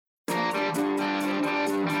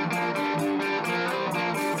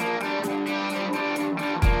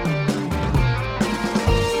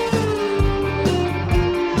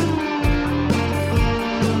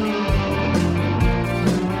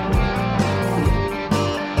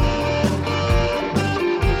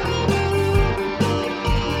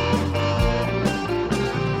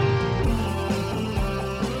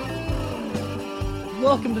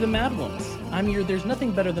Welcome to the Mad Ones. There's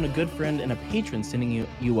nothing better than a good friend and a patron sending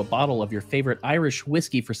you a bottle of your favorite Irish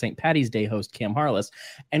whiskey for St. Paddy's Day host Cam Harless.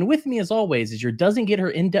 And with me, as always, is your doesn't get her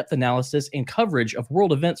in-depth analysis and coverage of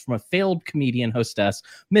world events from a failed comedian hostess,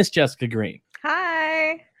 Miss Jessica Green.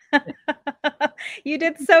 Hi. You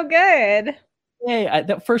did so good. Hey,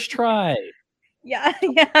 that first try. Yeah.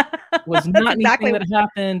 Was not anything that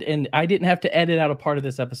happened, and I didn't have to edit out a part of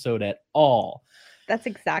this episode at all. That's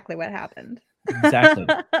exactly what happened. Exactly.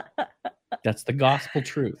 That's the gospel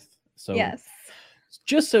truth. So yes.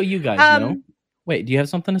 Just so you guys know. Wait, do you have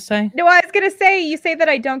something to say? No, I was going to say, you say that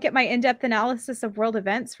I don't get my in-depth analysis of world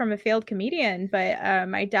events from a failed comedian, but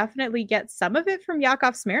I definitely get some of it from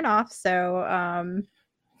Yakov Smirnoff. So I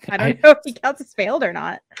don't know if he counts as failed or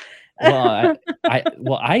not. Well,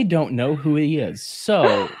 I don't know who he is.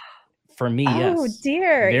 So for me, yes. Oh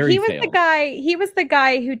dear. He was the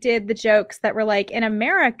guy who did the jokes that were like, in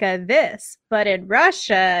America this, but in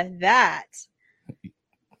Russia that.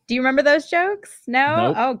 Do you remember those jokes? No?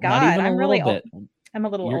 Nope, oh God. I'm really old. Bit. I'm a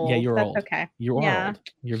little old. Yeah, you're That's old. Okay. You are old.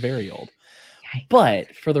 You're very old.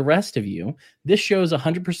 But for the rest of you, this show is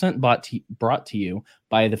 100% brought to you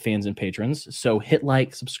by the fans and patrons. So hit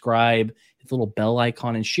like, subscribe, hit the little bell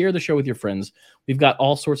icon, and share the show with your friends. We've got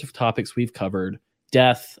all sorts of topics we've covered: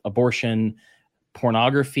 death, abortion,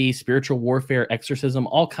 pornography, spiritual warfare, exorcism,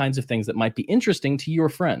 all kinds of things that might be interesting to your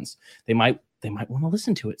friends. They might want to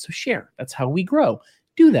listen to it. So share. That's how we grow.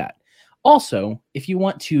 Do that. Also, if you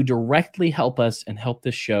want to directly help us and help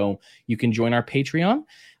this show, you can join our Patreon,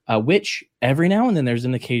 which every now and then there's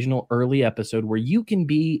an occasional early episode where you can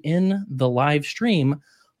be in the live stream,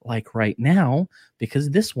 like right now, because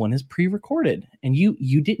this one is pre-recorded. And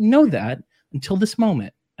you didn't know that until this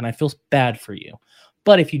moment. And I feel bad for you.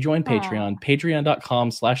 But if you join Patreon,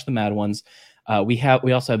 patreon.com/themadOnes,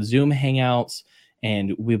 we also have Zoom hangouts,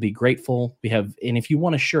 and we'll be grateful. And if you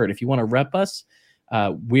want a shirt, if you want to rep us,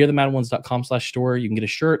 wearethemadOnes.com/store. You can get a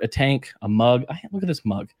shirt, a tank, a mug. Look at this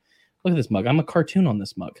mug. Look at this mug. I'm a cartoon on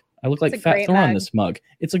this mug. I look like Fat Thor on this mug.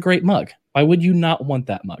 It's a great mug. Why would you not want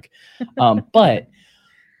that mug? But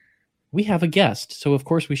we have a guest, so of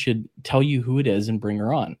course we should tell you who it is and bring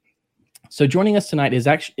her on. So joining us tonight is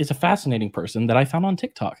a fascinating person that I found on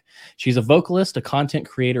TikTok. She's a vocalist, a content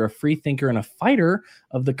creator, a free thinker, and a fighter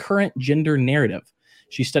of the current gender narrative.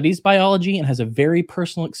 She studies biology and has a very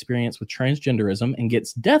personal experience with transgenderism and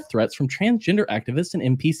gets death threats from transgender activists and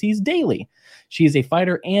NPCs daily. She is a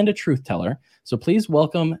fighter and a truth teller. So please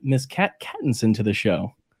welcome Miss Cat Cattinson to the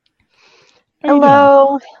show.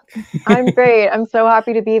 Hello. I'm great. I'm so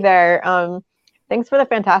happy to be there. Thanks for the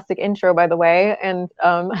fantastic intro, by the way. And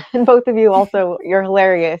both of you also, you're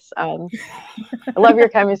hilarious. I love your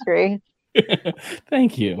chemistry.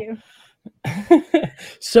 Thank you.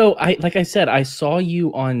 So like I said, I saw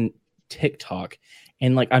you on TikTok,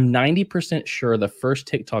 and I'm 90% sure the first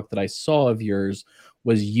TikTok that I saw of yours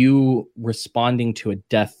was you responding to a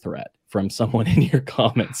death threat from someone in your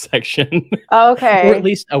comment section. Okay. Or at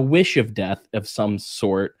least a wish of death of some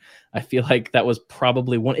sort. I feel like that was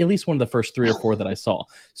probably at least one of the first 3 or 4 that I saw.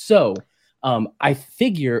 So I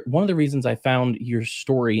figure one of the reasons I found your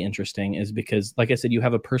story interesting is because, like I said, you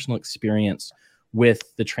have a personal experience with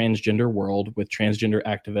the transgender world, with transgender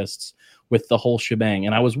activists, with the whole shebang.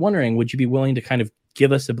 And I was wondering, would you be willing to kind of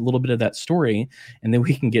give us a little bit of that story, and then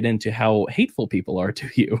we can get into how hateful people are to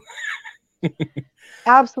you?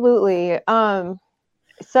 Absolutely.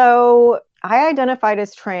 So I identified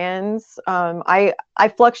as trans. I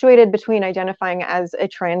fluctuated between identifying as a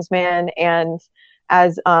trans man and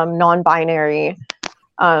as non-binary.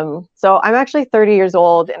 So I'm actually 30 years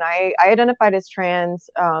old, and I identified as trans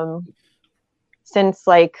since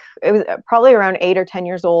it was probably around 8 or 10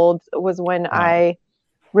 years old was when I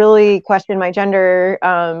really questioned my gender.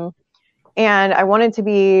 And I wanted to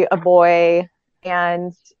be a boy.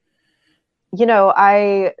 And,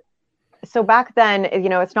 so back then,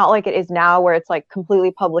 it's not like it is now where it's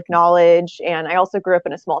completely public knowledge. And I also grew up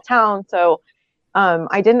in a small town. So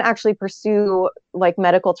I didn't actually pursue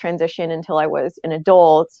medical transition until I was an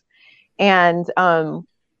adult. And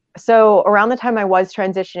so around the time I was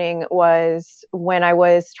transitioning was when I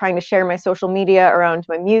was trying to share my social media around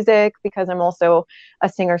my music, because I'm also a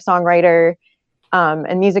singer-songwriter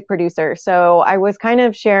and music producer. So I was kind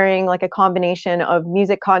of sharing a combination of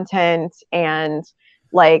music content and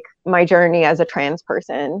my journey as a trans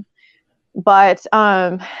person. But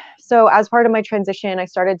so as part of my transition, I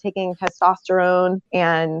started taking testosterone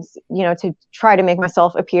and, to try to make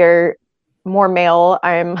myself appear more male.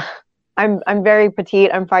 I'm very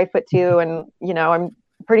petite. I'm 5'2", and I'm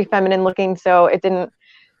pretty feminine looking. So it didn't.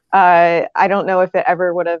 I don't know if it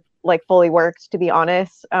ever would have like fully worked, to be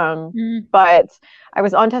honest. But I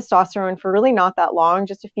was on testosterone for really not that long,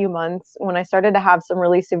 just a few months, when I started to have some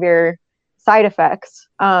really severe side effects.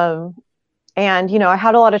 And, you know, I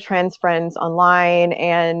had a lot of trans friends online,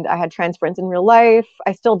 and I had trans friends in real life.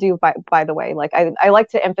 I still do, by the way. Like, I like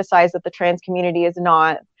to emphasize that the trans community is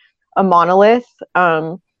not a monolith.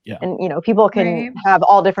 And, you know, people can have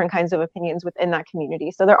all different kinds of opinions within that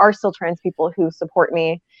community. So there are still trans people who support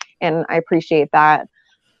me, and I appreciate that.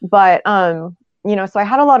 But, you know, so I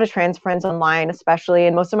had a lot of trans friends online, especially,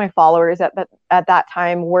 and most of my followers at that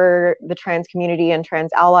time were the trans community and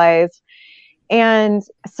trans allies. And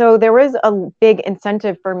so there was a big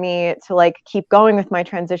incentive for me to like keep going with my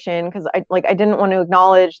transition, because I didn't want to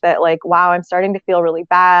acknowledge that, like, wow, I'm starting to feel really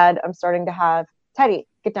bad. I'm starting to have Teddy,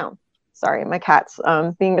 get down. Sorry, my cat's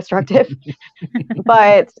being destructive.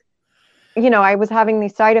 But, you know, I was having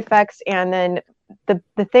these side effects, and then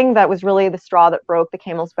the thing that was really the straw that broke the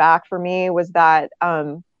camel's back for me was that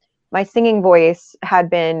my singing voice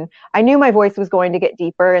I knew my voice was going to get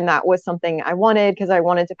deeper, and that was something I wanted, because I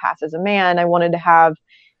wanted to pass as a man. I wanted to have,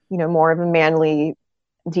 you know, more of a manly,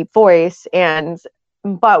 deep voice.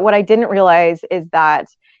 But what I didn't realize is that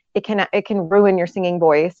it can ruin your singing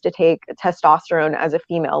voice to take testosterone as a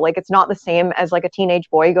female. Like, it's not the same as like a teenage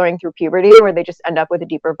boy going through puberty where they just end up with a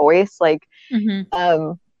deeper voice. Like,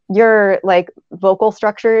 your like vocal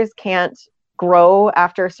structures can't grow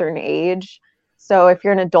after a certain age. So if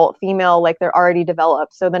you're an adult female, like, they're already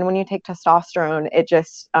developed. So then when you take testosterone, it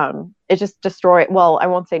just destroys, well, I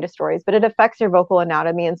won't say destroys, but it affects your vocal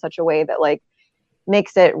anatomy in such a way that like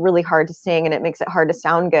makes it really hard to sing, and it makes it hard to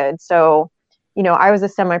sound good. So, you know, I was a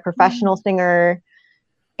semi-professional singer,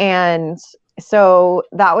 and so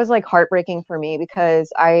that was like heartbreaking for me,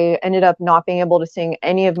 because I ended up not being able to sing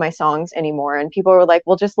any of my songs anymore. And people were like,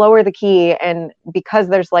 well, just lower the key. And because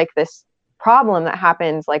there's like this problem that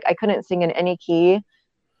happens, like, I couldn't sing in any key.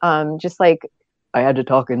 Just like, I had to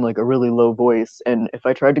talk in like a really low voice, and if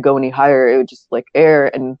I tried to go any higher, it would just like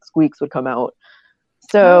air and squeaks would come out.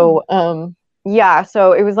 So yeah,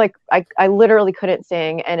 so it was like I literally couldn't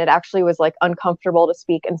sing, and it actually was like uncomfortable to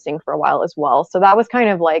speak and sing for a while as well. So that was kind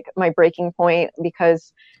of like my breaking point,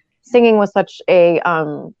 because singing was such a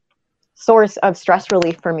source of stress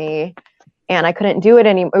relief for me, and I couldn't do it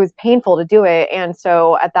anymore. It was painful to do it. And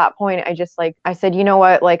so at that point, I said, you know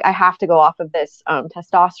what, like, I have to go off of this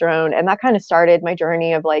testosterone. And that kind of started my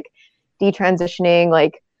journey of like detransitioning.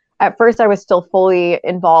 Like, at first I was still fully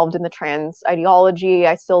involved in the trans ideology.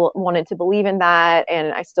 I still wanted to believe in that.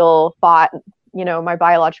 And I still fought, you know, my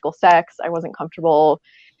biological sex. I wasn't comfortable.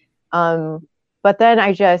 But then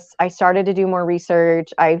I started to do more research.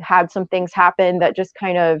 I had some things happen that just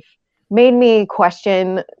kind of made me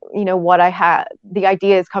question, you know, what I had, the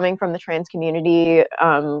ideas coming from the trans community,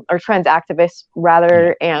 or trans activists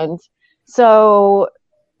rather. And so,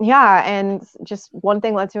 yeah, and just one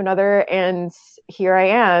thing led to another, and here I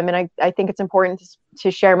am. And I think it's important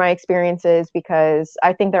to share my experiences, because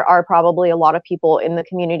I think there are probably a lot of people in the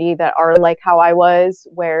community that are like how I was,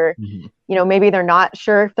 where, you know, maybe they're not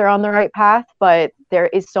sure if they're on the right path, but there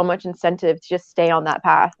is so much incentive to just stay on that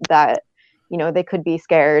path that, you know, they could be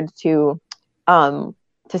scared to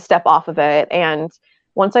step off of it. And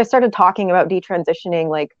once I started talking about detransitioning,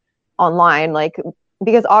 like, online, like,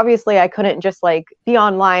 because obviously I couldn't just like be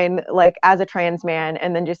online like as a trans man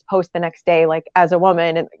and then just post the next day like as a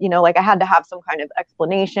woman. And, you know, like, I had to have some kind of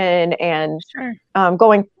explanation. And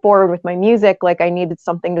going forward with my music, like, I needed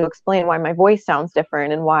something to explain why my voice sounds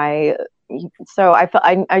different and why. So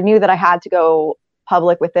I knew that I had to go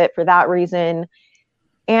public with it for that reason.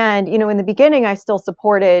 And, you know, in the beginning, I still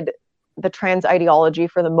supported the trans ideology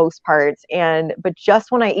for the most part. But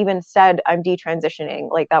just when I even said I'm detransitioning,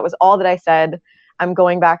 like, that was all that I said, I'm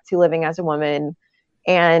going back to living as a woman.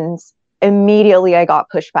 And immediately I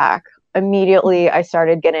got pushback. Immediately I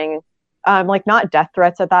started getting, like, not death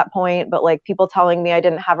threats at that point, but like people telling me I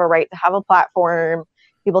didn't have a right to have a platform,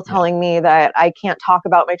 people telling me that I can't talk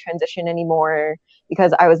about my transition anymore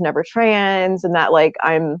because I was never trans, and that like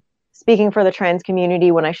I'm speaking for the trans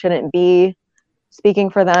community when I shouldn't be speaking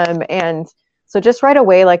for them. And so just right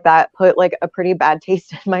away, like, that put like a pretty bad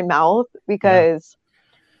taste in my mouth, because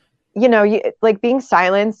you know, like, being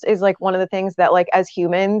silenced is like one of the things that, like, as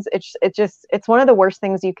humans, it's one of the worst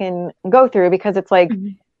things you can go through, because it's like,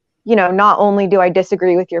 you know, not only do I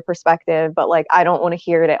disagree with your perspective, but like, I don't want to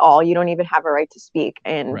hear it at all. You don't even have a right to speak.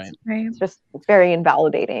 And it's very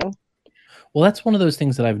invalidating. Well, that's one of those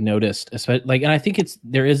things that I've noticed, especially, like, and I think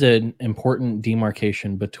there is an important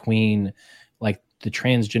demarcation between like the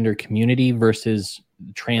transgender community versus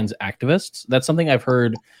trans activists. That's something I've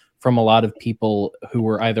heard from a lot of people who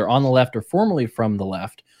were either on the left or formerly from the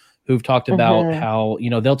left, who've talked about how, you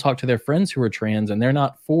know, they'll talk to their friends who are trans and they're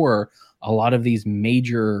not for a lot of these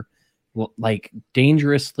major, like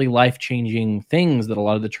dangerously life-changing things that a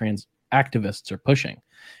lot of the trans activists are pushing.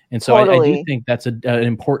 And so I do think that's an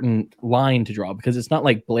important line to draw, because it's not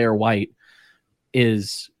like Blair White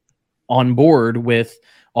is on board with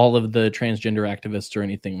all of the transgender activists or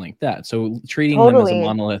anything like that. So treating them as a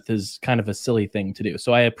monolith is kind of a silly thing to do.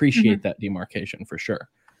 So I appreciate that demarcation for sure.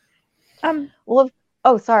 Well,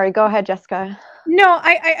 oh, sorry. Go ahead, Jessica. No,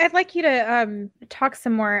 I'd like you to talk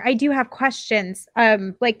some more. I do have questions.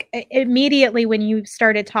 Like immediately when you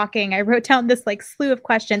started talking, I wrote down this like slew of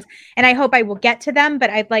questions, and I hope I will get to them, but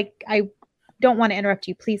I don't want to interrupt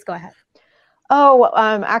you. Please go ahead. Oh,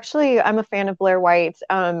 actually, I'm a fan of Blair White.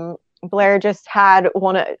 Blair just had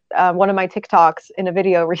one of my TikToks in a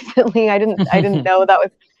video recently. I didn't know that was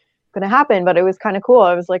going to happen, but it was kind of cool.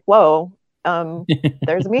 I was like, whoa.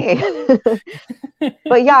 There's me.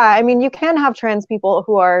 But yeah, I mean, you can have trans people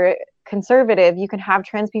who are conservative. You can have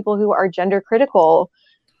trans people who are gender critical.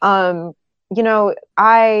 You know,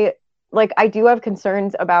 I do have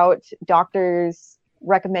concerns about doctors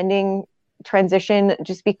recommending transition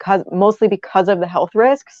mostly because of the health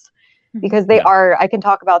risks, because they are, I can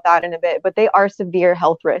talk about that in a bit, but they are severe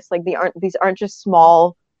health risks. Like these aren't just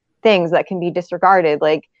small things that can be disregarded.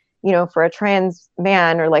 Like, you know, for a trans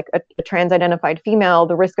man or like a trans identified female,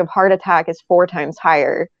 the risk of heart attack is 4 times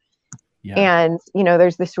higher. Yeah. And, you know,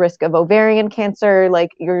 there's this risk of ovarian cancer.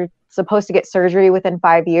 Like you're supposed to get surgery within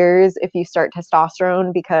 5 years if you start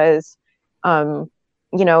testosterone, because,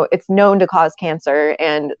 you know, it's known to cause cancer.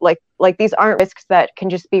 And like these aren't risks that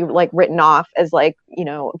can just be like written off as like, you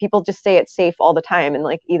know, people just say it's safe all the time and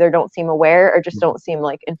like either don't seem aware or just don't seem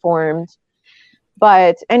like informed.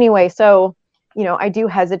 But anyway, so, you know, I do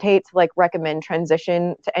hesitate to like recommend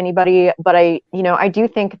transition to anybody, but I do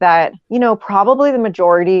think that, you know, probably the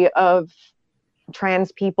majority of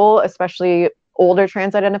trans people, especially older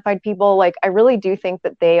trans identified people, like I really do think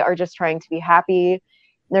that they are just trying to be happy.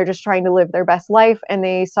 They're just trying to live their best life, and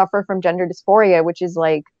they suffer from gender dysphoria, which is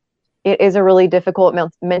like, it is a really difficult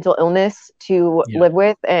mental illness to live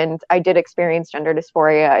with. And I did experience gender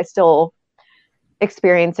dysphoria. I still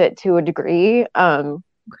experience it to a degree.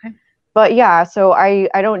 But yeah, so I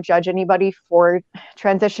don't judge anybody for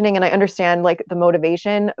transitioning, and I understand like the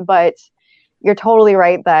motivation, but you're totally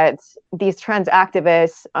right that these trans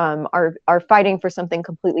activists are fighting for something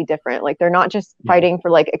completely different. Like they're not just fighting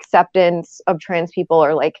for like acceptance of trans people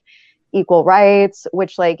or like equal rights,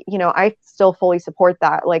 which like, you know, I still fully support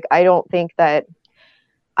that. Like I don't think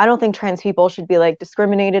trans people should be like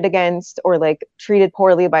discriminated against or like treated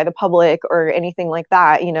poorly by the public or anything like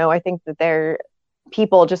that. You know, I think that they're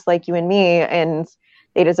people just like you and me, and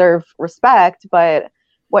they deserve respect. But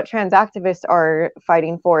what trans activists are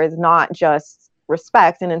fighting for is not just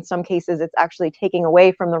respect, and in some cases it's actually taking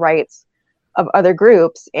away from the rights of other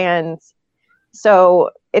groups. And so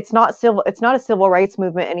it's not a civil rights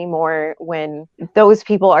movement anymore when those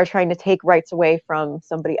people are trying to take rights away from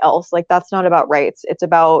somebody else. Like that's not about rights. It's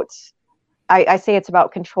about, I say it's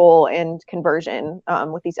about control and conversion,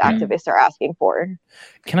 what these activists are asking for.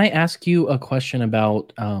 Can I ask you a question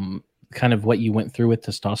about kind of what you went through with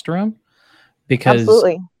testosterone? Because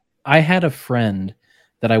absolutely. I had a friend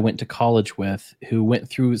that I went to college with who went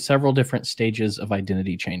through several different stages of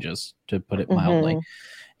identity changes, to put it mildly.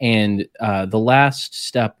 And the last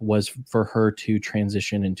step was for her to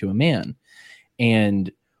transition into a man.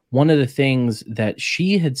 And one of the things that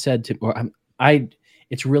she had said to,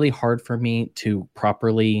 it's really hard for me to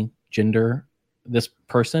properly gender this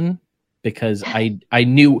person, because I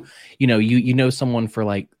knew, you know someone for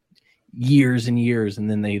like years and years, and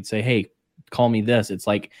then they'd say, hey, call me this. It's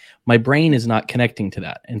like my brain is not connecting to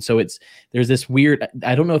that. And so there's this weird,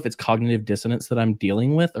 I don't know if it's cognitive dissonance that I'm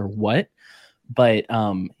dealing with or what, but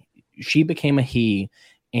she became a he.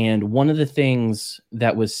 And one of the things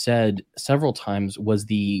that was said several times was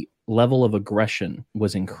the level of aggression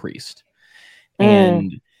was increased.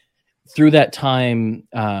 And through that time,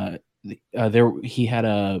 he had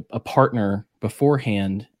a partner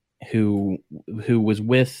beforehand who was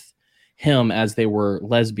with him as they were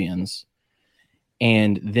lesbians.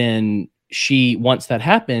 And then once that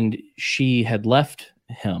happened, she had left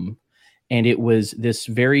him. And it was this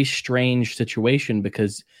very strange situation,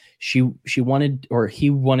 because he wanted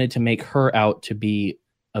to make her out to be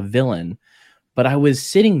a villain. But I was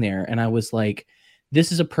sitting there and I was like,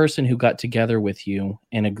 this is a person who got together with you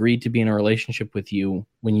and agreed to be in a relationship with you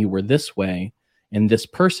when you were this way and this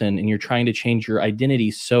person, and you're trying to change your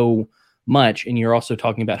identity so much. And you're also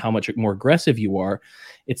talking about how much more aggressive you are.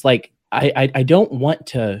 It's like, I don't want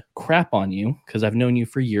to crap on you because I've known you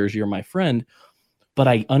for years. You're my friend. but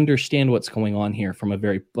I understand what's going on here from a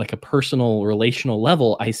very like a personal relational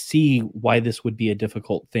level. I see why this would be a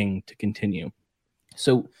difficult thing to continue.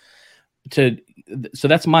 So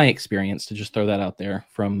that's my experience, to just throw that out there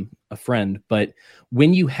from a friend. But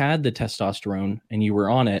when you had the testosterone and you were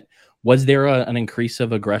on it, was there an increase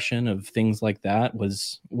of aggression, of things like that?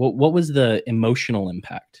 What was the emotional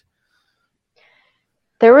impact?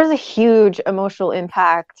 There was a huge emotional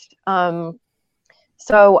impact.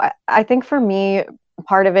 So I think for me,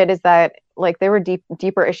 part of it is that like there were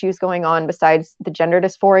deeper issues going on besides the gender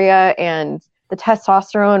dysphoria, and the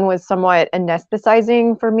testosterone was somewhat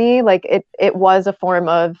anesthetizing for me. Like it was a form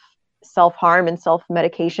of self-harm and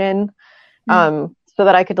self-medication, so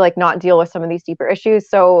that I could like not deal with some of these deeper issues.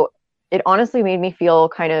 So it honestly made me feel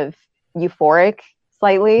kind of euphoric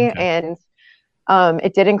slightly. Okay. And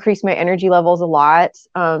it did increase my energy levels a lot.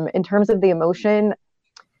 In terms of the emotion,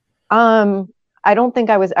 I don't think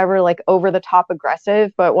I was ever like over the top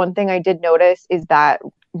aggressive, but one thing I did notice is that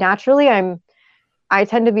naturally I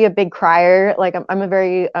tend to be a big crier. Like I'm a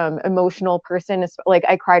very emotional person. Like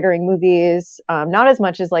I cry during movies, not as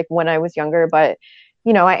much as like when I was younger, but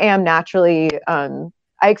you know, I am naturally, I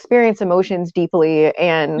experience emotions deeply,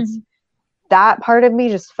 and that part of me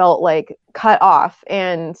just felt like cut off.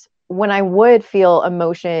 And when I would feel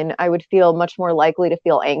emotion, I would feel much more likely to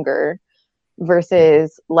feel anger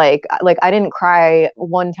versus like I didn't cry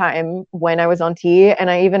one time when I was on T, and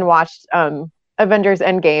I even watched Avengers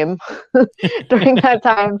Endgame during that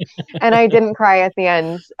time, and I didn't cry at the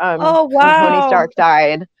end. Oh wow! When Tony Stark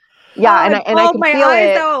died. Yeah, and I could feel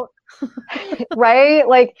it. Out. Right?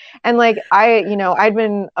 Like, and like I'd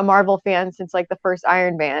been a Marvel fan since like the first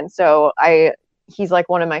Iron Man, so he's like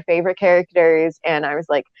one of my favorite characters, and I was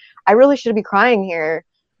like, I really should be crying here.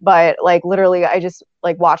 But like literally I just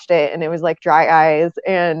like watched it and it was like dry eyes,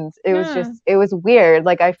 and it was just, it was weird.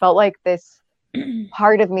 Like I felt like this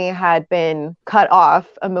part of me had been cut off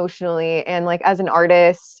emotionally. And like as an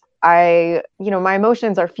artist, my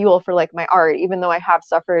emotions are fuel for like my art, even though I have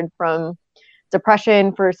suffered from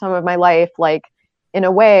depression for some of my life. Like in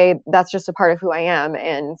a way, that's just a part of who I am,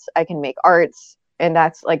 and I can make arts. And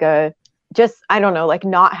that's like I don't know, like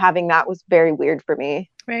not having that was very weird for me.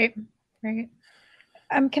 Right.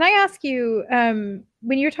 Can I ask you,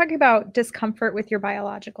 when you're talking about discomfort with your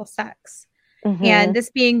biological sex, and this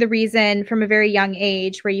being the reason from a very young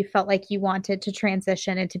age where you felt like you wanted to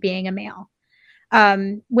transition into being a male,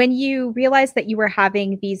 when you realized that you were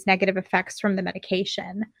having these negative effects from the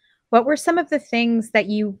medication, what were some of the things that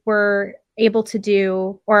you were able to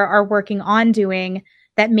do or are working on doing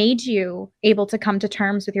that made you able to come to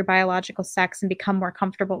terms with your biological sex and become more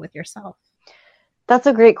comfortable with yourself? That's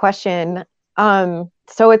a great question.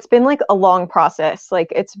 So it's been like a long process.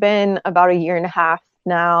 Like it's been about a year and a half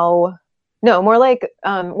now. No, more like,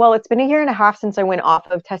 it's been a year and a half since I went off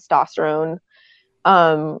of testosterone.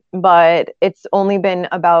 But it's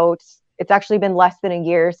actually been less than a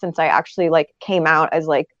year since I actually like came out as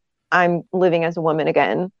like, I'm living as a woman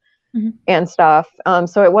again and stuff.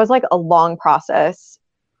 So it was like a long process,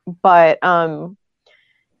 but,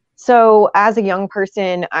 so as a young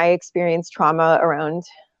person, I experienced trauma around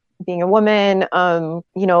being a woman.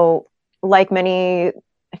 Like many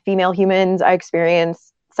female humans, I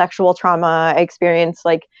experienced sexual trauma. I experienced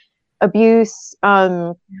like abuse,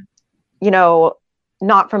 not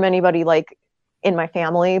from anybody like in my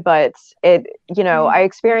family, but I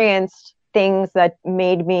experienced things that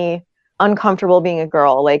made me uncomfortable being a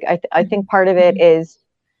girl. Like I think part of it is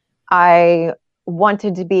I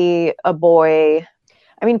wanted to be a boy.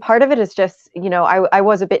 I mean, part of it is just, I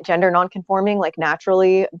was a bit gender nonconforming, like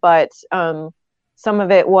naturally, but some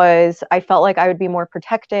of it was I felt like I would be more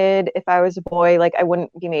protected if I was a boy. Like I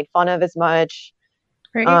wouldn't be made fun of as much.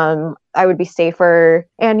 Right. I would be safer.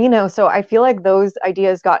 And, so I feel like those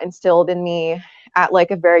ideas got instilled in me at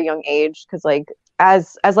like a very young age. Cause like,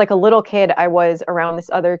 as like a little kid, I was around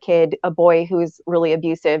this other kid, a boy who's really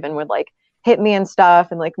abusive and would like hit me and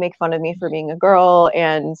stuff and like make fun of me for being a girl.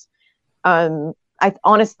 And, I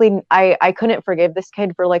honestly, I couldn't forgive this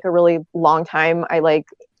kid for like a really long time.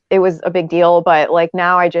 It was a big deal, but like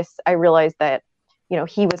now I realized that,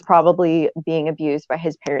 he was probably being abused by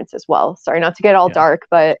his parents as well. Sorry, not to get all dark,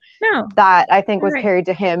 but that I think was carried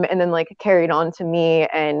to him and then like carried on to me.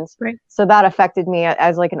 And so that affected me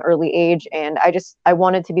as like an early age. And I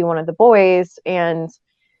wanted to be one of the boys. And,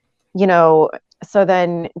 so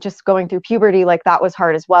then just going through puberty, like that was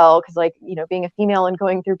hard as well. Cause like, being a female and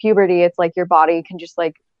going through puberty, it's like your body can just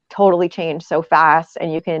like totally change so fast,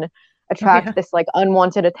 and you can attract this like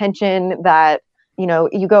unwanted attention that,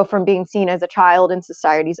 you go from being seen as a child in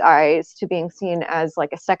society's eyes to being seen as like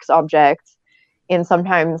a sex object. in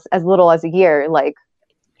sometimes as little as a year. Like,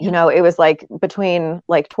 you know, it was like between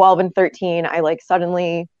like 12 and 13, I like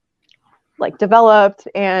suddenly like developed,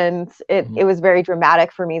 and it was very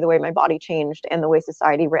dramatic for me, the way my body changed and the way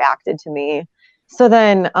society reacted to me. So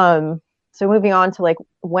then, so moving on to like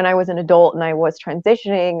when I was an adult and I was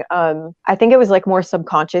transitioning, I think it was like more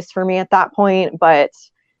subconscious for me at that point. But,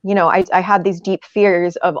 you know, I had these deep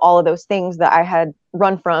fears of all of those things that I had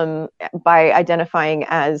run from by identifying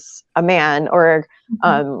as a man, or,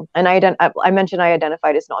 and I mentioned I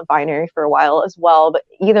identified as non-binary for a while as well, but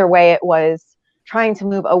either way, it was trying to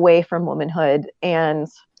move away from womanhood. And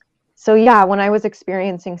so, yeah, when I was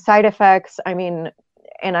experiencing side effects, I mean,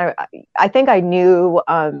 and I think I knew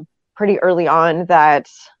pretty early on that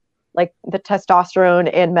like the testosterone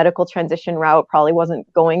and medical transition route probably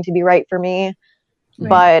wasn't going to be right for me. Right.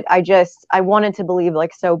 But I wanted to believe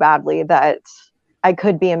like so badly that I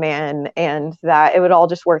could be a man and that it would all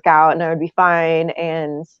just work out and I would be fine.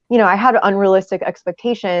 And, you know, I had unrealistic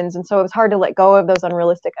expectations. And so it was hard to let go of those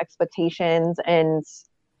unrealistic expectations. And,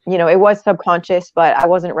 you know, it was subconscious, but I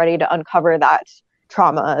wasn't ready to uncover that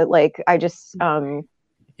trauma. Like I just,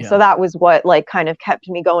 so that was what like kind of kept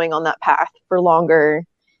me going on that path for longer.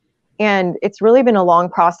 And it's really been a long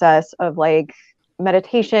process of like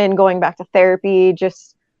meditation, going back to therapy,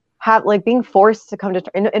 just have like being forced to come to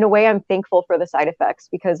in a way. I'm thankful for the side effects,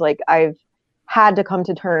 because like I've had to come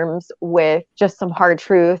to terms with just some hard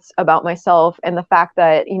truths about myself, and the fact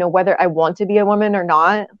that, you know, whether I want to be a woman or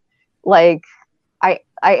not, like I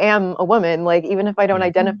am a woman. Like even if I don't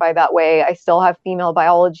identify that way, I still have female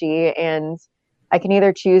biology, and I can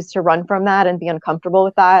either choose to run from that and be uncomfortable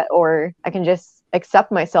with that, or I can just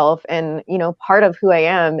accept myself. And, you know, part of who I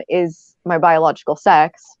am is my biological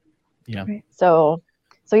sex. Yeah. So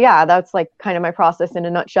yeah, that's like kind of my process in a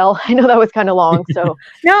nutshell. I know that was kind of long. So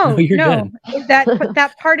no,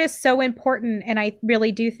 that part is so important. And I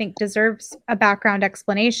really do think deserves a background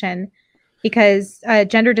explanation, because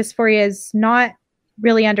gender dysphoria is not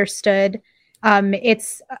really understood.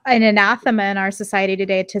 It's an anathema in our society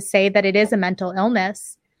today to say that it is a mental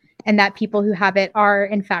illness and that people who have it are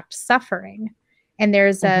in fact suffering. And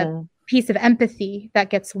there's a piece of empathy that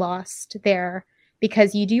gets lost there,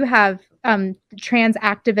 because you do have trans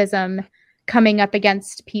activism coming up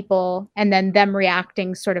against people and then them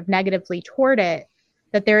reacting sort of negatively toward it,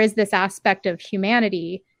 that there is this aspect of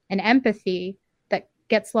humanity and empathy that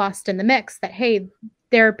gets lost in the mix, that, hey,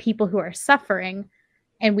 there are people who are suffering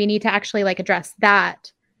and we need to actually like address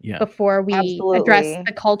that before we address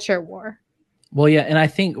the culture war. Well, yeah, and I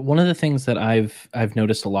think one of the things that I've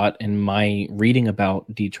noticed a lot in my reading about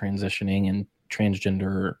detransitioning and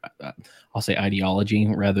transgender, I'll say ideology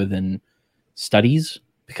rather than studies,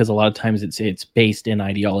 because a lot of times it's based in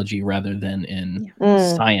ideology rather than in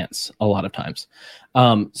science a lot of times.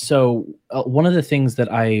 So one of the things that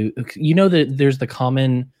that there's the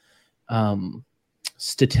common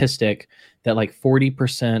statistic that like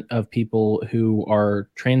 40% of people who are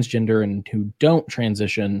transgender and who don't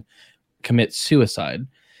transition commit suicide.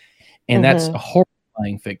 And that's a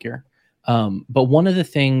horrifying figure. But one of the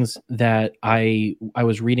things that I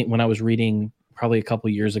was reading when I was reading probably a couple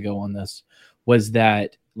of years ago on this was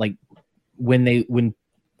that like when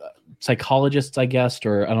psychologists, I guess,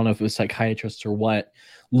 or I don't know if it was psychiatrists or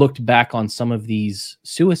looked back on some of these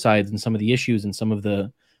suicides and some of the issues and some of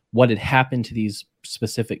what had happened to these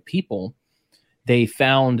specific people, they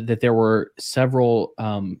found that there were several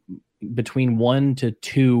between 1 to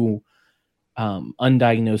 2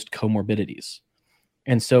 undiagnosed comorbidities.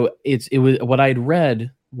 And so it was what I had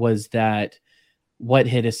read was that what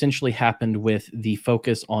had essentially happened with the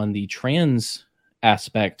focus on the trans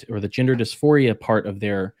aspect or the gender dysphoria part of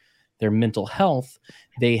their mental health,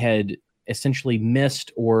 they had essentially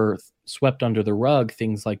missed or swept under the rug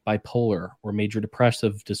things like bipolar or major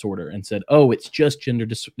depressive disorder and said, oh, it's just gender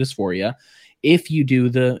dysphoria. If you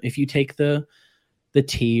take the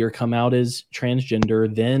T or come out as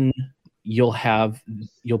transgender, then you'll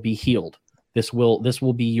be healed. This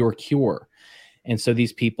will be your cure. And so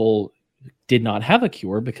these people did not have a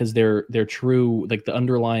cure because their true, like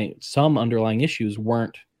some underlying issues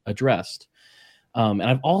weren't addressed. And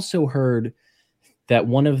I've also heard that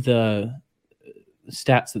one of the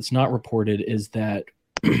stats that's not reported is that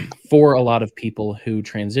for a lot of people who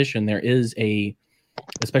transition, there is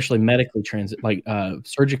especially medically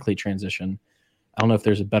surgically transition. I don't know if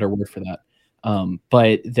there's a better word for that.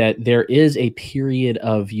 But that there is a period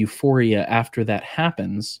of euphoria after that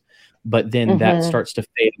happens, but then that starts to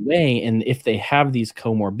fade away. And if they have these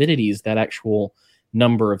comorbidities, that actual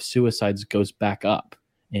number of suicides goes back up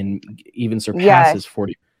and even surpasses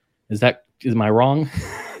 40. Am I wrong?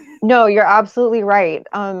 No, you're absolutely right.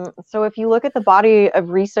 So if you look at the body of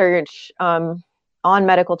research on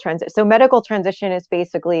medical transition, so medical transition is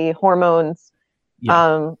basically hormones,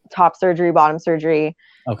 top surgery, bottom surgery.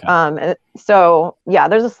 Okay. So yeah,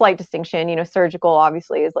 there's a slight distinction. You know, surgical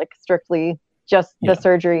obviously is like strictly just the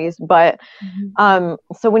surgeries, but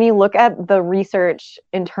so when you look at the research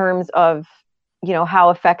in terms of, you know,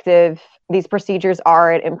 how effective these procedures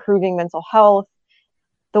are at improving mental health,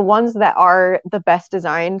 the ones that are the best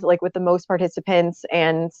designed, like with the most participants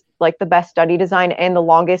and like the best study design and the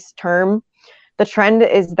longest term, the trend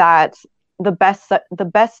is that the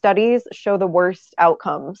best studies show the worst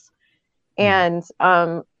outcomes. And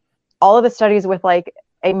all of the studies with like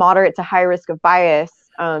a moderate to high risk of bias,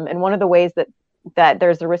 and one of the ways that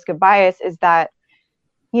there's a risk of bias is that,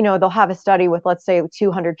 you know, they'll have a study with, let's say,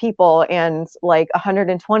 200 people and like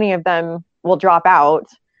 120 of them will drop out.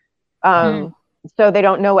 So they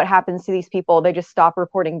don't know what happens to these people. They just stop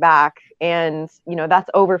reporting back. And, you know, that's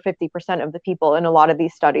over 50% of the people in a lot of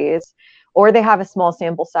these studies. Or they have a small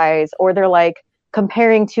sample size, or they're like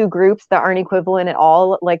comparing two groups that aren't equivalent at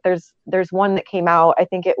all. Like there's one that came out, I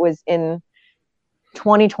think it was in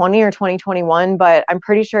 2020 or 2021, but I'm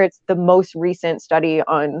pretty sure it's the most recent study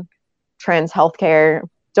on trans healthcare.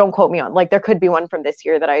 Don't quote me on, like there could be one from this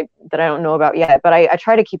year that I don't know about yet, but I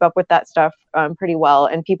try to keep up with that stuff pretty well.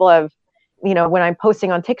 And people have, you know, when I'm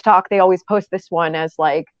posting on TikTok, they always post this one as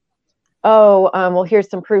like, oh, well, here's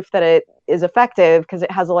some proof that it is effective because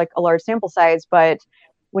it has a large sample size. But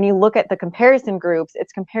when you look at the comparison groups,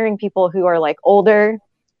 it's comparing people who are like older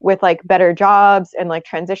with like better jobs and like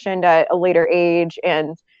transitioned at a later age.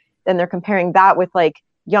 And then they're comparing that with like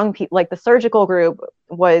young people. Like the surgical group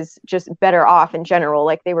was just better off in general.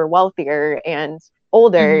 Like they were wealthier and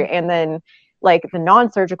older. And then like the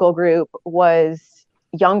non-surgical group was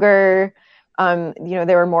younger. You know,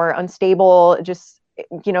 they were more unstable. Just,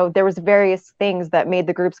 you know, there was various things that made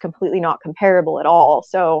the groups completely not comparable at all.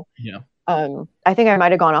 So I think I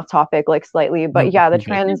might have gone off topic like slightly, but the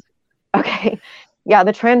trans,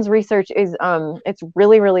 the trans research is it's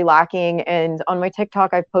really, really lacking. And on my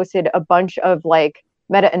TikTok, I've posted a bunch of like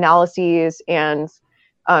meta-analyses and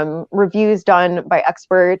reviews done by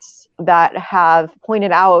experts that have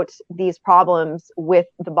pointed out these problems with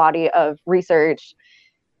the body of research.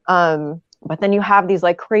 But then you have these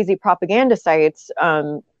like crazy propaganda sites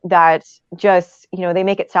that just, you know, they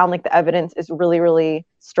make it sound like the evidence is really, really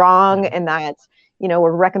strong and that, you know,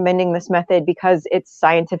 we're recommending this method because it's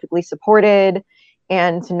scientifically supported,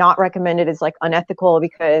 and to not recommend it is like unethical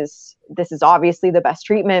because this is obviously the best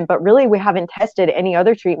treatment, but really we haven't tested any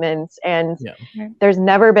other treatments. And there's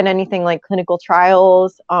never been anything like clinical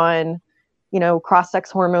trials on, you know, cross-sex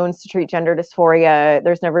hormones to treat gender dysphoria.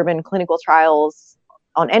 There's never been clinical trials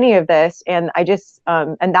on any of this. And I just,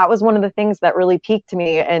 and that was one of the things that really piqued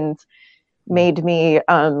me and made me,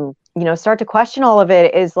 you know, start to question all of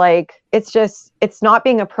it, is like, it's not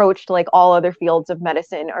being approached like all other fields of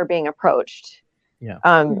medicine are being approached.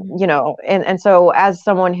 You know, and so as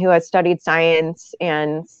someone who has studied science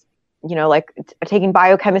and, you know, like taking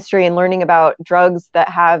biochemistry and learning about drugs that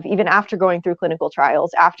have, even after going through clinical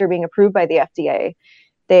trials, after being approved by the FDA,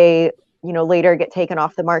 they, you know, later get taken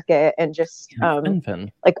off the market, and just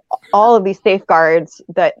like all of these safeguards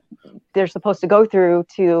that they're supposed to go through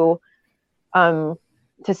to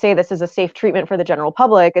say this is a safe treatment for the general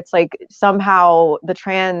public. It's like somehow the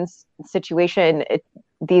trans situation,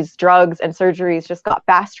 these drugs and surgeries just got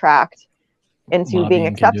fast tracked into being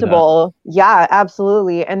acceptable. Yeah,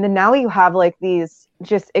 absolutely. And then now you have like these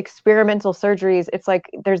just experimental surgeries. It's like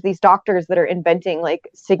there's these doctors that are inventing like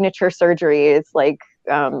signature surgeries, like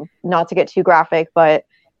not to get too graphic, but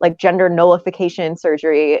like gender nullification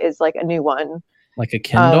surgery is like a new one. Like a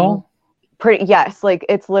Kindle? Yes, like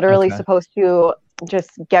it's literally supposed to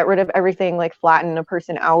just get rid of everything, like flatten a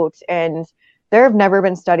person out. And there have never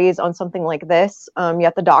been studies on something like this,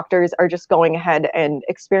 yet the doctors are just going ahead and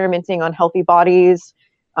experimenting on healthy bodies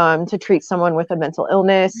to treat someone with a mental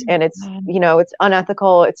illness. And it's, you know, it's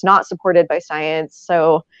unethical. It's not supported by science.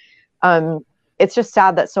 So it's just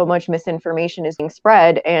sad that so much misinformation is being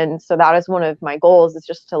spread. And so that is one of my goals, is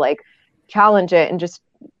just to like challenge it and just,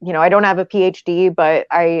 you know, I don't have a PhD, but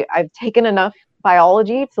I've taken enough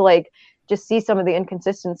biology to like just see some of the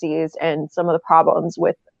inconsistencies and some of the problems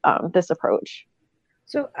with this approach.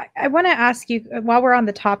 So I want to ask you, while we're on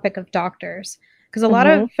the topic of doctors, because a lot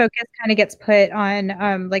of focus kind of gets put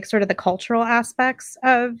on like sort of the cultural aspects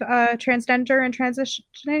of transgender and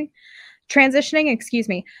transitioning, excuse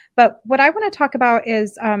me. But what I want to talk about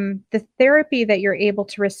is the therapy that you're able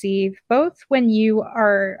to receive, both when you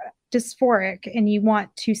are dysphoric and you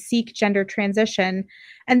want to seek gender transition,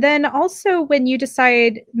 and then also when you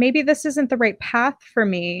decide maybe this isn't the right path for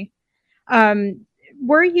me,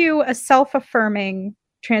 were you a self-affirming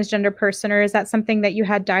transgender person, or is that something that you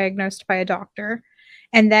had diagnosed by a doctor?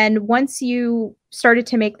 And then once you started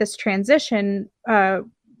to make this transition,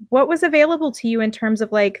 what was available to you in terms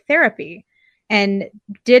of like therapy? And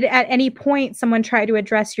did at any point someone try to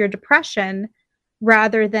address your depression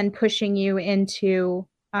rather than pushing you into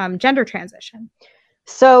gender transition?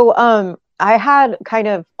 So I had kind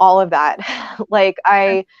of all of that. Like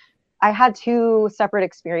I had two separate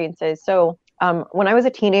experiences. So when I was a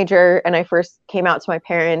teenager and I first came out to my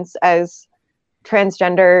parents as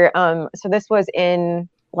transgender, so this was in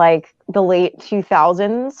like the late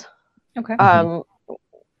 2000s. Okay.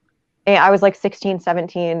 And I was like 16,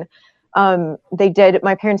 17.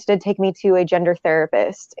 My parents did take me to a gender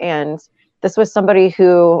therapist, and this was somebody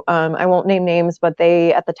who, I won't name names, but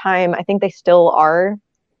they, at the time, I think they still are,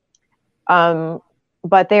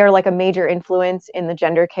 but they are like a major influence in the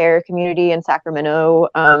gender care community in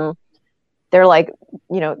Sacramento. They're like,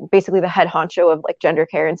 basically the head honcho of like gender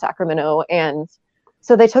care in Sacramento. And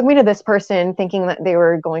so they took me to this person thinking that they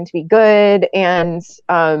were going to be good. And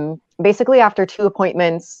basically after two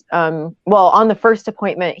appointments, on the first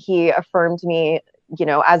appointment, he affirmed me,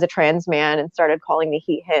 as a trans man and started calling me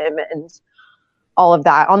he, him, and all of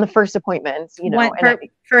that on the first appointment,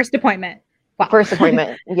 first appointment. Wow. First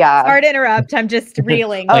appointment. Yeah. Sorry to interrupt. I'm just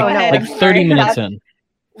reeling. Go ahead. Like 30 minutes in.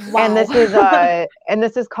 Wow. And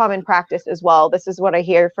this is common practice as well. This is what I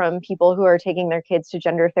hear from people who are taking their kids to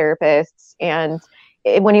gender therapists. And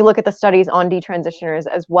when you look at the studies on detransitioners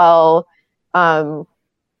as well, the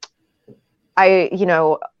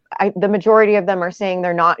majority of them are saying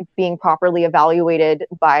they're not being properly evaluated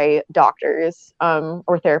by doctors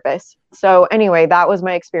or therapists. So anyway, that was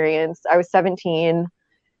my experience. I was 17.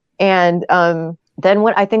 And then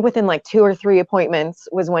what I think within like 2 or 3 appointments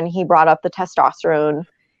was when he brought up the testosterone.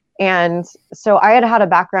 And so I had a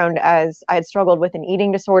background as I had struggled with an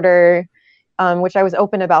eating disorder, which I was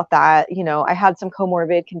open about that. I had some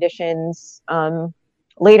comorbid conditions.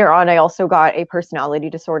 Later on, I also got a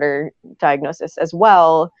personality disorder diagnosis as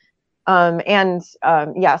well. So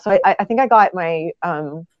I think I got my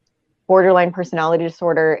borderline personality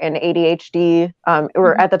disorder and ADHD,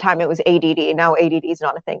 or at the time it was ADD. Now ADD is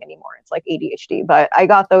not a thing anymore. It's like ADHD, but I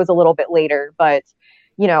got those a little bit later. But,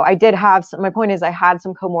 I did have my point is I had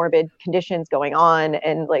some comorbid conditions going on,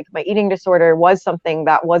 and like my eating disorder was something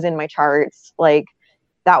that was in my charts. Like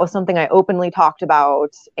that was something I openly talked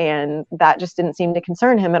about, and that just didn't seem to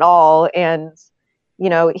concern him at all. And,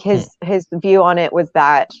 his view on it was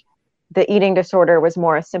that the eating disorder was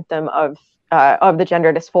more a symptom of the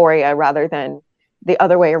gender dysphoria rather than the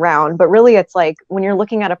other way around. But really, it's like when you're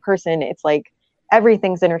looking at a person, it's like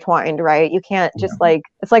everything's intertwined, right? You can't just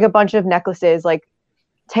it's like a bunch of necklaces, like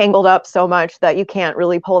tangled up so much that you can't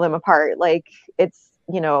really pull them apart. Like it's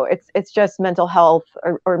just mental health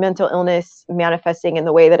or mental illness manifesting in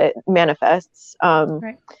the way that it manifests.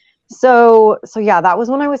 Right. So yeah, that was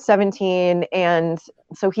when I was 17. And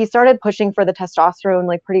so he started pushing for the testosterone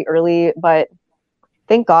like pretty early, but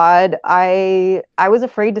thank God I was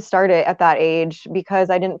afraid to start it at that age because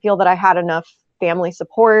I didn't feel that I had enough family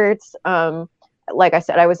support. Like I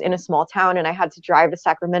said, I was in a small town and I had to drive to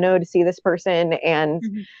Sacramento to see this person. And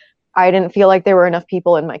I didn't feel like there were enough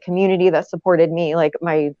people in my community that supported me. Like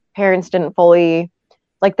my parents didn't fully,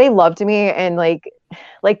 like they loved me and like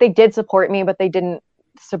they did support me, but they didn't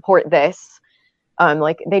support this.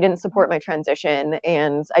 Like they didn't support my transition.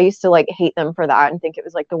 And I used to like hate them for that and think it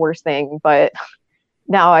was like the worst thing. But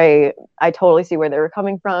now I totally see where they were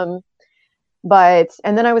coming from. And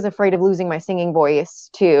then I was afraid of losing my singing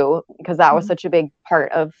voice too, because that was such a big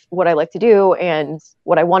part of what I like to do and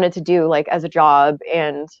what I wanted to do like as a job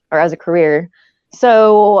or as a career.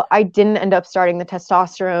 So I didn't end up starting the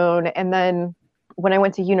testosterone. And then when I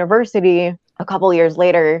went to university a couple years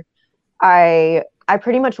later, I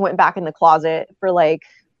pretty much went back in the closet for like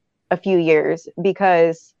a few years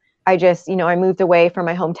because I just, I moved away from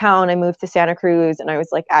my hometown. I moved to Santa Cruz and I was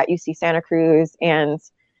like at UC Santa Cruz, and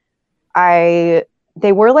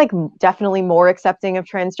they were like definitely more accepting of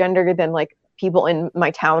transgender than like people in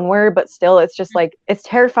my town were, but still it's just like, it's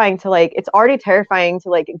terrifying to like, it's already terrifying to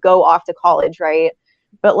like go off to college. Right.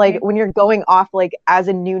 But like when you're going off like as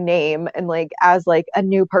a new name and like as like a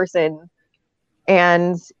new person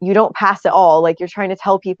and you don't pass at all, like you're trying to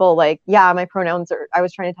tell people like, yeah, I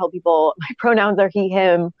was trying to tell people my pronouns are he,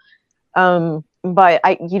 him. But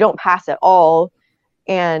you don't pass at all.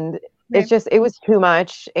 And it was too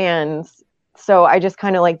much. And so I just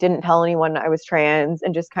kind of like didn't tell anyone I was trans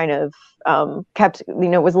and just kind of kept,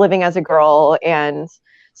 was living as a girl. And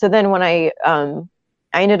so then when I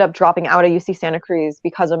ended up dropping out of UC Santa Cruz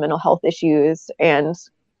because of mental health issues and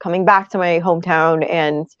coming back to my hometown.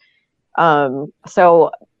 And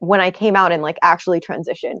so when I came out and like actually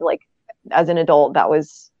transitioned, like as an adult, that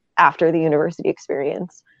was after the university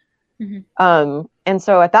experience. Mm-hmm. And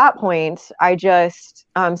so at that point, I just,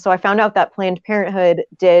 so I found out that Planned Parenthood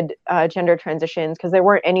did gender transitions because there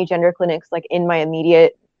weren't any gender clinics like in my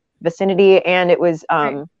immediate vicinity. And it was,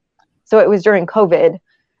 right. So it was during COVID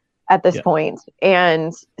at this point.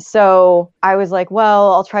 And so I was like,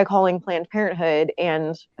 well, I'll try calling Planned Parenthood.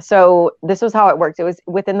 And so this was how it worked. It was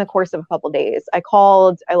within the course of a couple of days. I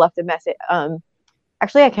called, I left a message.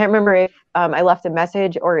 Actually, I can't remember if I left a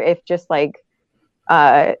message or if just like,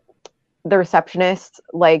 the receptionist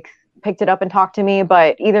like picked it up and talked to me,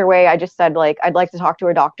 but either way I just said like I'd like to talk to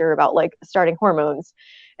a doctor about like starting hormones.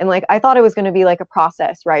 And like I thought it was going to be like a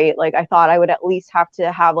process, right? Like I thought I would at least have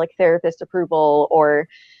to have like therapist approval or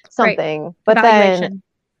something. Right. But then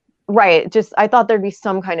right, just I thought there'd be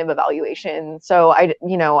some kind of evaluation. So I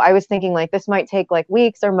was thinking like this might take like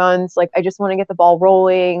weeks or months. Like I just want to get the ball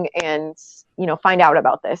rolling and find out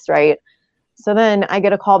about this, right? So then I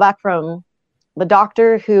get a call back from the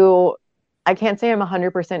doctor who I can't say I'm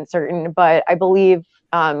 100% certain, but I believe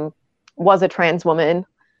was a trans woman.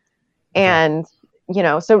 And,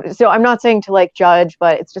 so I'm not saying to like judge,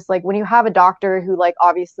 but it's just like when you have a doctor who like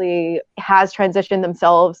obviously has transitioned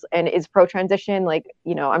themselves and is pro-transition, like,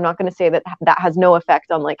 I'm not going to say that that has no effect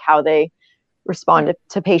on like how they respond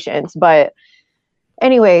to patients. But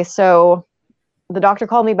anyway, so the doctor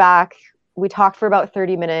called me back. We talked for about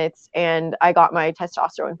 30 minutes and I got my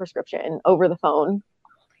testosterone prescription over the phone.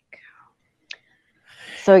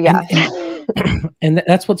 So yeah. And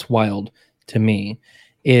that's what's wild to me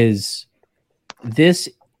is this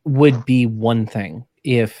would be one thing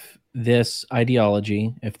if this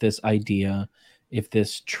ideology, if this idea, if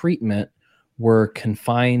this treatment were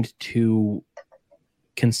confined to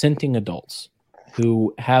consenting adults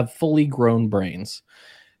who have fully grown brains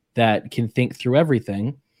that can think through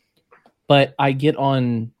everything. But I get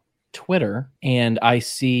on Twitter and I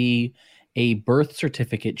see a birth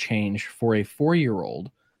certificate change for a 4-year-old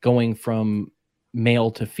going from male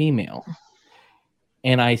to female.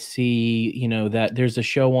 And I see, that there's a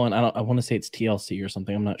show on, I want to say it's TLC or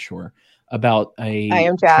something, I'm not sure, about I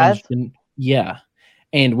Am Jazz. Yeah.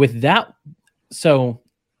 And with that, so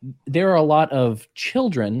there are a lot of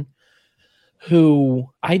children who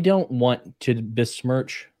I don't want to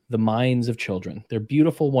besmirch the minds of children. They're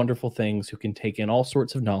beautiful, wonderful things who can take in all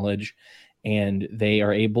sorts of knowledge and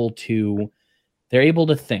they're able to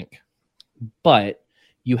think, but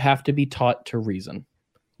you have to be taught to reason.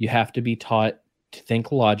 You have to be taught to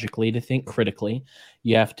think logically, to think critically.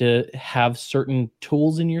 You have to have certain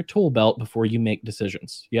tools in your tool belt before you make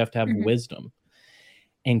decisions. You have to have wisdom.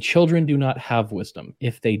 And children do not have wisdom.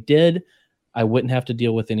 If they did, I wouldn't have to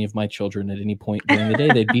deal with any of my children at any point during the day.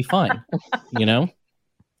 They'd be fine,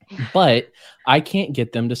 But I can't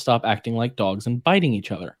get them to stop acting like dogs and biting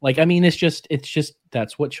each other. Like, I mean, it's just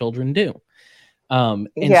that's what children do. So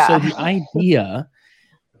the idea,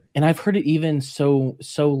 and I've heard it even so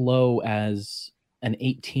low as an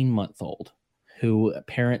 18-month-old who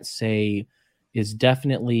parents say is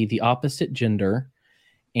definitely the opposite gender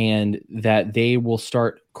and that they will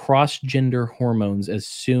start cross-gender hormones as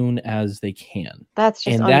soon as they can. That's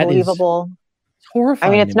just unbelievable.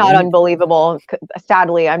 Horrifying. I mean, it's not unbelievable.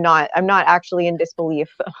 Sadly, I'm not actually in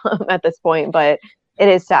disbelief at this point, but it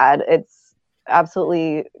is sad. It's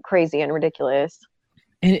absolutely crazy and ridiculous.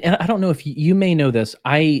 And I don't know if you may know this.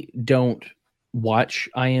 I don't watch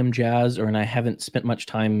I Am Jazz, and I haven't spent much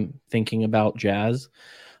time thinking about jazz.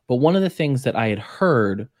 But one of the things that I had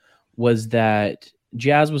heard was that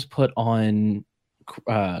jazz was put on,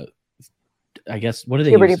 I guess, what are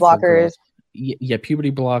they? Puberty blockers. Yeah,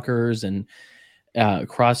 puberty blockers and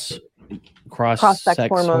cross-sex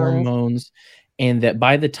hormones, and that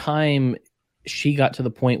by the time she got to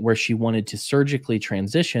the point where she wanted to surgically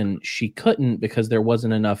transition, she couldn't because there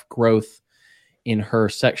wasn't enough growth in her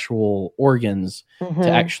sexual organs to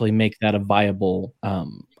actually make that a viable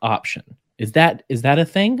option. Is that a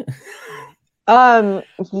thing? Well,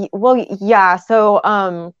 yeah. So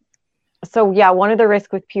yeah, one of the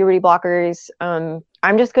risks with puberty blockers,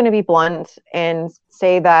 I'm just going to be blunt and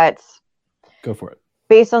say that. Go for it.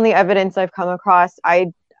 Based on the evidence I've come across,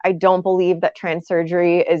 I don't believe that trans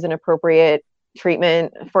surgery is an appropriate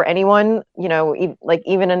treatment for anyone,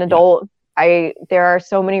 even an adult. There are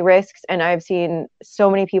so many risks, and I've seen so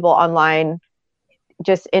many people online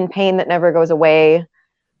just in pain that never goes away.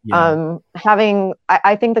 Yeah.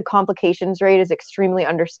 I think the complications rate is extremely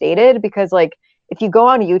understated, because like if you go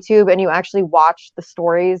on YouTube and you actually watch the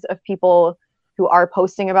stories of people who are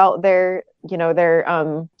posting about their,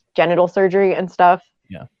 their genital surgery and stuff,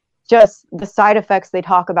 Yeah. just the side effects they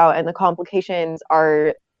talk about and the complications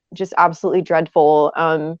are just absolutely dreadful.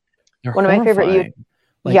 They're One of my favorite horrifying.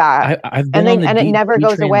 Like yeah, I've been on the and it never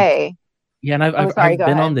goes Detrans. away. Yeah, and Oh, sorry, I've go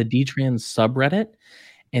been on ahead. the Detrans subreddit,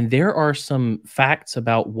 and there are some facts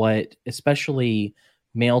about what especially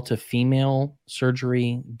male to female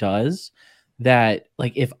surgery does, that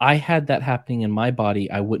like if I had that happening in my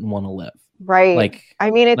body, I wouldn't want to live. Right. Like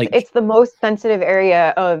I mean, like it's the most sensitive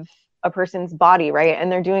area of a person's body, right?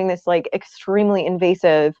 And they're doing this like extremely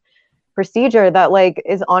invasive procedure that like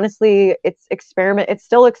is honestly, it's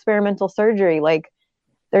still experimental surgery. Like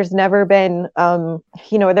there's never been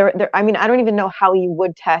there I mean, I don't even know how you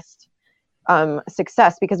would test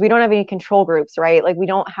success, because we don't have any control groups, right? Like we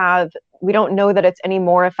don't know that it's any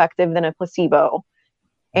more effective than a placebo.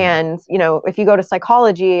 yeah. And if you go to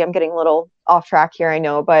psychology, I'm getting a little off track here, I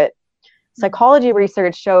know, but psychology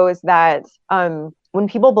research shows that when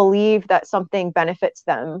people believe that something benefits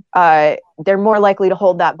them, they're more likely to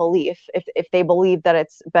hold that belief if they believe that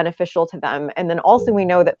it's beneficial to them. And then also we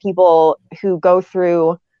know that people who go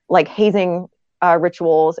through like hazing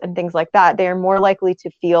rituals and things like that, they are more likely to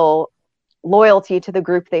feel loyalty to the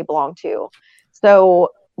group they belong to. So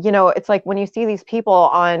it's like when you see these people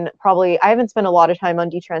on, probably, I haven't spent a lot of time on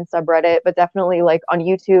Detrans subreddit, but definitely like on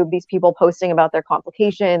YouTube, these people posting about their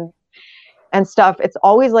complications and stuff, it's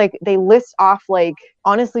always like they list off like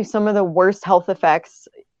honestly some of the worst health effects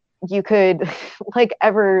you could like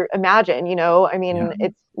ever imagine. I mean, Yeah.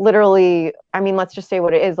 it's literally, I mean, let's just say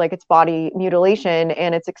what it is, like it's body mutilation,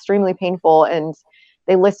 and it's extremely painful, and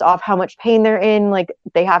they list off how much pain they're in, like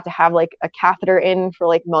they have to have like a catheter in for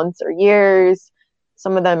like months or years.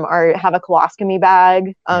 Some of them have a colostomy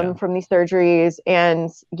bag from these surgeries, and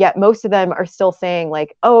yet most of them are still saying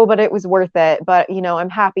like, oh, but it was worth it, but I'm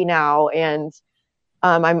happy now, and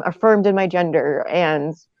I'm affirmed in my gender.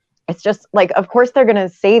 And it's just like, of course they're gonna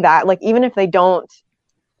say that, like even if they don't,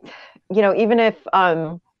 even if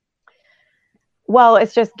well,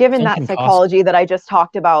 it's just given that psychology that I just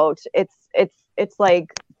talked about, it's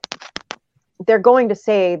like they're going to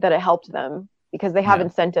say that it helped them because they have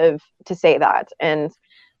incentive to say that.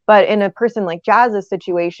 But in a person like Jazz's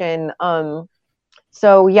situation,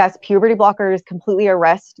 so yes, puberty blockers completely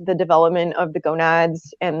arrest the development of the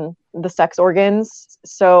gonads and the sex organs.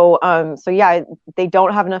 So yeah, they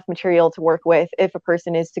don't have enough material to work with if a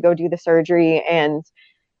person is to go do the surgery. And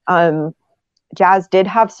Jazz did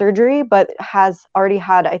have surgery, but has already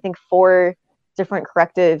had, I think, 4 different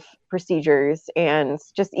corrective procedures. And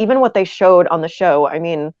just even what they showed on the show, I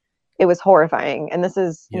mean, it was horrifying. And this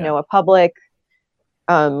is, a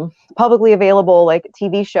publicly available like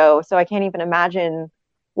TV show. So I can't even imagine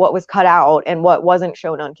what was cut out and what wasn't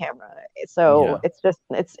shown on camera. So it's just,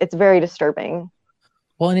 it's very disturbing.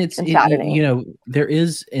 Well, and saddening. There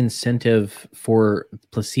is incentive for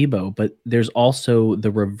placebo, but there's also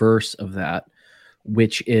the reverse of that,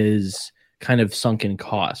 which is kind of sunken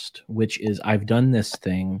cost, which is I've done this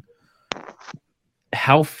thing.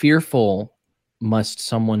 How fearful must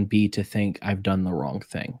someone be to think I've done the wrong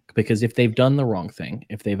thing? Because if they've done the wrong thing,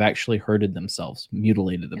 if they've actually hurted themselves,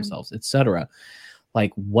 mutilated themselves, etc.,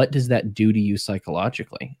 like what does that do to you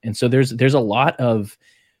psychologically? And so there's a lot of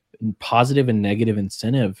positive and negative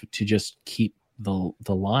incentive to just keep the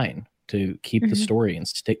line, to keep the story and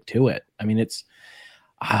stick to it. I mean, it's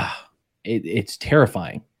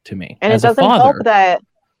terrifying to me. And it doesn't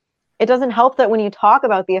help that when you talk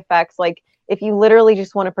about the effects, like if you literally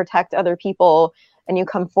just want to protect other people and you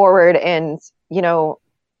come forward and,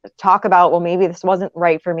 talk about, well, maybe this wasn't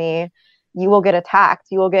right for me, you will get attacked.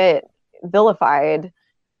 You will get vilified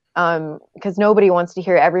because nobody wants to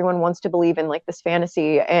hear. Everyone wants to believe in like this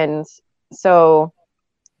fantasy. And so,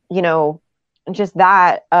 just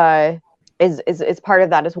that is part of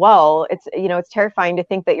that as well. It's, it's terrifying to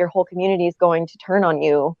think that your whole community is going to turn on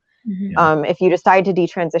you. If you decide to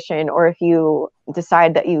detransition, or if you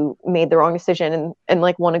decide that you made the wrong decision and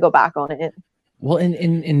like want to go back on it. Well,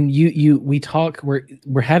 and we talk,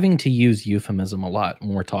 we're having to use euphemism a lot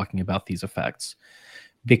when we're talking about these effects,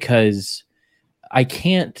 because I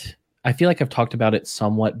feel like I've talked about it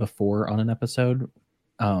somewhat before on an episode,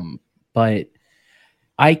 but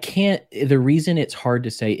I can't, the reason it's hard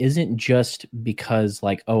to say isn't just because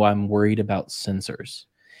like, oh, I'm worried about censors.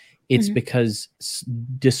 It's because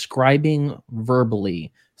describing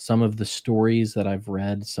verbally some of the stories that I've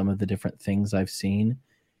read, some of the different things I've seen,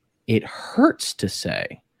 it hurts to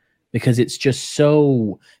say because it's just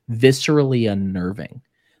so viscerally unnerving.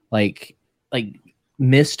 like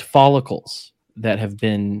missed follicles that have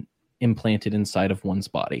been implanted inside of one's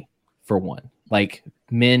body, for one. Like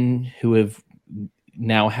men who have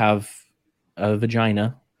now have a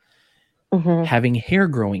vagina having hair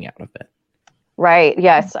growing out of it. Right.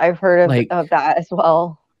 Yes, I've heard of that as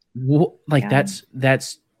well.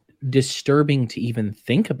 That's disturbing to even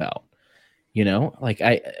think about. You know, like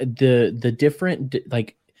the different,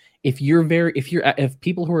 like if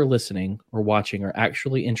people who are listening or watching are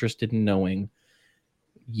actually interested in knowing,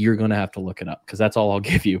 you're going to have to look it up, because that's all I'll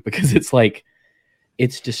give you, because it's like,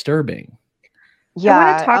 it's disturbing.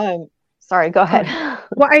 Yeah. Sorry, go ahead.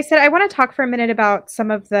 Well, I said I want to talk for a minute about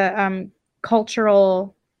some of the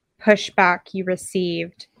cultural pushback you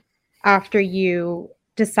received after you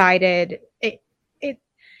decided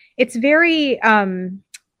it's very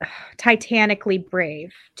titanically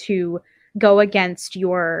brave to go against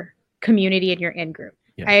your community and your in-group.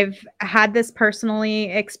 Yeah. I've had this personally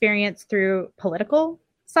experienced through political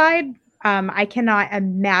side. I cannot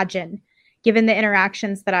imagine, given the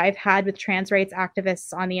interactions that I've had with trans rights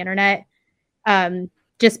activists on the internet,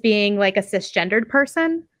 just being like a cisgendered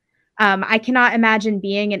person, I cannot imagine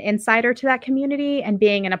being an insider to that community and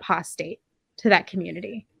being an apostate to that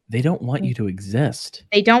community. They don't want you to exist.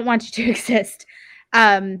 They don't want you to exist.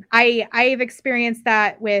 I've experienced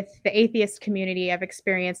that with the atheist community. I've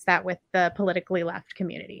experienced that with the politically left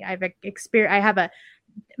community. I have a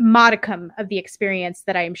modicum of the experience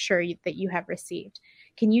that I'm sure that you have received.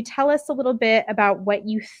 Can you tell us a little bit about what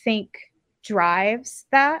you think drives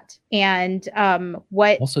that, and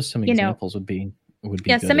what also some examples would be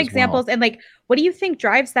some examples, and like, what do you think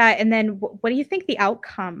drives that, and then what do you think the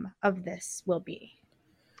outcome of this will be?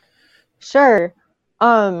 Sure.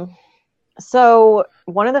 So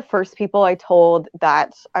one of the first people I told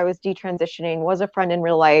that I was detransitioning was a friend in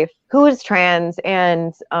real life who is trans,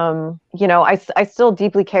 and you know, I still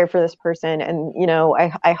deeply care for this person, and you know,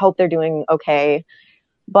 I hope they're doing okay.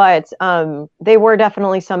 But they were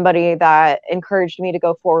definitely somebody that encouraged me to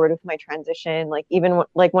go forward with my transition. Like even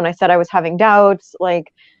like when I said I was having doubts,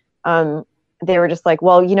 like they were just like,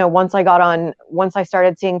 well, you know, once I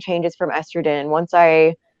started seeing changes from estrogen, once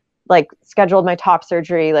I like scheduled my top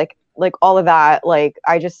surgery, like all of that, like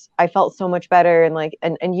I felt so much better, and like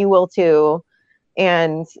and you will too.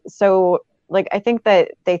 And so like I think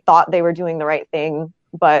that they thought they were doing the right thing,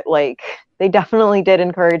 but like they definitely did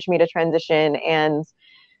encourage me to transition. And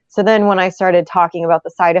so then when I started talking about the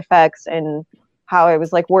side effects and how I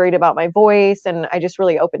was like worried about my voice, and I just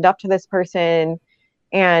really opened up to this person,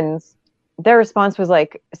 and their response was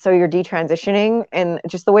like, so you're detransitioning? And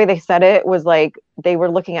just the way they said it was like they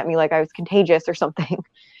were looking at me like I was contagious or something.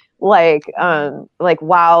 like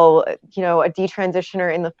wow, you know, a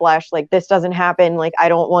detransitioner in the flesh, like this doesn't happen, like I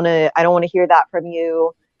don't want to hear that from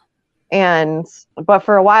you. But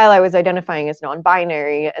for a while I was identifying as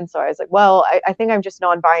non-binary, and so I was like, well, I think I'm just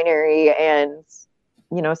non-binary, and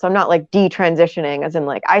you know, so I'm not like detransitioning as in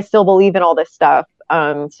like I still believe in all this stuff,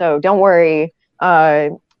 so don't worry.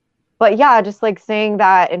 But yeah, just like saying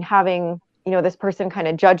that and having, you know, this person kind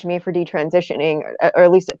of judge me for detransitioning, or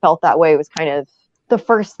at least it felt that way, was kind of the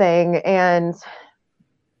first thing. And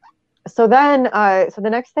so then so the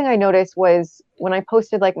next thing I noticed was when I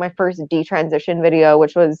posted like my first detransition video,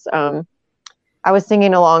 which was I was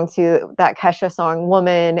singing along to that Kesha song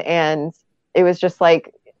Woman, and it was just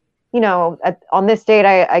like, you know, on this date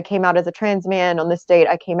I came out as a trans man, on this date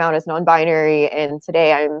I came out as non-binary, and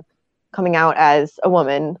today I'm coming out as a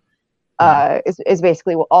woman. Is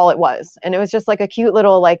basically all it was. And it was just like a cute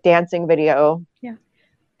little like dancing video. Yeah.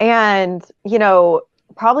 And, you know,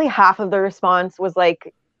 probably half of the response was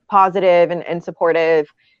like positive and supportive.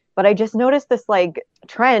 But I just noticed this like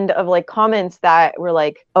trend of like comments that were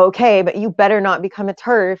like, okay, but you better not become a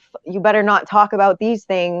TERF. You better not talk about these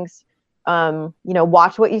things. You know,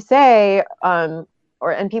 watch what you say. And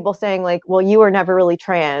people saying like, well, you were never really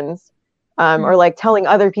trans. Or like telling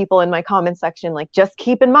other people in my comment section, like, just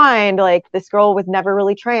keep in mind, like, this girl was never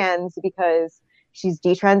really trans because she's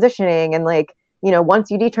detransitioning. And like, you know, once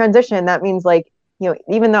you detransition, that means like, you know,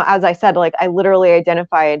 even though, as I said, like, I literally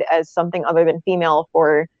identified as something other than female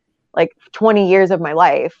for like 20 years of my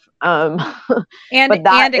life. And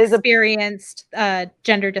experienced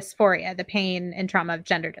gender dysphoria, the pain and trauma of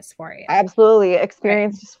gender dysphoria. Absolutely.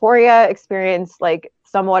 Experienced dysphoria, experienced like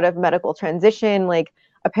somewhat of medical transition, like,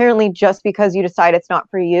 apparently just because you decide it's not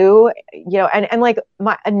for you, you know, and like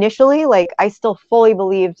initially, like I still fully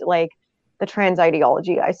believed like the trans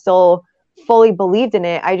ideology. I still fully believed in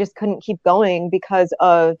it. I just couldn't keep going because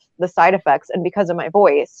of the side effects and because of my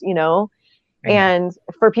voice, you know. Mm-hmm. And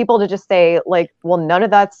for people to just say like, well, none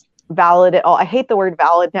of that's valid at all. I hate the word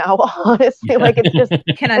valid now, honestly. Like it's just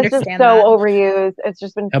Can it's just understand so that. overused. It's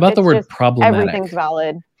just been How about the word just problematic? Everything's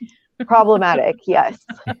valid. Problematic, yes.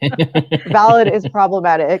 Valid is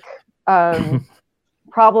problematic.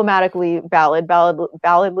 Problematically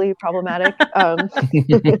validly problematic.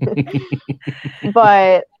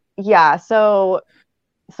 But yeah, so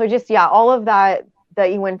just all of that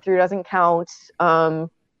you went through doesn't count.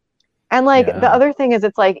 And like the other thing is,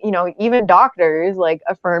 it's like, you know, even doctors like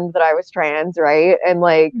affirmed that I was trans, right? And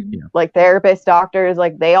like like therapists, doctors,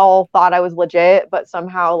 like they all thought I was legit, but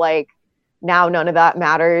somehow like now none of that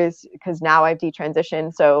matters because now I've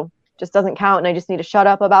detransitioned, so just doesn't count, and I just need to shut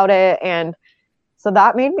up about it. And so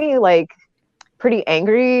that made me like pretty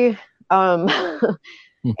angry.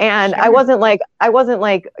 And I wasn't like,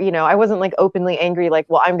 you know, I wasn't like openly angry, like,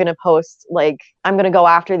 well, I'm going to post, like, I'm going to go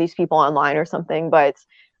after these people online or something. But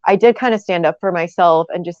I did kind of stand up for myself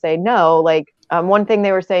and just say, no, like, one thing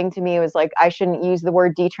they were saying to me was like, I shouldn't use the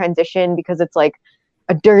word detransition because it's like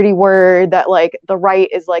a dirty word that like the right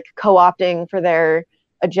is like co-opting for their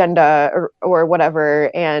agenda or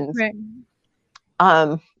whatever. And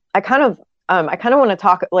I kind of want to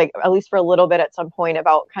talk, like, at least for a little bit at some point,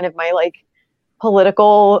 about kind of my like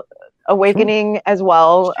political awakening as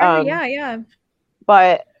well.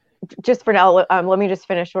 But just for now, let me just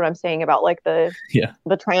finish what I'm saying about like the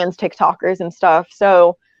trans TikTokers and stuff.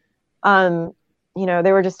 So, you know,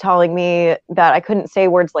 they were just telling me that I couldn't say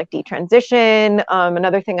words like detransition.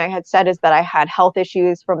 Another thing I had said is that I had health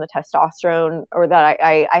issues from the testosterone, or that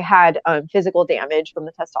I had physical damage from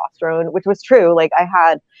the testosterone, which was true. Like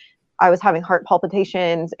I was having heart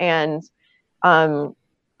palpitations, and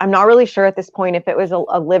I'm not really sure at this point if it was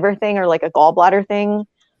a liver thing or like a gallbladder thing,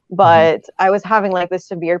 but I was having like this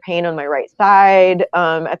severe pain on my right side.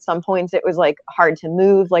 At some points it was like hard to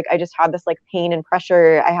move. Like I just had this like pain and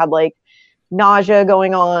pressure. I had like nausea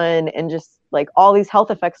going on and just like all these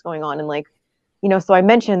health effects going on. And like, you know, so I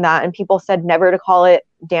mentioned that, and people said never to call it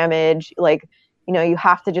damage. Like, you know, you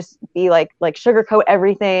have to just be like sugarcoat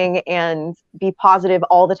everything and be positive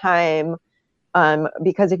all the time.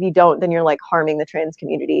 Because if you don't, then you're like harming the trans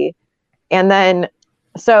community. And then,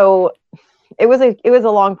 so it was a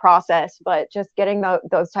long process, but just getting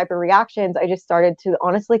those type of reactions, I just started to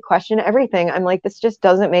honestly question everything. I'm like, this just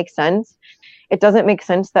doesn't make sense. It doesn't make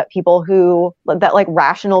sense that that like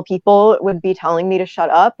rational people would be telling me to shut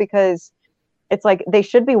up, because it's like, they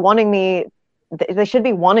should be wanting to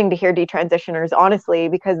hear detransitioners, honestly,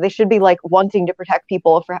 because they should be like wanting to protect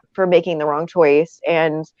people for making the wrong choice.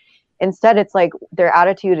 And instead, it's like their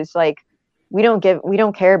attitude is like, we don't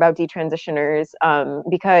care about detransitioners,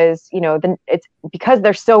 because, you know, it's because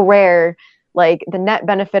they're so rare. Like the net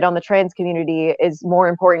benefit on the trans community is more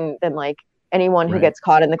important than like anyone who gets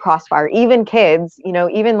caught in the crossfire. Even kids, you know,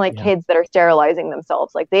 even like kids that are sterilizing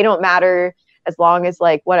themselves, like they don't matter as long as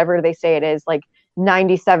like whatever they say it is, like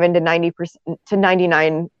 97 to 90% to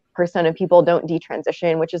 99% of people don't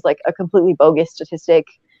detransition, which is like a completely bogus statistic.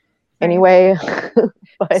 Anyway.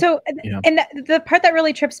 And the part that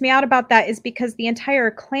really trips me out about that is because the entire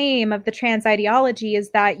claim of the trans ideology is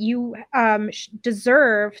that you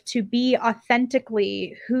deserve to be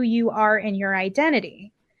authentically who you are in your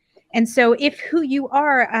identity. And so if who you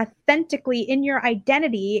are authentically in your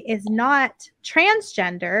identity is not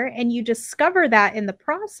transgender, and you discover that in the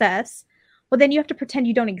process, well, then you have to pretend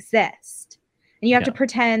you don't exist. And you have to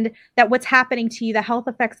pretend that what's happening to you, the health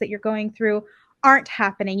effects that you're going through, aren't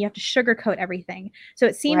happening. You have to sugarcoat everything. So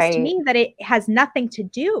it seems to me that it has nothing to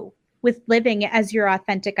do with living as your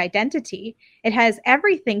authentic identity. It has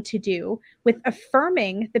everything to do with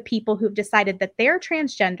affirming the people who've decided that they're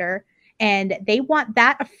transgender, and they want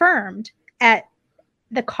that affirmed at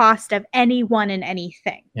the cost of anyone and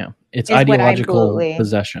anything. Yeah. It's ideological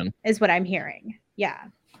possession is what I'm hearing. Yeah.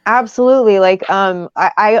 Absolutely. Like,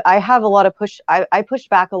 I have a lot of I push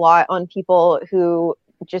back a lot on people who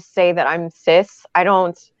just say that I'm cis. I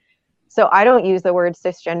don't use the word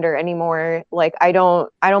cisgender anymore. Like I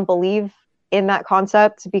don't believe in that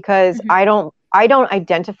concept, because I don't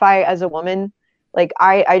identify as a woman. Like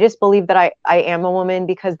I just believe that I am a woman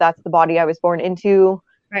because that's the body I was born into.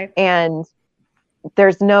 Right. And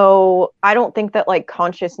I don't think that like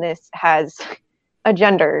consciousness has a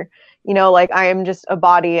gender, you know, like I am just a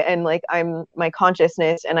body, and like I'm my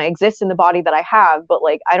consciousness, and I exist in the body that I have, but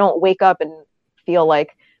like I don't wake up and feel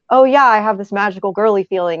like, oh yeah, I have this magical girly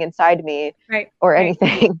feeling inside me, or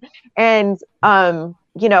anything. And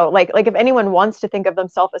you know, like if anyone wants to think of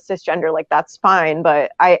themselves as cisgender, like that's fine,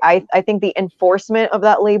 but I think the enforcement of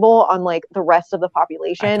that label on like the rest of the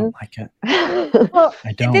population, I don't like it. Well,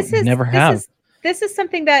 I don't. Never have. this is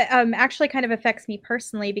something that actually kind of affects me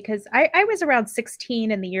personally, because I was around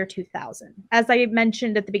 16 in the year 2000. As I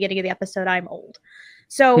mentioned at the beginning of the episode, I'm old.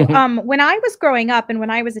 So when I was growing up and when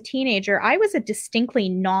I was a teenager, I was a distinctly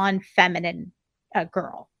non-feminine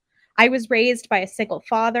girl. I was raised by a single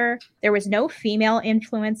father. There was no female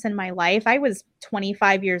influence in my life. I was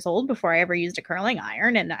 25 years old before I ever used a curling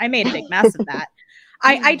iron, and I made a big mess of that.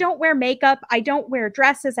 I don't wear makeup. I don't wear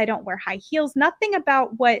dresses. I don't wear high heels. Nothing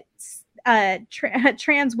about what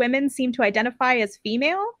trans women seem to identify as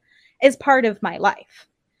female is part of my life.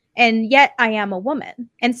 And yet I am a woman.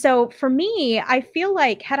 And so for me, I feel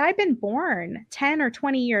like had I been born 10 or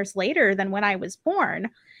 20 years later than when I was born,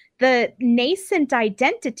 the nascent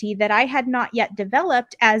identity that I had not yet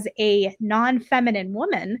developed as a non-feminine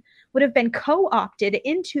woman would have been co-opted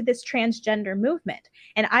into this transgender movement.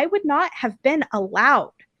 And I would not have been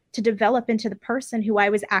allowed to develop into the person who I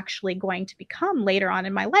was actually going to become later on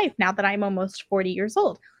in my life, now that I'm almost 40 years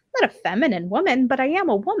old. I'm not a feminine woman, but I am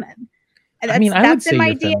a woman. I mean, I would say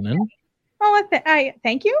you're feminine. Oh,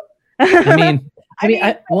 thank you.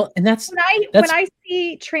 Well, and that's when I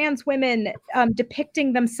see trans women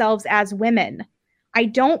depicting themselves as women, I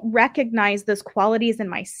don't recognize those qualities in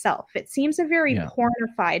myself. It seems a very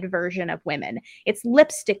pornified version of women. It's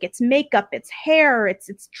lipstick, it's makeup, it's hair, it's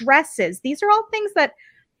dresses. These are all things that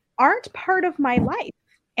aren't part of my life,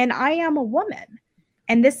 and I am a woman.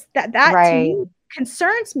 And that right. To me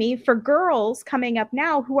concerns me for girls coming up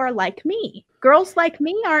now who are like me. Girls like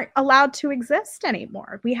me aren't allowed to exist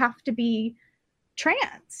anymore. We have to be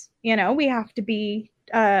trans, we have to be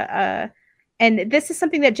and this is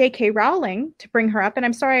something that J.K. Rowling, to bring her up, and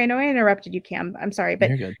I'm sorry, I know I interrupted you, Cam, I'm sorry,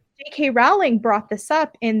 but J.K. Rowling brought this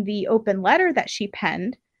up in the open letter that she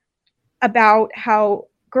penned about how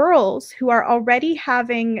girls who are already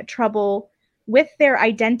having trouble with their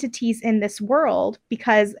identities in this world,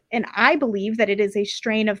 because, and I believe that it is a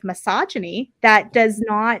strain of misogyny that does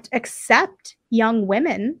not accept young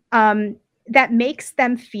women, that makes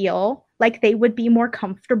them feel like they would be more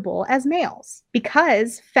comfortable as males,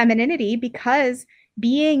 because femininity, because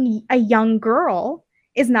being a young girl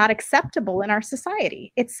is not acceptable in our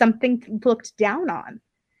society. It's something looked down on.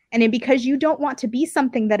 And because you don't want to be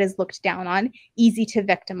something that is looked down on, easy to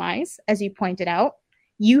victimize, as you pointed out,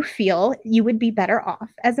 you feel you would be better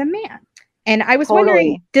off as a man. And I was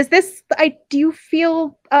wondering, do you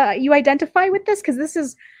feel you identify with this? Because this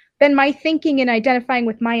has been my thinking in identifying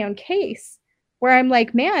with my own case, where I'm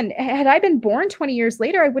like, man, had I been born 20 years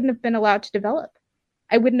later, I wouldn't have been allowed to develop.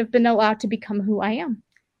 I wouldn't have been allowed to become who I am.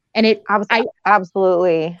 And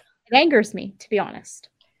absolutely. It angers me, to be honest.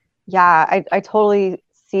 Yeah, I totally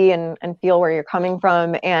see and feel where you're coming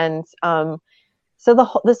from. And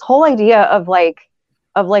so this whole idea of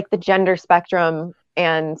the gender spectrum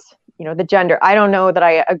and, the gender, I don't know that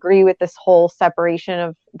I agree with this whole separation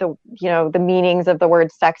of the meanings of the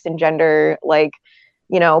word sex and gender,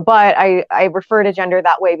 but I refer to gender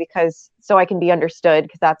that way because so I can be understood,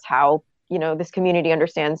 because that's how, this community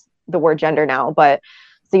understands the word gender now. But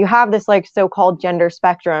so you have this so-called gender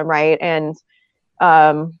spectrum, right? And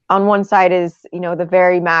on one side is, the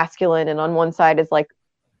very masculine, and on one side is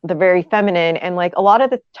the very feminine. And a lot of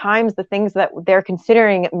the times the things that they're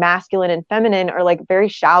considering masculine and feminine are very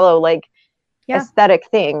shallow, aesthetic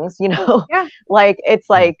things, Yeah. It's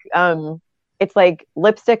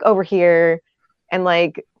lipstick over here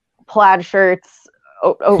and plaid shirts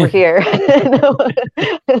over here.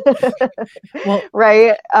 Well,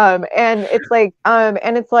 right. And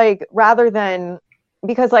it's rather than,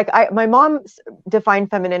 because my mom defined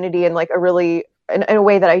femininity in in a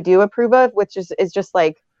way that I do approve of, which is just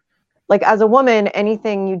as a woman,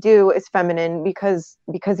 anything you do is feminine because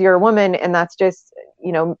you're a woman, and that's just,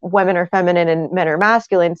 women are feminine and men are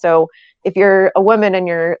masculine. So if you're a woman and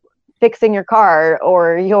you're fixing your car,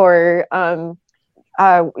 or you're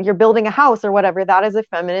building a house or whatever, that is a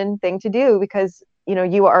feminine thing to do because,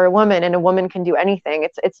 you are a woman, and a woman can do anything.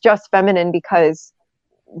 It's just feminine because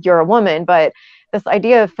you're a woman. But this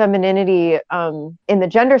idea of femininity in the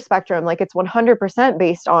gender spectrum, it's 100%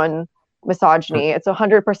 based on misogyny. It's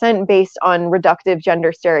 100% based on reductive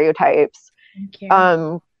gender stereotypes. Thank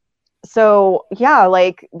you. So yeah,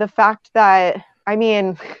 the fact that,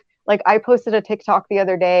 I posted a TikTok the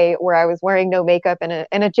other day where I was wearing no makeup and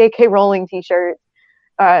a J.K. Rowling t-shirt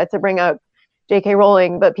to bring up J.K.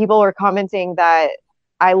 Rowling, but people were commenting that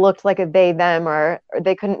I looked like a they, them, or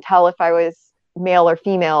they couldn't tell if I was male or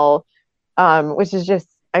female, which is just,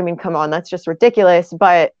 come on, that's just ridiculous.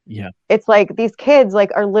 But yeah, it's these kids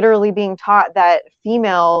are literally being taught that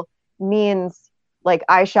female means like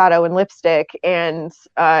eyeshadow and lipstick and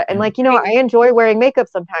like, you know, I enjoy wearing makeup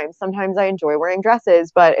sometimes. Sometimes I enjoy wearing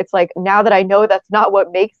dresses, but it's like, now that I know that's not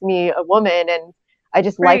what makes me a woman, and I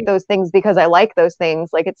just like those things because I like those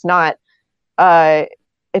things. Like, it's not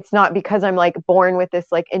because I'm like born with this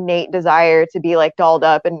like innate desire to be like dolled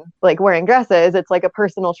up and like wearing dresses. It's like a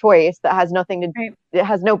personal choice that has nothing to, it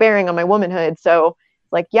has no bearing on my womanhood. So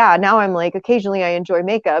like, yeah, now I'm like, occasionally I enjoy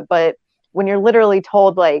makeup, but when you're literally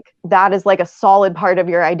told like that is like a solid part of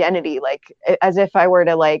your identity, like as if I were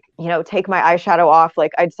to like, you know, take my eyeshadow off,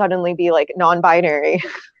 like I'd suddenly be like non-binary.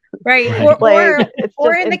 Right. Like,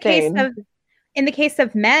 or in the case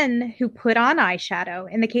of men who put on eyeshadow,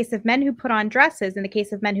 in the case of men who put on dresses, in the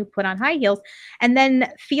case of men who put on high heels, and then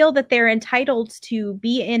feel that they're entitled to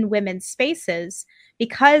be in women's spaces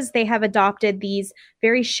because they have adopted these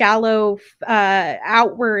very shallow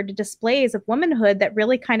outward displays of womanhood that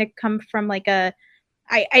really kind of come from like I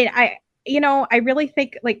really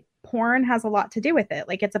think like porn has a lot to do with it.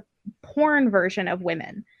 Like, it's a porn version of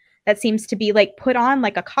women that seems to be like put on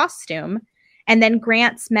like a costume and then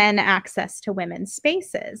grants men access to women's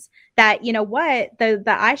spaces that, you know what, the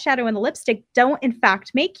eyeshadow and the lipstick don't in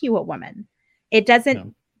fact make you a woman. It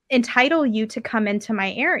doesn't entitle you to come into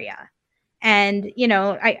my area. And, you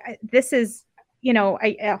know, this is, you know,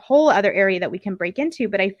 a whole other area that we can break into,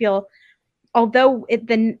 but I feel although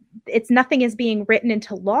it's nothing is being written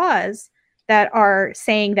into laws that are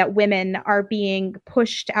saying that women are being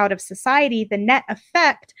pushed out of society, the net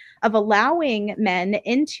effect of allowing men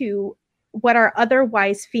into what are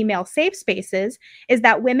otherwise female safe spaces is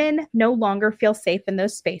that women no longer feel safe in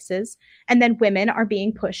those spaces, and then women are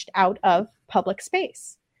being pushed out of public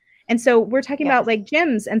space. And so we're talking about like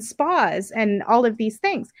gyms and spas and all of these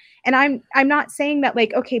things. And I'm not saying that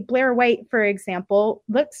like, okay, Blair White, for example,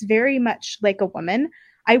 looks very much like a woman.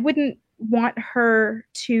 I wouldn't want her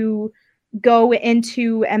to go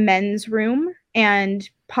into a men's room and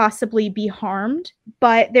possibly be harmed,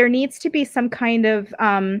 but there needs to be some kind of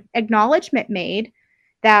acknowledgement made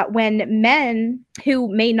that when men who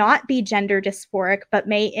may not be gender dysphoric, but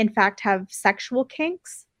may in fact have sexual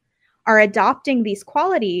kinks, are adopting these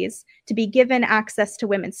qualities to be given access to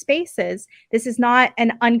women's spaces, this is not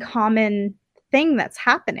an uncommon thing that's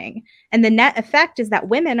happening. And the net effect is that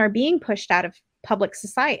women are being pushed out of public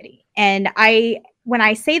society. And when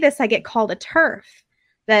I say this, I get called a TERF,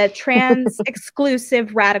 the trans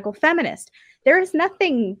exclusive radical feminist. There is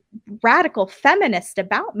nothing radical feminist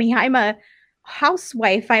about me. I'm a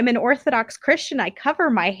housewife. I'm an Orthodox Christian. I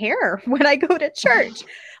cover my hair when I go to church.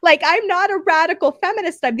 Like, I'm not a radical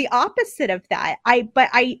feminist. I'm the opposite of that. But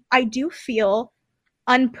I do feel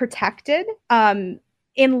unprotected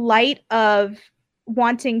in light of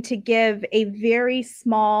wanting to give a very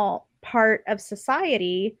small part of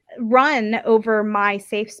society run over my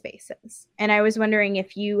safe spaces. And I was wondering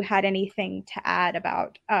if you had anything to add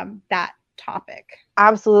about that topic.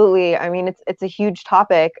 Absolutely. I mean, it's a huge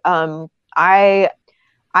topic. I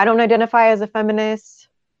don't identify as a feminist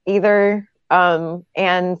either.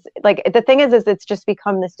 And like the thing is it's just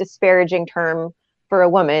become this disparaging term for a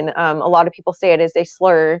woman. A lot of people say it as a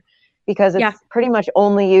slur because it's pretty much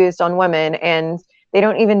only used on women, and they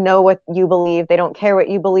don't even know what you believe. They don't care what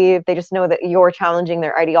you believe. They just know that you're challenging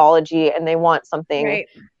their ideology and they want something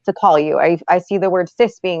to call you. I see the word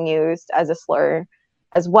cis being used as a slur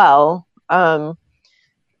as well.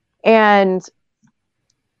 And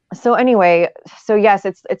so anyway, so yes,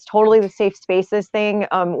 it's totally the safe spaces thing.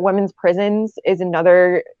 Women's prisons is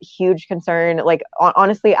another huge concern. Like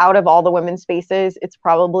honestly, out of all the women's spaces, it's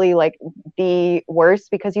probably like the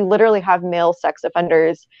worst because you literally have male sex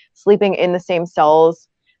offenders sleeping in the same cells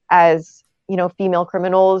as, you know, female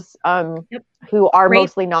criminals who are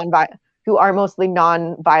mostly non-violent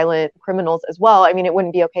criminals as well. I mean, it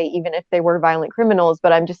wouldn't be okay even if they were violent criminals,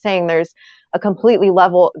 but I'm just saying there's a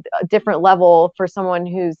different level for someone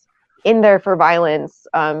who's in there for violence,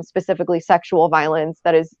 specifically sexual violence,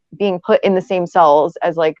 that is being put in the same cells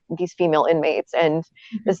as like these female inmates. And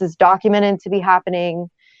this is documented to be happening.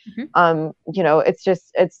 You know,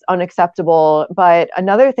 it's unacceptable. But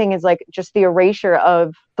another thing is like just the erasure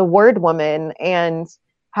of the word woman, and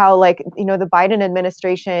how like, you know, the Biden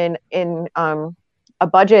administration in a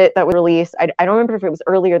budget that was released, I don't remember if it was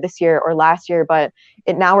earlier this year or last year, but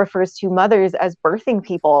it now refers to mothers as birthing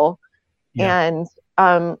people. And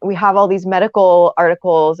we have all these medical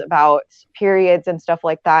articles about periods and stuff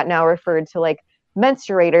like that now referred to like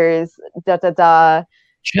menstruators,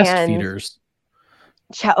 chest feeders.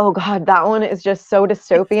 Oh God, that one is just so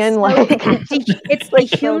dystopian. It's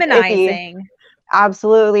dehumanizing. So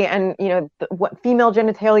absolutely. And you know, what female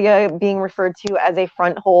genitalia being referred to as a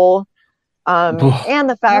front hole And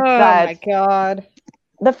the fact Oh that my God.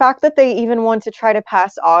 the fact that they even want to try to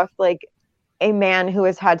pass off like a man who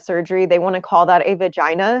has had surgery, they want to call that a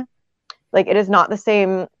vagina. Like, it is not the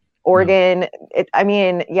same organ. I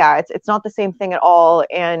mean, yeah, it's not the same thing at all.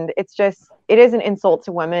 And it is an insult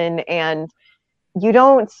to women. And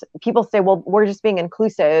people say, well, we're just being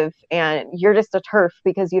inclusive and you're just a turf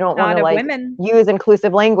because you don't want Not to of like women. use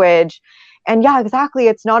inclusive language. And yeah, exactly.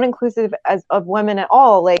 It's not inclusive of women at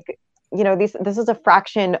all. Like, this is a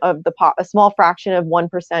fraction of a small fraction of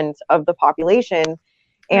 1% of the population.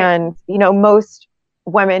 And, most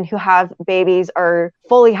women who have babies are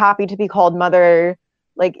fully happy to be called mother.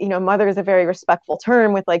 Like, mother is a very respectful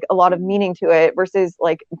term with like a lot of meaning to it, versus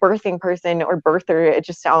like birthing person or birther. It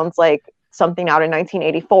just sounds like something out in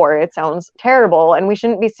 1984. It sounds terrible. And we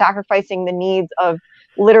shouldn't be sacrificing the needs of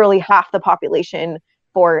literally half the population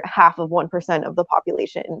for half of 1% of the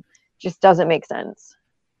population. Just doesn't make sense.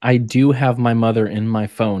 I do have my mother in my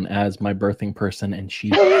phone as my birthing person, and she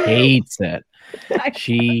hates it.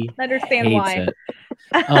 She understand hates why.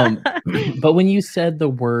 it. But when you said the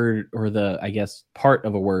word, or the, I guess, part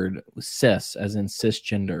of a word, cis, as in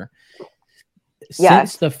cisgender,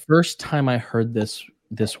 since the first time I heard this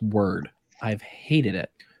word, I've hated it,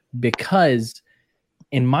 because,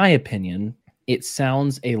 in my opinion, it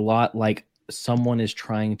sounds a lot like someone is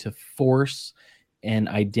trying to force an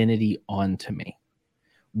identity onto me.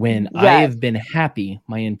 When I have been happy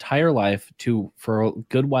my entire life for a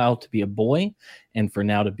good while to be a boy, and for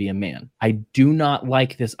now to be a man. I do not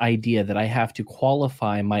like this idea that I have to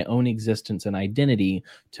qualify my own existence and identity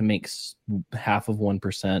to make half of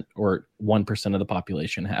 1% or 1% of the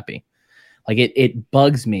population happy. Like, it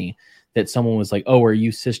bugs me that someone was like, oh, are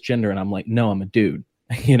you cisgender? And I'm like, no, I'm a dude.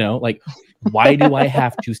 Like, why do I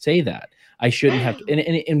have to say that? I shouldn't have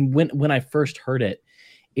to. And when I first heard it,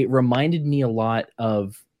 it reminded me a lot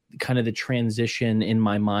of kind of the transition in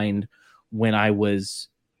my mind when I was,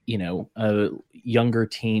 a younger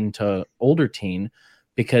teen to older teen,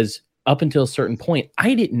 because up until a certain point,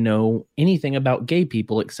 I didn't know anything about gay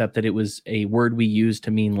people except that it was a word we used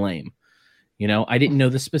to mean lame. I didn't know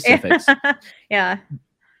the specifics. Yeah.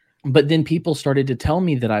 But then people started to tell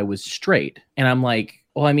me that I was straight. And I'm like,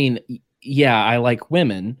 well, I mean, yeah, I like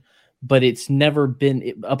women, but it's never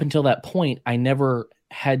been, up until that point, I never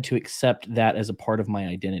had to accept that as a part of my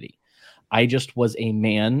identity. I just was a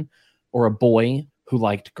man or a boy who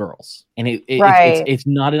liked girls. And it's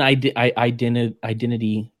not an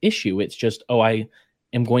identity issue. It's just, oh, I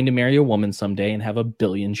am going to marry a woman someday and have 1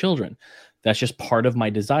 billion children. That's just part of my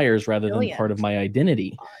desires rather than part of my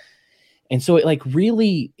identity. And so it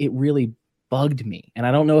really bugged me. And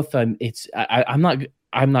I don't know if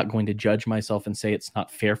I'm not going to judge myself and say it's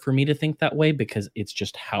not fair for me to think that way, because it's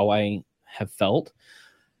just how I have felt.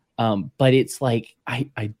 But it's like, I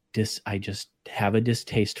just have a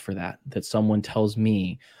distaste for that someone tells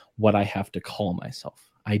me what I have to call myself.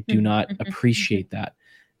 I do not appreciate that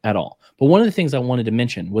at all. But one of the things I wanted to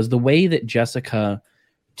mention was the way that Jessica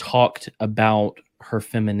talked about her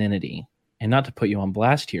femininity, and not to put you on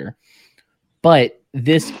blast here, but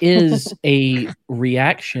this is a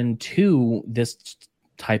reaction to this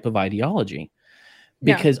type of ideology,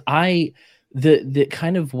 because the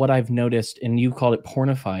kind of what I've noticed, and you called it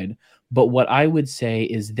pornified, but what I would say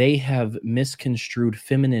is they have misconstrued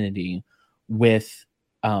femininity with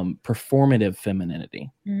performative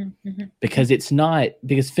femininity. Because it's not,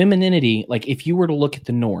 because femininity, like if you were to look at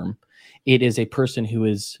the norm, it is a person who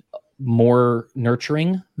is more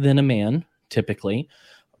nurturing than a man, typically.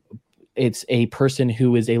 It's a person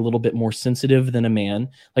who is a little bit more sensitive than a man.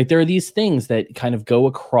 Like, there are these things that kind of go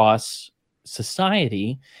across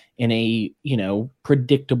society in a,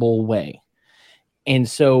 predictable way. And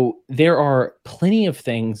so there are plenty of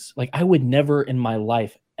things, like I would never in my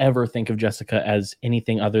life ever think of Jessica as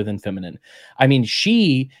anything other than feminine. I mean,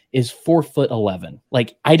 she is 4'11".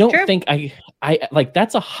 Like, I don't think I like,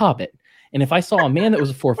 that's a hobbit. And if I saw a man that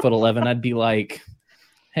was 4'11", I'd be like,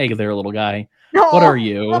 hey there, little guy. What are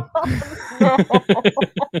you?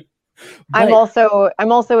 I'm also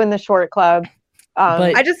in the short club.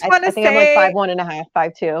 I just want to say, I'm like 5'1.5",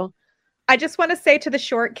 5'2". I just want to say to the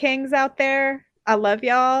short kings out there, I love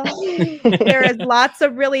y'all. There is lots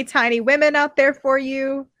of really tiny women out there for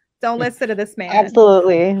you. Don't listen to this man.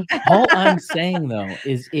 Absolutely. All I'm saying though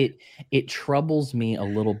is it troubles me a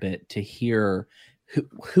little bit to hear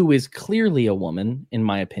who is clearly a woman, in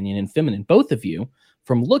my opinion, and feminine, both of you,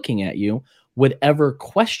 from looking at you, would ever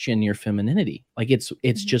question your femininity. Like,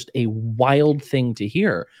 it's just a wild thing to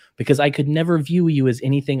hear, because I could never view you as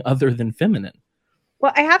anything other than feminine.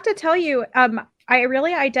 Well, I have to tell you, I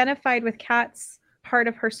really identified with Kat's part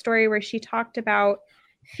of her story where she talked about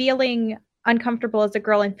feeling uncomfortable as a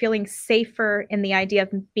girl and feeling safer in the idea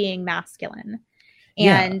of being masculine.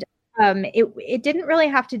 Yeah. And it didn't really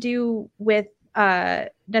have to do with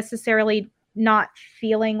necessarily not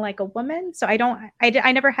feeling like a woman. So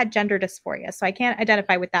I never had gender dysphoria, so I can't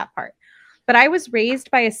identify with that part. But I was raised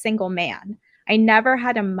by a single man. I never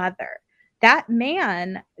had a mother. That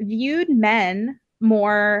man viewed men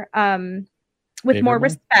more with more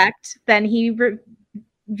respect than he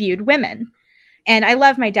viewed women. And I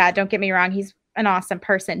love my dad, don't get me wrong, he's an awesome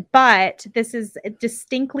person, but this is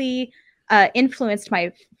distinctly influenced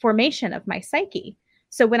my formation of my psyche.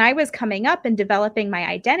 So when I was coming up and developing my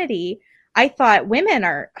identity, I thought women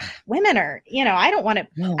are, you know, I don't want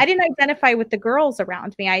to, I didn't identify with the girls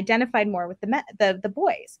around me. I identified more with the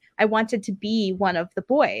boys. I wanted to be one of the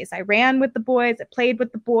boys. I ran with the boys. I played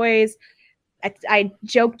with the boys. I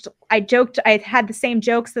joked. I had the same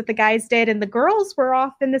jokes that the guys did, and the girls were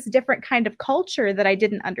off in this different kind of culture that I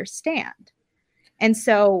didn't understand. And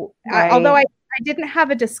so, although I didn't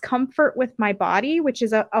have a discomfort with my body, which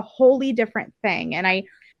is a wholly different thing, and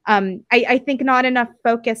I think not enough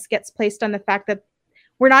focus gets placed on the fact that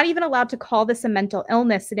we're not even allowed to call this a mental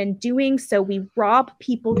illness, and in doing so, we rob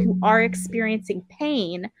people who are experiencing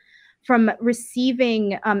pain from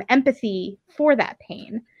receiving empathy for that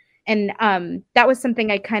pain. And that was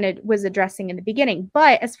something I kind of was addressing in the beginning.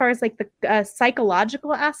 But as far as like the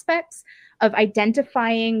psychological aspects of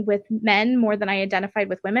identifying with men more than I identified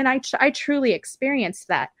with women, I truly experienced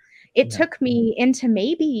that. It took me into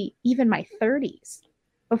maybe even my 30s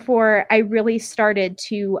before I really started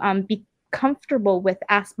to be comfortable with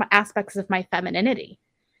aspects of my femininity.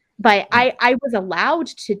 But I was allowed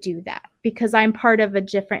to do that because I'm part of a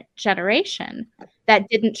different generation that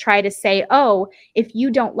didn't try to say, oh, if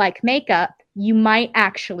you don't like makeup, you might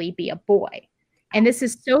actually be a boy. And this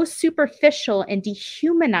is so superficial and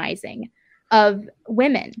dehumanizing of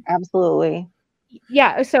women. Absolutely.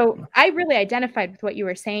 Yeah. So I really identified with what you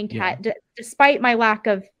were saying, Kat. Despite my lack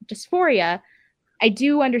of dysphoria, I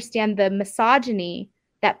do understand the misogyny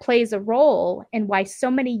that plays a role in why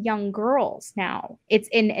so many young girls now,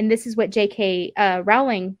 and this is what J.K.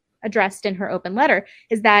 Rowling addressed in her open letter,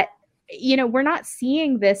 is that, you know, we're not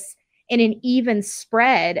seeing this in an even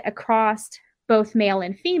spread across both male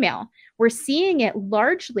and female. We're seeing it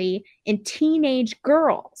largely in teenage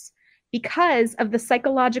girls because of the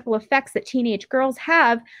psychological effects that teenage girls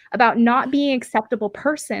have about not being acceptable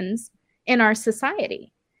persons in our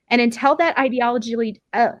society. And until that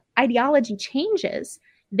ideology changes,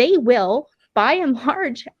 they will, by and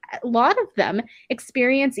large, a lot of them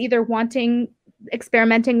experience either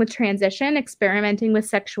experimenting with transition, experimenting with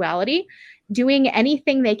sexuality, doing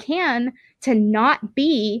anything they can to not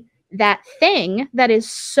be that thing that is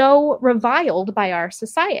so reviled by our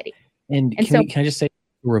society. And can I just say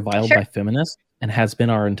reviled by feminists and has been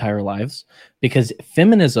our entire lives? Because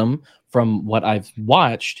feminism, from what I've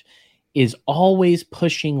watched, is always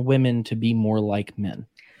pushing women to be more like men.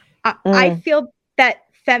 I feel that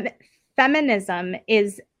feminism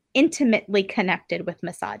is intimately connected with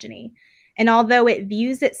misogyny. And although it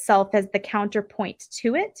views itself as the counterpoint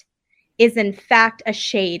to it, is in fact a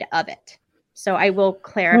shade of it. So I will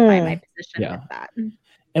clarify my position with that. And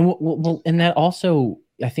and that also,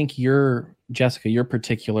 I think Jessica, your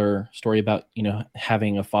particular story about, you know,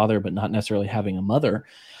 having a father but not necessarily having a mother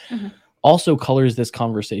also colors this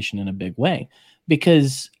conversation in a big way.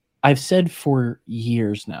 Because I've said for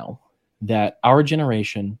years now that our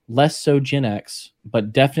generation, less so Gen X,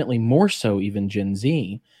 but definitely more so even Gen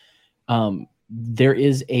Z, there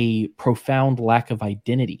is a profound lack of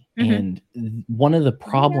identity. And one of the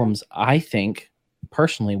problems, I think,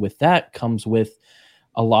 personally, with that comes with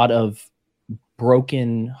a lot of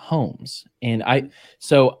broken homes. And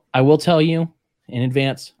so I will tell you in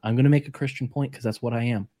advance, I'm going to make a Christian point because that's what I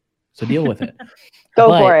am. So deal with it. Go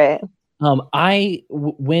for it.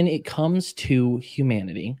 When it comes to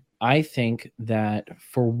humanity, I think that,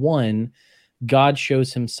 for one, God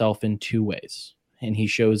shows himself in two ways, and he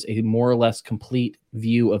shows a more or less complete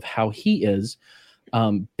view of how he is,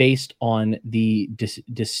 based on the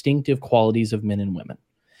distinctive qualities of men and women.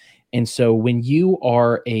 And so when you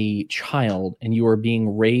are a child and you are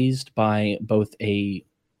being raised by both a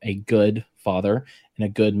good father and a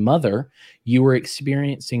good mother, you are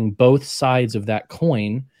experiencing both sides of that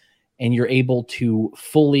coin, and you're able to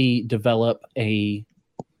fully develop an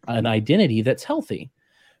identity that's healthy,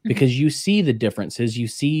 because you see the differences, you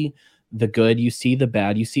see the good, you see the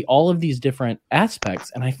bad, you see all of these different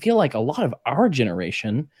aspects. And I feel like a lot of our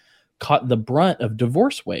generation caught the brunt of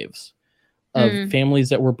divorce waves of families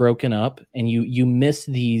that were broken up, and you miss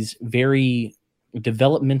these very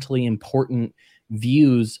developmentally important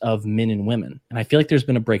views of men and women. And I feel like there's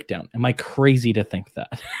been a breakdown. Am I crazy to think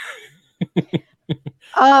that?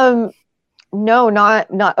 No, not.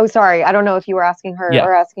 Oh, sorry. I don't know if you were asking her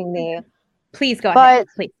or asking me. Please go ahead.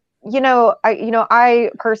 Please.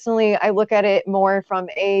 I personally, I look at it more from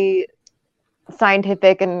a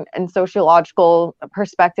scientific and sociological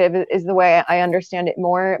perspective is the way I understand it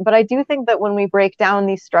more. But I do think that when we break down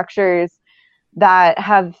these structures that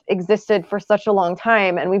have existed for such a long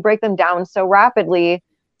time and we break them down so rapidly,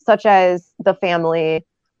 such as the family,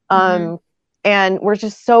 and we're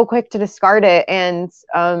just so quick to discard it and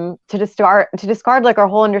to discard like our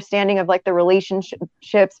whole understanding of like the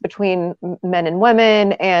relationships between men and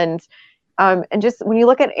women, and just when you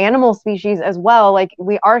look at animal species as well, like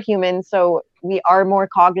we are humans, so we are more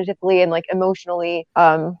cognitively and like emotionally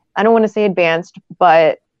I don't want to say advanced,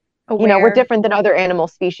 but we're different than other animal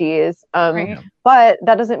species, right. but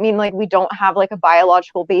that doesn't mean like we don't have like a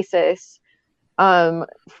biological basis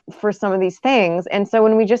for some of these things. And so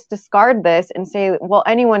when we just discard this and say, well,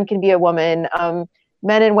 anyone can be a woman,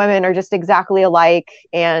 men and women are just exactly alike,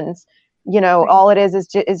 and all it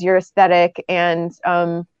is your aesthetic, and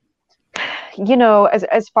as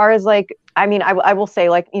far as like, I mean, I will say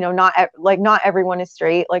like, not everyone is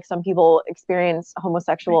straight. Like some people experience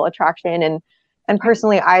homosexual attraction, and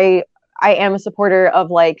personally, I am a supporter of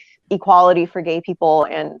like equality for gay people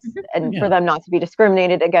and for them not to be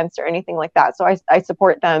discriminated against or anything like that. So I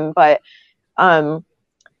support them. But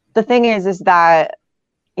the thing is that,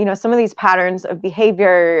 some of these patterns of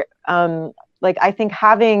behavior, like I think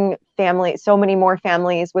having so many more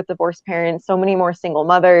families with divorced parents, so many more single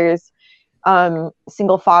mothers,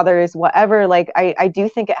 single fathers, whatever, like I do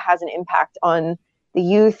think it has an impact on the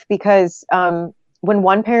youth, because when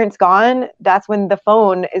one parent's gone, that's when the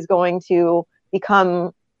phone is going to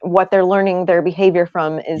become what they're learning their behavior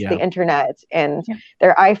from is the internet and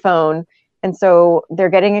their iPhone. And so they're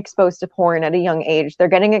getting exposed to porn at a young age. They're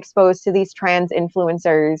getting exposed to these trans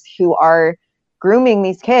influencers who are grooming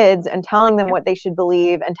these kids and telling them what they should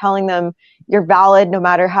believe and telling them you're valid no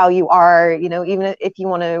matter how you are, even if you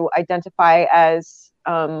want to identify as,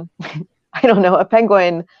 I don't know, a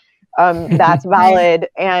penguin, that's valid.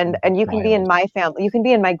 And you can be in my family, you can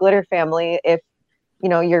be in my glitter family if,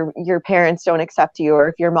 your parents don't accept you, or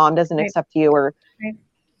if your mom doesn't accept you, or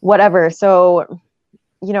whatever. So,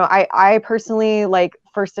 I personally like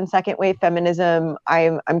first and second wave feminism.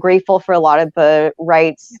 I'm grateful for a lot of the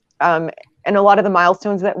rights, and a lot of the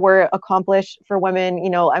milestones that were accomplished for women.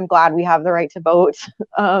 I'm glad we have the right to vote.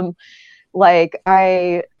 Like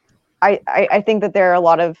I think that there are a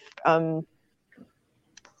lot of,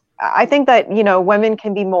 I think that, women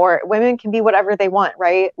can be whatever they want,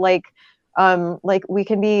 right? Like we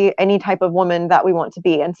can be any type of woman that we want to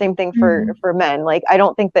be. And same thing for men. Like, I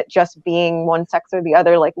don't think that just being one sex or the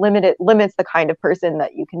other, like limits the kind of person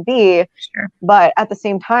that you can be. Sure. But at the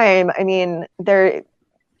same time, I mean,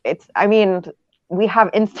 we have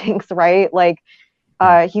instincts, right? Like,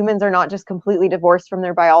 humans are not just completely divorced from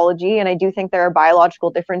their biology. And I do think there are biological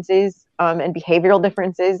differences, and behavioral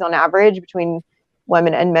differences on average between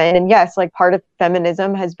women and men. And yes, like part of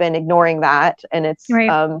feminism has been ignoring that. And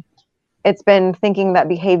it's been thinking that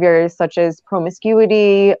behaviors such as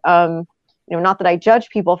promiscuity, not that I judge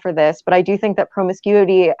people for this, but I do think that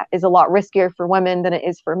promiscuity is a lot riskier for women than it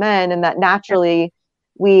is for men. And that naturally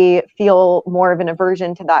we feel more of an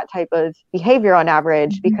aversion to that type of behavior on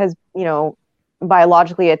average, because,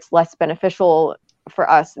 biologically it's less beneficial for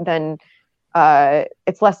us than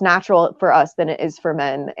it's less natural for us than it is for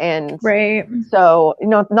men. And so,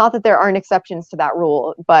 not that there aren't exceptions to that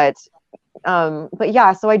rule, but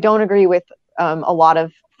yeah, so I don't agree with a lot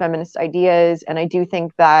of feminist ideas. And I do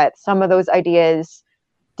think that some of those ideas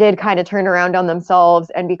did kind of turn around on themselves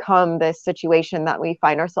and become this situation that we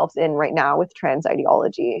find ourselves in right now with trans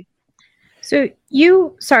ideology. So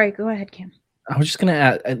sorry, go ahead, Cam. I was just going to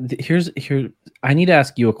add, I need to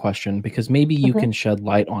ask you a question, because maybe you can shed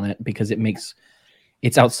light on it, because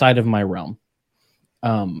it's outside of my realm.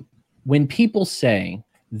 When people say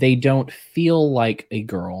they don't feel like a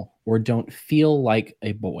girl or don't feel like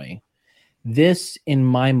a boy, this in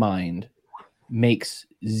my mind makes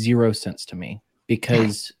zero sense to me,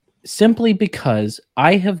 simply because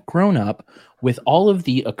I have grown up with all of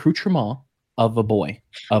the accoutrement of a boy,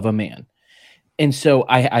 of a man. And so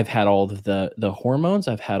I've had all of the hormones,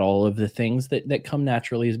 I've had all of the things that come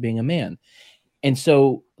naturally as being a man. And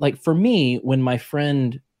so, like, for me, when my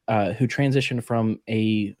friend who transitioned from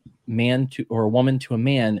a man to, or a woman to a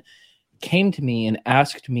man, came to me and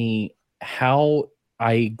asked me how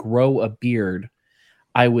I grow a beard,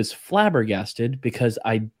 I was flabbergasted, because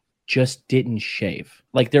I just didn't shave.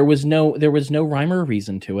 Like there was no rhyme or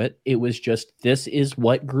reason to it. It was just, this is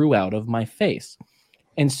what grew out of my face.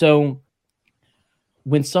 And so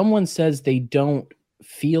when someone says they don't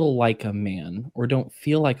feel like a man or don't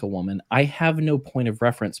feel like a woman, I have no point of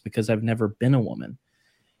reference because I've never been a woman.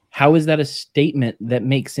 How is that a statement that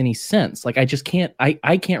makes any sense? Like I just can't,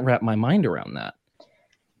 I can't wrap my mind around that.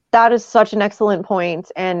 That is such an excellent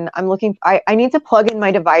point. And I'm looking, I need to plug in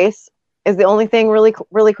my device is the only thing really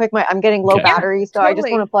quick. I'm getting low battery, so totally. I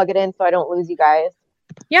just want to plug it in so I don't lose you guys.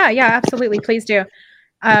 Yeah, absolutely. Please do.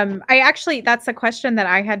 That's a question that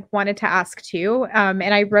I had wanted to ask too.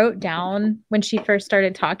 And I wrote down when she first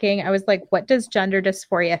started talking, I was like, what does gender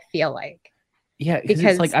dysphoria feel like? Yeah, because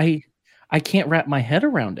it's like, I can't wrap my head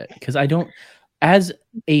around it because I don't, as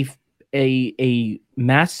a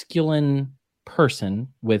masculine person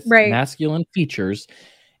with masculine features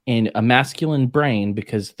and a masculine brain,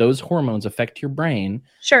 because those hormones affect your brain.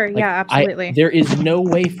 Sure. Like, yeah, absolutely. There is no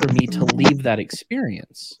way for me to leave that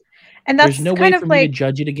experience. And that's there's no way for me to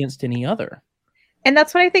judge it against any other. And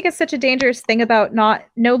that's what I think is such a dangerous thing about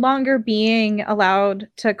no longer being allowed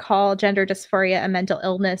to call gender dysphoria a mental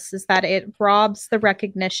illness, is that it robs the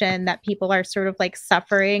recognition that people are sort of like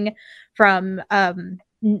suffering from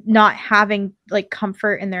not having like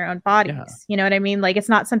comfort in their own bodies. Yeah. You know what I mean? Like it's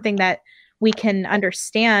not something that we can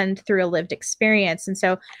understand through a lived experience. And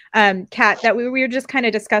so, Kat, that we were just kind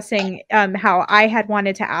of discussing how I had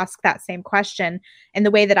wanted to ask that same question. And the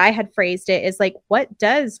way that I had phrased it is like, what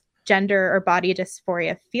does gender or body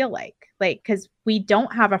dysphoria feel like? Like, because we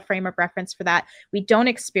don't have a frame of reference for that. We don't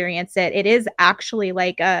experience it. It is actually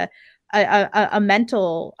like a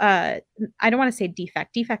mental, I don't want to say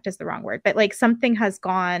defect. Defect is the wrong word, but like something has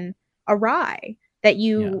gone awry, that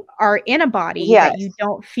you are in a body that you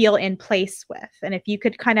don't feel in place with. And if you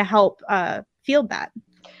could kind of help field that.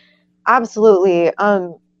 Absolutely.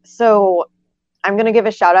 So I'm going to give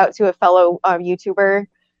a shout out to a fellow YouTuber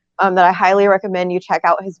that I highly recommend you check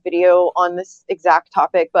out his video on this exact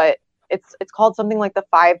topic, but it's called something like the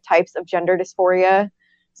 5 types of gender dysphoria,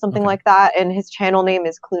 something like that. And his channel name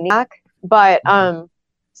is Cluniac. But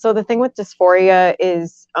so the thing with dysphoria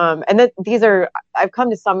is, I've come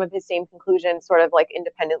to some of his same conclusions sort of like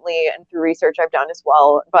independently and through research I've done as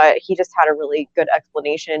well, but he just had a really good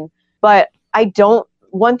explanation. But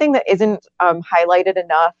one thing that isn't highlighted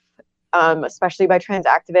enough, especially by trans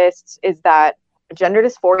activists, is that gender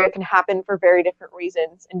dysphoria can happen for very different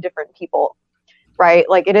reasons in different people, right?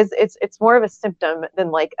 Like it's more of a symptom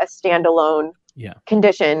than like a standalone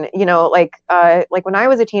condition, you know, like when I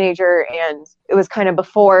was a teenager and it was kind of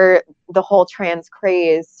before the whole trans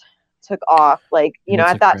craze took off, like, you know,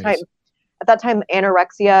 at that time,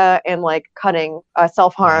 anorexia and like cutting,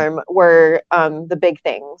 self-harm were the big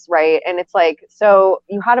things, right? And it's like, so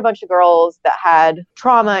you had a bunch of girls that had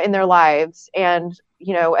trauma in their lives, and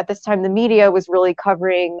you know, at this time the media was really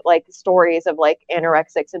covering like stories of like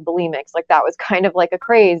anorexics and bulimics. Like that was kind of like a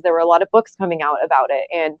craze. There were a lot of books coming out about it,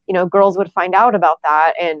 and you know, girls would find out about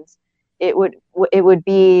that, and that would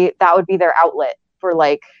be their outlet for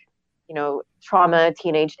like, you know, trauma,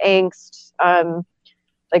 teenage angst,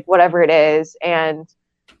 like whatever it is. And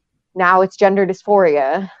now it's gender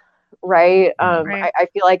dysphoria, right? I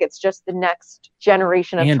feel like it's just the next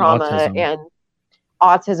generation of trauma and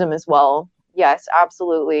autism as well. Yes,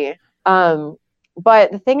 absolutely.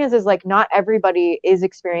 But the thing is like not everybody is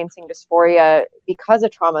experiencing dysphoria because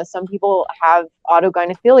of trauma. Some people have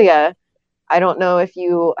autogynephilia. I don't know if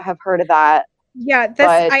you have heard of that. Yeah,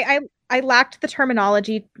 I lacked the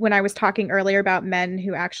terminology when I was talking earlier about men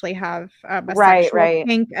who actually have a sexual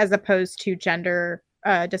kink as opposed to gender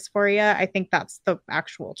dysphoria. I think that's the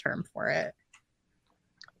actual term for it.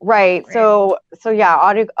 Right. So yeah,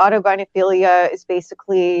 autogynephilia is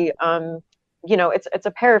basically, you know, it's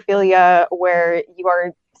a paraphilia where you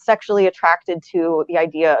are sexually attracted to the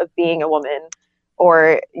idea of being a woman,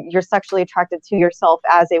 or you're sexually attracted to yourself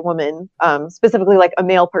as a woman, specifically like a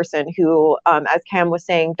male person who, as Cam was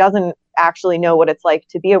saying, doesn't actually know what it's like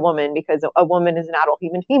to be a woman, because a woman is an adult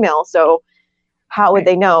human female. So how would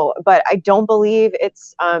they know? But I don't believe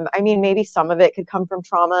it's, I mean, maybe some of it could come from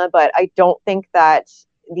trauma, but I don't think that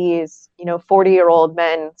these, you know, 40-year-old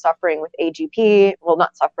men suffering with AGP, well,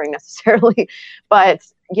 not suffering necessarily, but,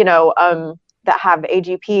 you know, that have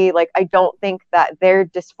AGP, like, I don't think that their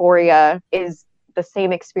dysphoria is the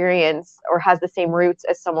same experience or has the same roots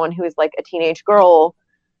as someone who is like a teenage girl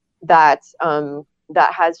that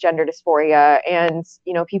has gender dysphoria. And,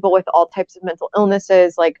 you know, people with all types of mental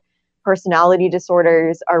illnesses, like personality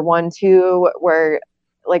disorders are one too, where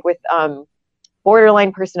like with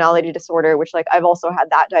borderline personality disorder, which like I've also had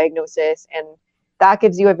that diagnosis, and that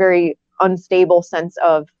gives you a very unstable sense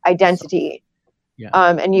of identity. Yeah.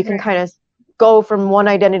 And you can kind of go from one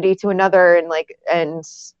identity to another and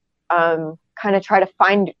kind of try to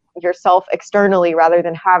find yourself externally rather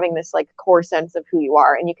than having this like core sense of who you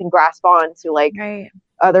are. And you can grasp on to like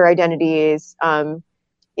other identities,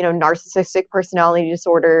 narcissistic personality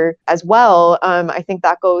disorder as well. I think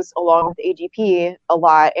that goes along with AGP a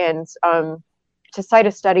lot. And to cite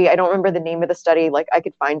a study, I don't remember the name of the study, like I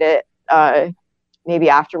could find it maybe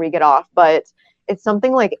after we get off, but it's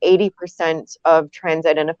something like 80% of trans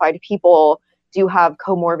identified people do have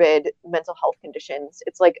comorbid mental health conditions.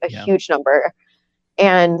 It's like a huge number.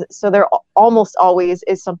 And so there almost always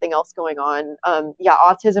is something else going on.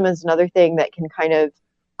 Autism is another thing that can kind of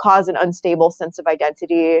cause an unstable sense of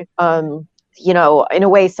identity, in a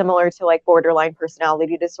way similar to like borderline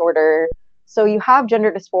personality disorder. So you have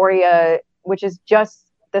gender dysphoria, which is just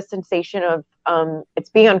the sensation of it's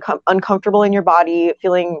being uncomfortable in your body,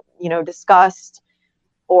 feeling, disgust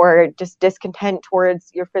or just discontent towards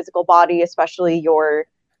your physical body, especially your,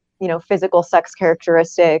 physical sex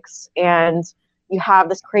characteristics. And you have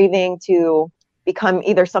this craving to become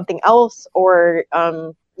either something else or,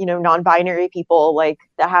 non-binary people like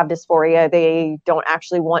that have dysphoria. They don't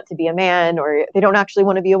actually want to be a man or they don't actually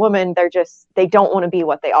want to be a woman. They don't want to be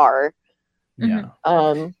what they are. Yeah.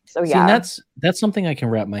 So See, and that's something I can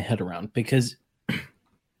wrap my head around, because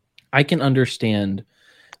I can understand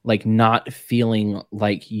like not feeling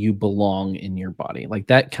like you belong in your body. Like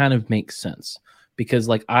that kind of makes sense, because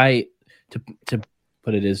like to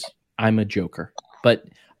put it as, I'm a joker, but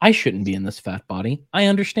I shouldn't be in this fat body. I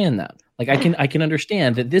understand that. Like I can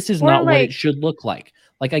understand that this is not what it should look like.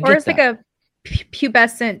 Like I get that. Or as like a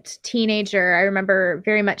pubescent teenager, I remember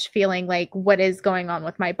very much feeling like, what is going on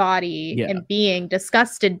with my body and being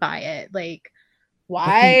disgusted by it. Like,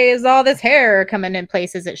 why is all this hair coming in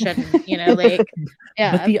places it shouldn't, like,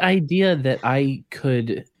 yeah. But the idea that I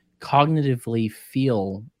could cognitively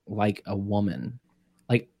feel like a woman,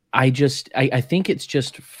 like I think it's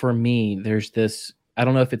just, for me, there's this, I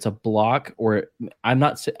don't know if it's a block or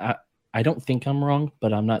I don't think I'm wrong,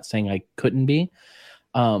 but I'm not saying I couldn't be.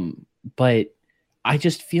 But I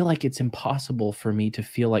just feel like it's impossible for me to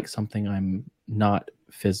feel like something I'm not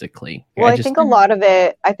physically. Well, I think a lot of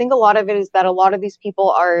it is that a lot of these people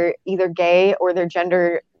are either gay or they're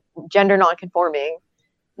gender non-conforming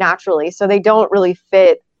naturally. So they don't really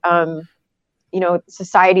fit,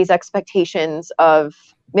 society's expectations of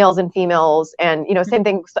males and females. And, same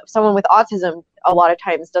thing, someone with autism a lot of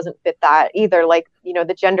times doesn't fit that either. Like,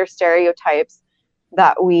 the gender stereotypes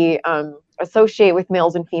that we associate with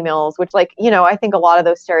males and females, which I think a lot of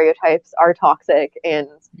those stereotypes are toxic, and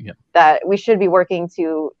that we should be working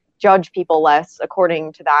to judge people less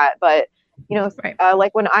according to that. But,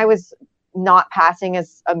 like when I was not passing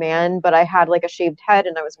as a man, but I had like a shaved head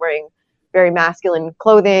and I was wearing very masculine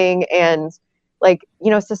clothing, and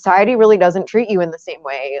society really doesn't treat you in the same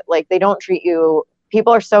way. Like they don't treat you.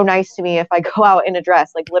 People are so nice to me if I go out in a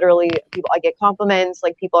dress, like literally I get compliments,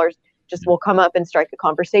 like people will come up and strike a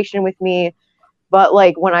conversation with me. But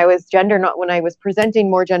like when I was presenting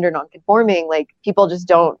more gender non-conforming, like people just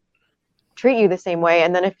don't treat you the same way.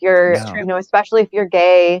 And then if you're, especially if you're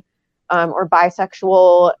gay or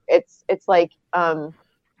bisexual, it's like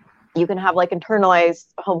you can have like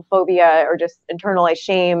internalized homophobia or just internalized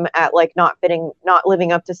shame at like not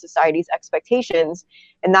living up to society's expectations.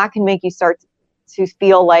 And that can make you start to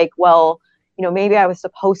feel like, well, maybe I was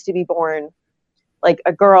supposed to be born like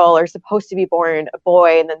a girl or supposed to be born a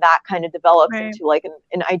boy. And then that kind of develops into like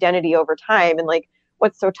an identity over time. And like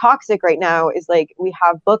what's so toxic right now is like we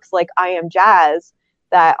have books like I Am Jazz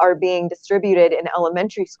that are being distributed in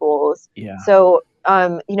elementary schools. Yeah. So,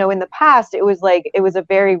 in the past, it was a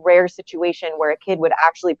very rare situation where a kid would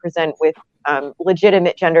actually present with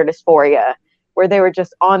legitimate gender dysphoria, where they were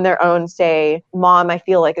just on their own say, Mom, I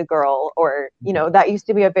feel like a girl, or, that used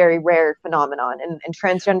to be a very rare phenomenon. And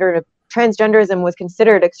transgenderism was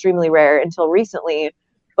considered extremely rare until recently.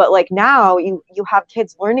 But like now you have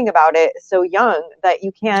kids learning about it so young that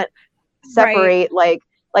you can't separate like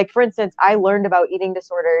for instance, I learned about eating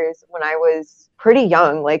disorders when I was pretty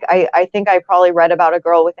young. Like I think I probably read about a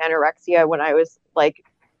girl with anorexia when I was like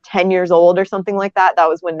 10 years old or something like that. That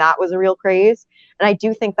was when that was a real craze. And I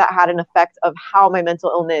do think that had an effect of how my mental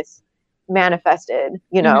illness manifested,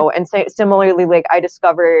 and similarly, like I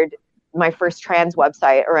discovered my first trans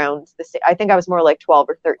website around I think I was more like 12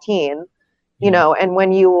 or 13, and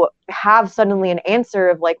when you have suddenly an answer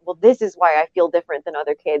of like, well, this is why I feel different than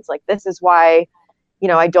other kids. Like, this is why,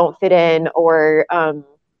 I don't fit in, or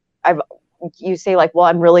you say like, well,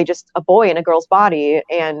 I'm really just a boy in a girl's body.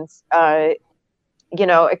 And,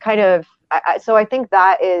 it kind of, So I think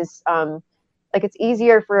that is like, it's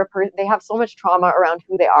easier for a person. They have so much trauma around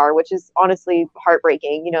who they are, which is honestly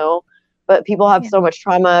heartbreaking, you know. But people have so much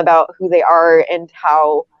trauma about who they are and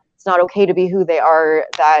how it's not okay to be who they are,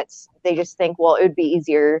 that they just think, well, it would be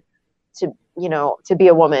easier to, you know, to be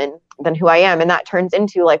a woman than who I am. And that turns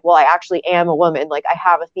into like, well, I actually am a woman. Like, I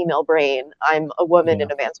have a female brain. I'm a woman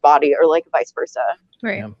in a man's body, or like vice versa.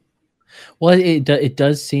 Right. Yeah. Well, it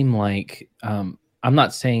does seem like, I'm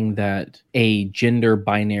not saying that a gender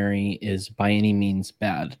binary is by any means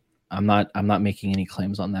bad. I'm not making any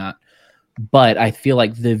claims on that. But I feel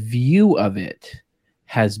like the view of it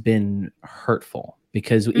has been hurtful,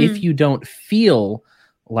 because if you don't feel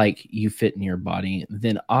like you fit in your body,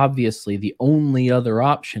 then obviously the only other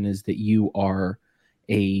option is that you are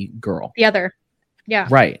a girl. The other. Yeah.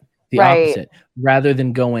 Right. The opposite. Rather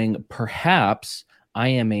than going, perhaps I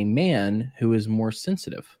am a man who is more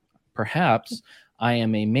sensitive. Perhaps I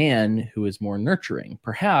am a man who is more nurturing.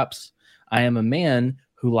 Perhaps I am a man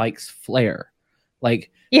who likes flair. Like,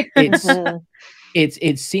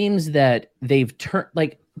 it seems that they've turned,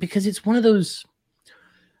 like, because it's one of those,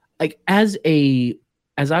 like, as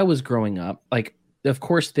I was growing up, like, of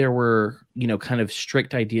course there were, you know, kind of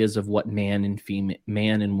strict ideas of what man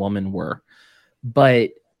and woman were.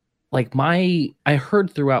 But like, I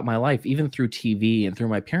heard throughout my life, even through TV and through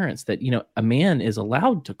my parents, that, you know, a man is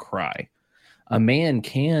allowed to cry. A man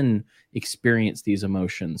can experience these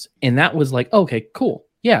emotions. And that was like, okay, cool.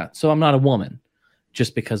 Yeah. So I'm not a woman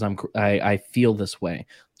just because I feel this way,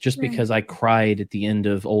 just because I cried at the end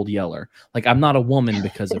of Old Yeller. Like, I'm not a woman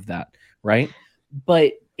because of that. Right.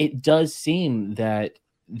 But it does seem that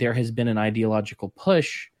there has been an ideological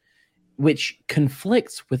push which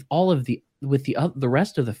conflicts with all of the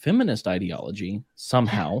rest of the feminist ideology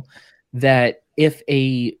somehow, that if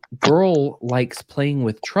a girl likes playing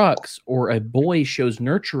with trucks, or a boy shows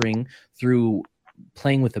nurturing through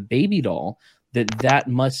playing with a baby doll, that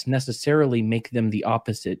must necessarily make them the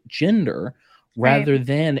opposite gender, rather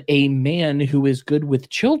than a man who is good with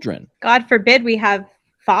children. God forbid we have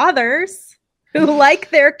fathers who like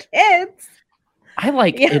their kids. I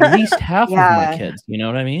like at least half of my kids. You know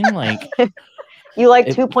what I mean? Like, you like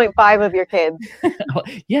 2.5 of your kids.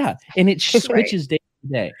 Yeah, and it switches day to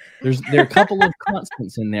day. There are a couple of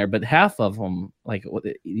constants in there, but half of them, like,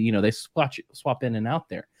 you know, they swap in and out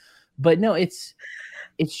there. But no, it's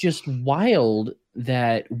just wild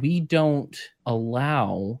that we don't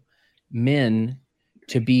allow men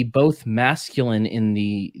to be both masculine in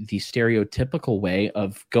the stereotypical way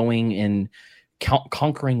of going and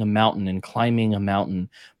conquering a mountain and climbing a mountain,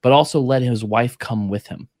 but also let his wife come with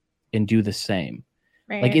him and do the same.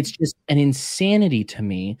 Like, it's just an insanity to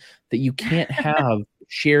me that you can't have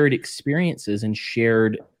shared experiences and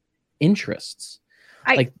shared interests.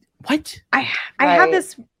 What? I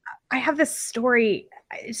have this story.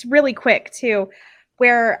 It's really quick too,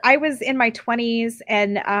 where I was in my 20s,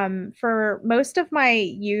 and for most of my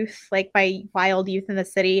youth, like my wild youth in the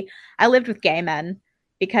city, I lived with gay men,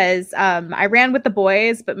 because I ran with the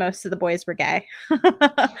boys, but most of the boys were gay.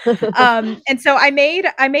 And so I made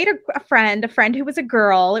a friend who was a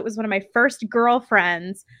girl. It was one of my first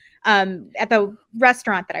girlfriends at the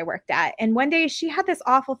restaurant that I worked at. And one day she had this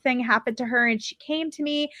awful thing happen to her, and she came to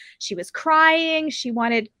me. She was crying. She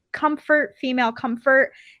wanted comfort, female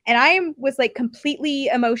comfort. And I was like completely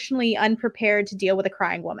emotionally unprepared to deal with a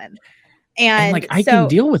crying woman. And like, I can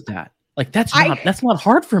deal with that. Like, that's not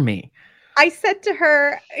hard for me. I said to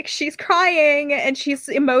her, she's crying and she's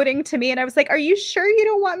emoting to me. And I was like, are you sure you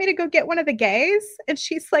don't want me to go get one of the gays? And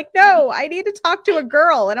she's like, no, I need to talk to a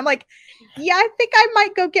girl. And I'm like, yeah, I think I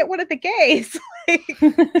might go get one of the gays.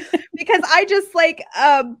 Because I just like,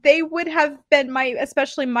 they would have been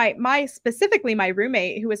especially specifically my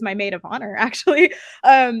roommate, who was my maid of honor, actually,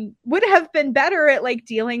 would have been better at like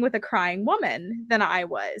dealing with a crying woman than I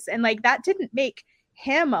was. And like, that didn't make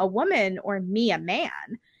him a woman or me a man.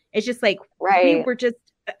 It's just like, we were just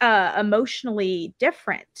emotionally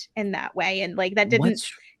different in that way. And like, that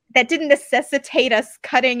didn't necessitate us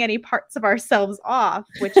cutting any parts of ourselves off,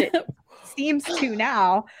 which it seems to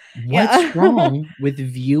now. What's wrong with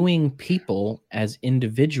viewing people as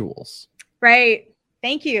individuals? Right.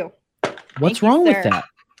 Thank you. What's wrong with that?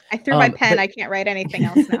 I threw my pen. I can't write anything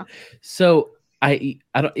else now. So I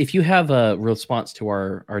don't, if you have a response to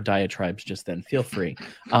our diatribes just then, feel free.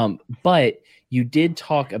 But you did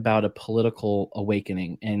talk about a political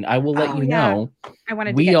awakening, and I will let you know,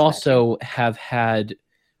 we also have had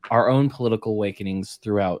our own political awakenings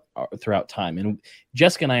throughout time. And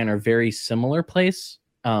Jessica and I are in a very similar place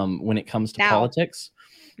when it comes to politics.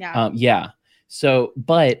 Yeah. So,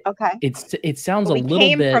 but Okay. it sounds But a we little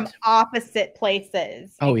came bit from opposite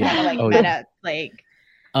places. Oh, yeah. Kind of like Oh, met yeah. up. Like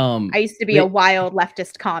I used to be a wild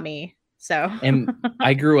leftist commie. So and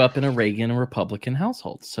I grew up in a Reagan and Republican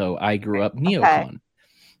household. So I grew up neocon.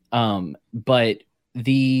 But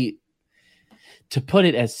to put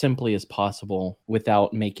it as simply as possible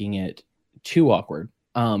without making it too awkward,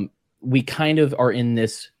 we kind of are in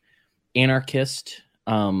this anarchist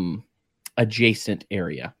adjacent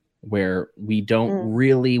area where we don't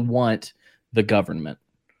really want the government,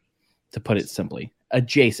 to put it simply.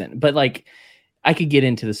 Adjacent, but like I could get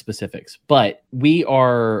into the specifics, but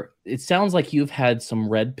it sounds like you've had some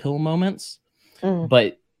red pill moments,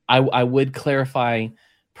 but I would clarify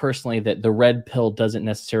personally that the red pill doesn't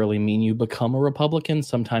necessarily mean you become a Republican.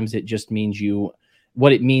 Sometimes it just means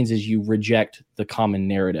what it means is you reject the common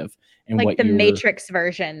narrative and like what the Matrix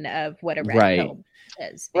version of what a red pill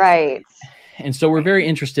is. Basically. Right. And so we're very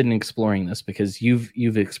interested in exploring this because you've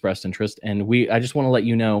expressed interest, and I just want to let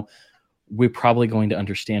you know we're probably going to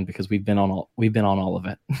understand because we've been on all of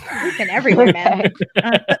it. We've been everywhere, man.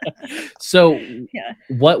 So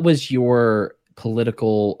what was your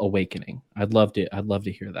political awakening? I'd love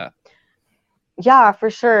to hear that. Yeah,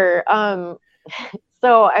 for sure.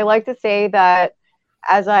 So I like to say that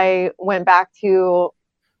as I went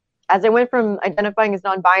from identifying as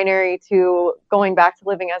non-binary to going back to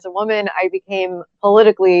living as a woman, I became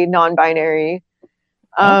politically non-binary.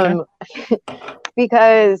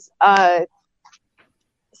 Because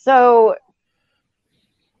so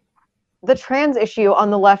the trans issue on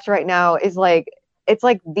the left right now is like, it's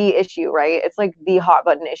like the issue, right? It's like the hot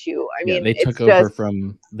button issue. I mean, they took over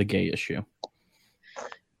from the gay issue.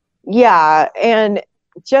 Yeah, and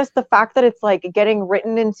just the fact that it's like getting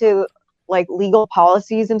written into like legal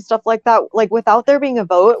policies and stuff like that, like without there being a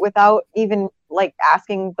vote, without even like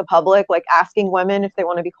asking the public, like asking women if they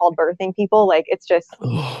want to be called birthing people, like it's just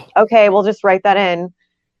okay, we'll just write that in.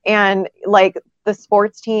 And like the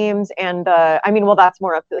sports teams and that's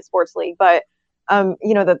more up to the sports league, but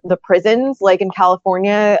the prisons, like in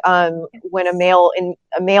California, when a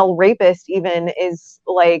male rapist even is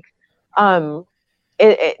like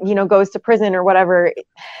goes to prison or whatever,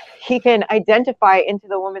 he can identify into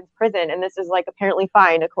the woman's prison, and this is like apparently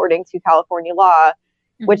fine according to California law,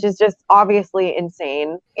 which is just obviously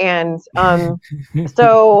insane. And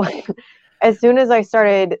so as soon as I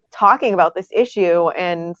started talking about this issue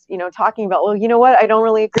and talking about, well, you know what, I don't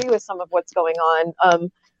really agree with some of what's going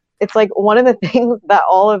on, it's like one of the things that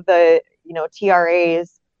all of the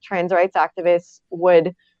TRAs, trans rights activists,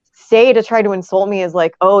 would say to try to insult me is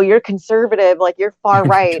like, oh, you're conservative, like you're far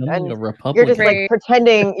right, and you're just like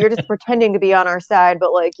pretending to be on our side,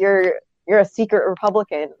 but like you're a secret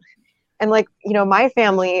Republican. And like my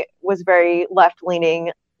family was very left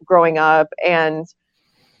leaning growing up, and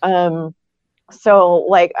so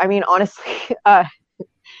like I mean honestly,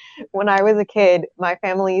 when I was a kid, my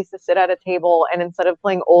family used to sit at a table, and instead of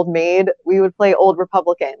playing Old Maid, we would play Old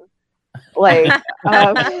Republican. Like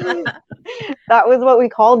that was what we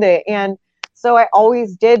called it. And so I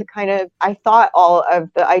always did I thought all of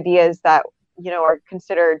the ideas that are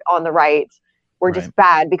considered on the right were just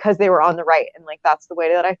bad because they were on the right, and like that's the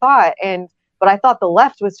way that I thought. But I thought the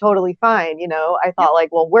left was totally fine. I thought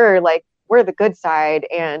like, well, we're the good side,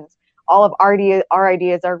 and all of our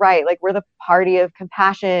ideas are right. Like we're the party of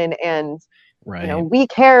compassion, and we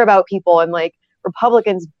care about people, and like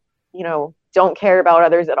Republicans don't care about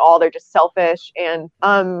others at all. They're just selfish. And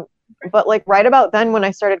but like right about then, when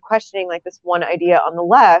I started questioning like this one idea on the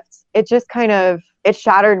left, it just it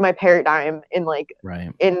shattered my paradigm in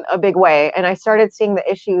in a big way. And I started seeing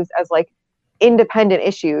the issues as like independent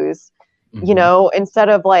issues, instead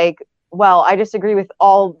of like, well, I disagree with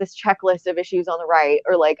all this checklist of issues on the right,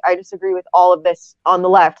 or like I disagree with all of this on the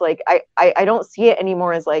left. Like I don't see it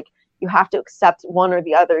anymore as like you have to accept one or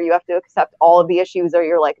the other. You have to accept all of the issues, or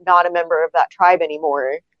you're like not a member of that tribe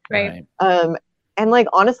anymore. Right. And like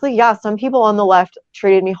honestly, yeah, some people on the left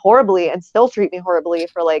treated me horribly and still treat me horribly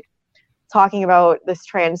for like talking about this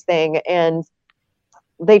trans thing, and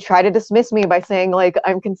they try to dismiss me by saying like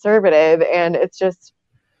I'm conservative, and it's just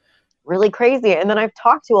really crazy. And then I've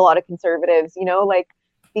talked to a lot of conservatives, like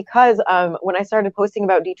because when I started posting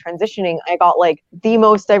about detransitioning, I got like the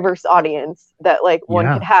most diverse audience that like one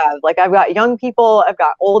could have. Like I've got young people, I've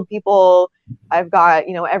got old people, I've got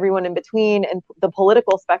everyone in between, and the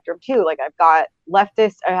political spectrum too. Like I've got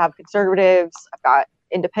leftists, I have conservatives, I've got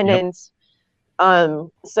independents.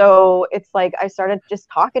 So it's like I started just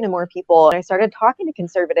talking to more people, and I started talking to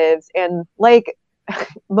conservatives, and like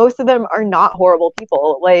most of them are not horrible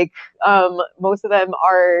people. Like most of them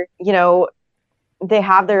are they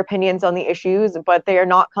have their opinions on the issues, but they are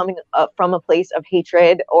not coming up from a place of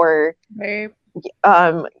hatred or Right.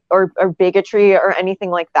 or bigotry or anything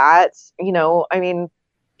like that. You know, I mean,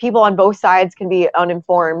 people on both sides can be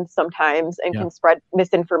uninformed sometimes and can spread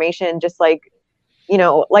misinformation, just like, you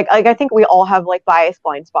know, like I think we all have like bias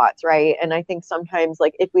blind spots, right? And I think sometimes,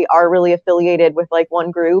 like, if we are really affiliated with like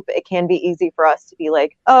one group, it can be easy for us to be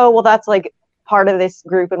like, oh, well, that's like part of this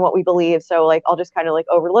group and what we believe, so like I'll just kind of like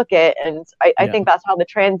overlook it. And I think that's how the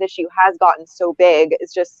trans issue has gotten so big.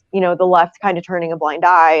 It's just, you know, the left kind of turning a blind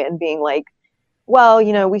eye and being like, well,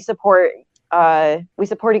 you know, we support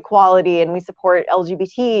equality and we support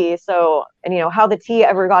LGBT. So, and you know, how the T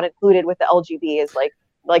ever got included with the LGB is like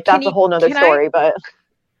that's a whole nother story. But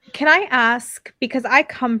can I ask, because I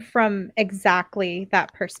come from exactly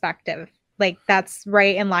that perspective, like that's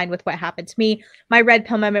right in line with what happened to me. My red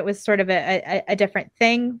pill moment was sort of a different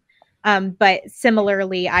thing. But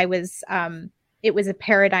similarly, I was, it was a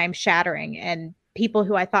paradigm shattering, and people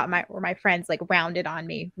who I thought were my friends, like, rounded on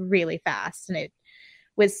me really fast, and it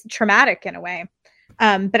was traumatic in a way.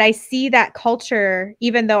 But I see that culture,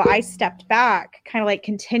 even though I stepped back, kind of like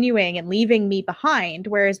continuing and leaving me behind,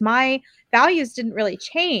 whereas my values didn't really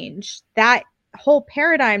change. That whole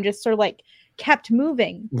paradigm just sort of like kept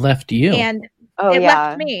moving. Left you. And it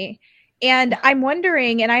left me. And I'm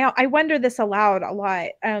wondering, and I wonder this aloud a lot,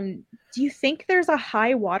 do you think there's a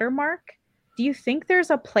high watermark? Do you think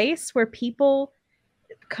there's a place where people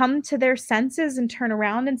come to their senses and turn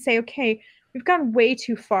around and say, okay, we've gone way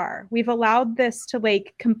too far. We've allowed this to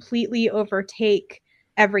like completely overtake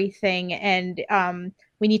everything, and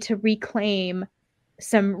we need to reclaim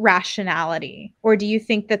some rationality? Or do you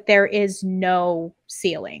think that there is no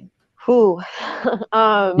ceiling? Right.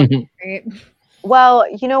 Well,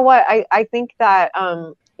 you know what? I think that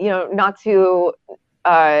you know, not to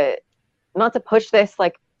push this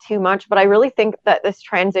like too much, but I really think that this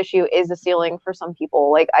trans issue is a ceiling for some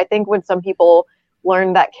people. Like, I think when some people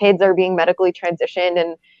learn that kids are being medically transitioned,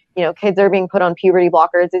 and you know, kids are being put on puberty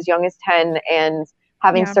blockers as young as 10 and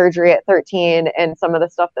having surgery at 13, and some of the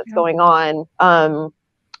stuff that's going on,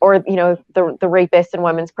 or you know, the rapists in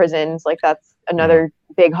women's prisons, like that's another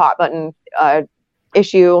big hot button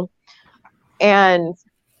issue. And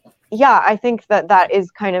yeah, I think that is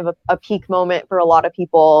kind of a peak moment for a lot of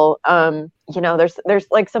people. You know, there's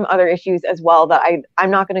like some other issues as well that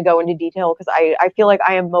I'm not going to go into detail, because I feel like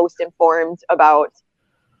I am most informed about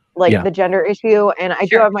like the gender issue, and I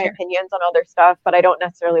do have my opinions on other stuff, but I don't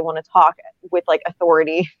necessarily want to talk with like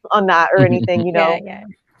authority on that or anything, you know. Yeah,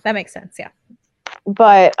 that makes sense.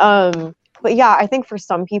 But yeah, I think for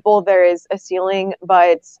some people there is a ceiling,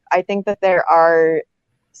 but I think that there are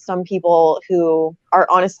some people who are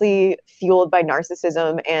honestly fueled by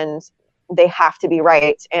narcissism and they have to be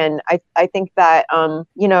right. And I think that,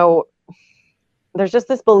 you know, there's just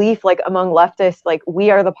this belief like among leftists, like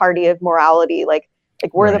we are the party of morality, like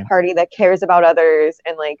we're the party that cares about others,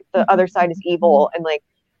 and like the other side is evil. And like,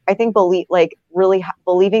 I think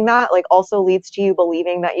believing that like also leads to you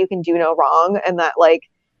believing that you can do no wrong, and that like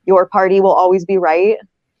your party will always be right.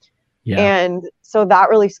 And so that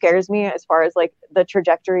really scares me as far as like the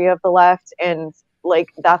trajectory of the left. And like,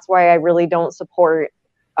 that's why I really don't support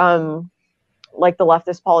like the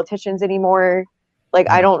leftist politicians anymore. Like,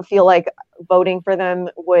 I don't feel like voting for them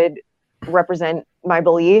would represent my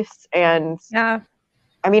beliefs. And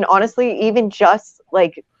I mean, honestly, even just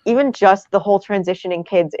the whole transitioning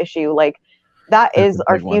kids issue, like that's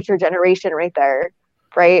our future generation right there,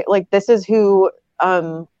 right? Like this is who's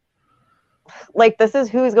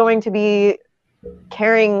going to be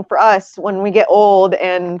caring for us when we get old,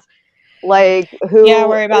 and like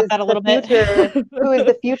worry about that a little bit. Who is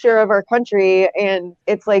the future of our country? And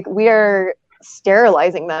it's like we are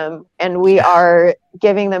sterilizing them, and we are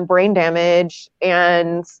giving them brain damage,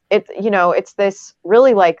 and it's, you know, it's this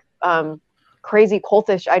really like crazy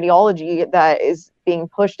cultish ideology that is being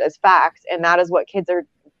pushed as facts, and that is what kids are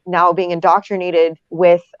now being indoctrinated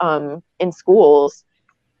with in schools.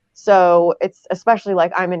 So it's especially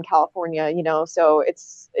like I'm in California, you know, so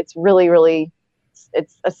it's really, really,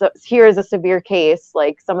 here is a severe case.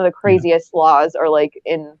 Like some of the craziest laws are like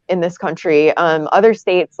in this country. Other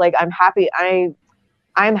states, like I'm happy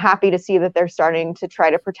to see that they're starting to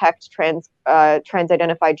try to protect trans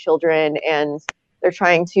identified children, and they're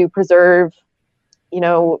trying to preserve, you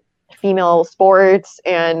know, female sports.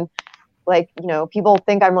 And like, you know, people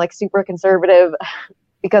think I'm like super conservative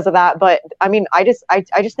because of that, but I mean, I just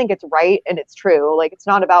think it's right and it's true. Like, it's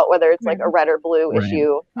not about whether it's like a red or blue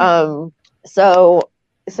issue. So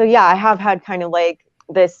yeah, I have had kind of like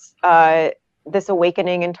this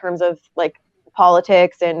awakening in terms of like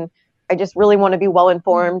politics, and I just really want to be well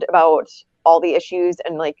informed about all the issues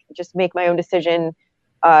and like just make my own decision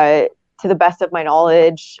to the best of my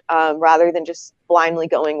knowledge, rather than just blindly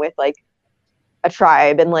going with like a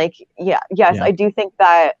tribe. And like, I do think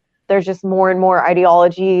that there's just more and more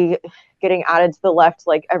ideology getting added to the left,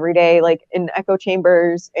 like every day, like in echo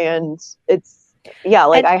chambers. And it's,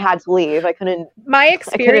 like, and I had to leave. I couldn't. My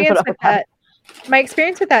experience with that. My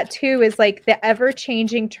experience with that too is like the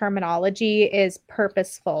ever-changing terminology is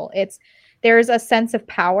purposeful. There's a sense of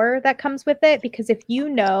power that comes with it, because if you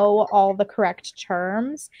know all the correct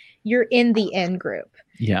terms, you're in the in group.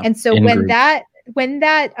 Yeah. And so when that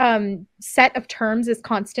set of terms is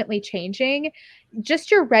constantly changing,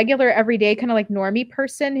 just your regular everyday kind of like normie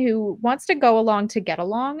person who wants to go along to get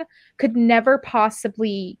along could never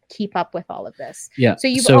possibly keep up with all of this. Yeah. So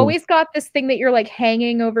you've always got this thing that you're like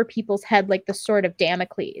hanging over people's head, like the sword of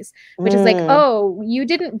Damocles, which is like, oh, you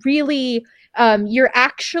didn't really, you're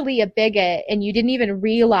actually a bigot and you didn't even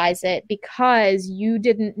realize it because you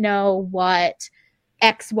didn't know what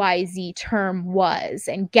XYZ term was.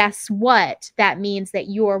 And guess what? That means that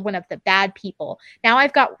you're one of the bad people. Now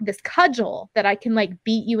I've got this cudgel that I can like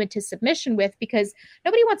beat you into submission with, because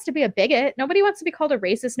nobody wants to be a bigot. Nobody wants to be called a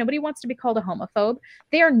racist. Nobody wants to be called a homophobe.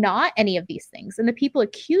 They are not any of these things. And the people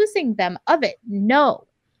accusing them of it know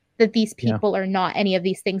that these people are not any of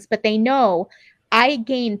these things, but they know I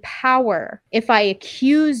gain power if I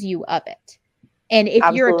accuse you of it. And if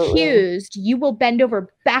you're accused, you will bend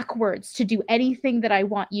over backwards to do anything that I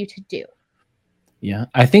want you to do. Yeah,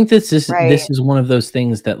 I think this is one of those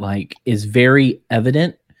things that like is very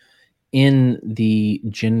evident in the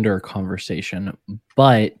gender conversation,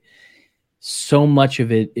 but so much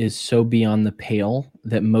of it is so beyond the pale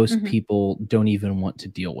that most people don't even want to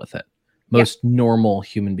deal with it. Most normal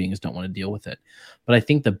human beings don't want to deal with it. But I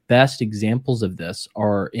think the best examples of this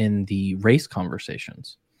are in the race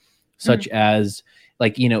conversations. Such as,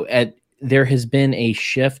 like, you know, there has been a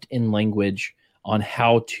shift in language on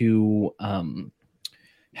how to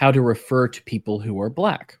refer to people who are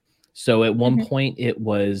Black. So at one point it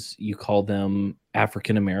was, you call them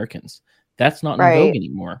African Americans. That's not in vogue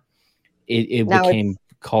anymore. It became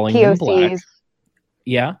calling them Black.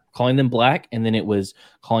 Yeah, calling them Black, and then it was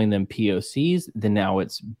calling them POCs. Then now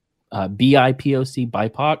it's BIPOC,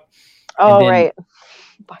 BIPOC. Oh, right.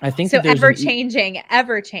 I think so. Ever changing.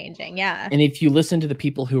 Yeah. And if you listen to the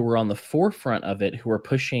people who were on the forefront of it, who are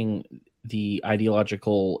pushing the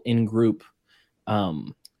ideological in-group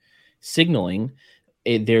signaling,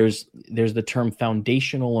 there's the term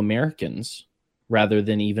foundational Americans rather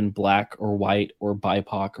than even Black or white or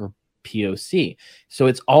BIPOC or POC. So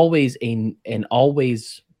it's always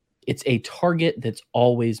it's a target that's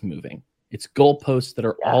always moving. It's goalposts that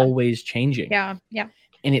are always changing. Yeah.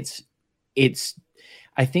 And it's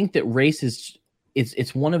I think that race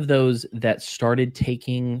it's one of those that started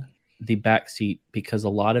taking the backseat because a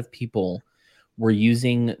lot of people were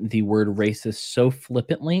using the word racist so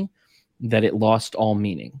flippantly that it lost all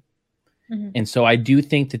meaning. And so I do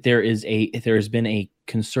think that there has been a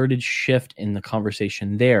concerted shift in the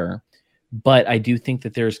conversation there, but I do think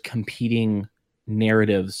that there's competing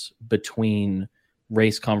narratives between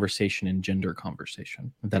race conversation and gender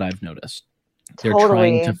conversation that I've noticed. They're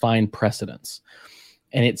trying to find precedents.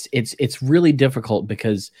 And it's really difficult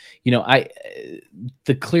because, you know,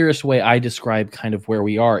 the clearest way I describe kind of where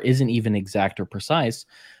we are isn't even exact or precise,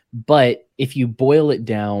 but if you boil it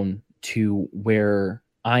down to where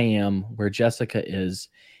I am, where Jessica is,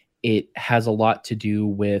 it has a lot to do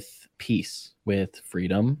with peace, with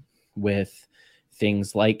freedom, with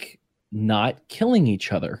things like not killing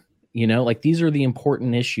each other. You know, like these are the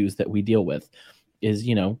important issues that we deal with, is,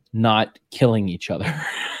 you know, not killing each other.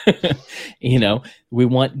 You know, we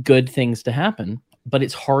want good things to happen, but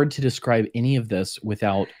it's hard to describe any of this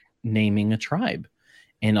without naming a tribe.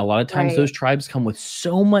 And a lot of times those tribes come with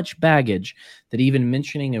so much baggage that even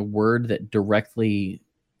mentioning a word that directly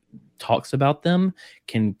talks about them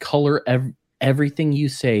can color everything you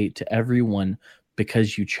say to everyone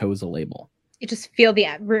because you chose a label. You just feel the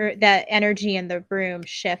energy in the room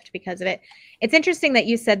shift because of it. It's interesting that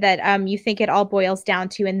you said that you think it all boils down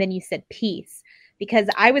to, and then you said peace, because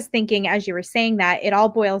I was thinking as you were saying that it all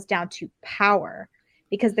boils down to power,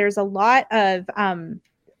 because there's a lot of I'm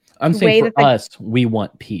saying for us, we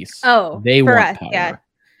want peace. Oh, they want us, power. Yeah.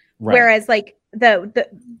 Right. Whereas like the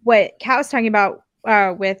what Kat was talking about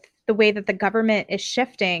with the way that the government is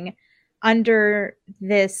shifting under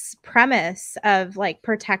this premise of like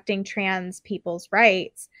protecting trans people's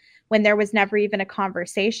rights, when there was never even a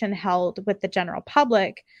conversation held with the general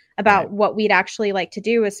public about what we'd actually like to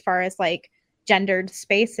do as far as like gendered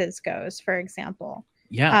spaces goes, for example.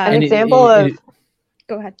 Yeah. An example of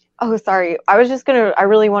Go ahead. Oh, sorry. I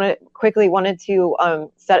really wanted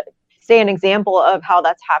to say an example of how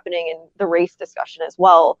that's happening in the race discussion as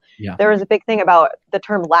well. Yeah. There was a big thing about the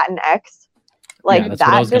term Latinx. Like, yeah, that's what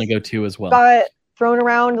I was going to go to as well. Got thrown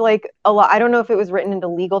around like a lot. I don't know if it was written into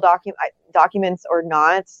legal documents or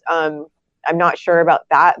not. I'm not sure about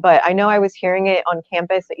that, but I know I was hearing it on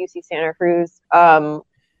campus at UC Santa Cruz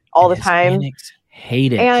all the time. Hispanics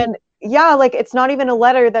hate it. And yeah, like it's not even a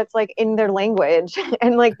letter that's like in their language,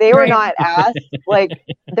 and like they were not asked. Like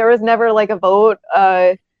there was never like a vote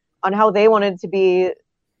on how they wanted to be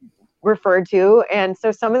referred to. And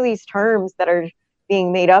so some of these terms that are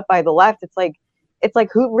being made up by the left, it's like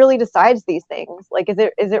who really decides these things? Like is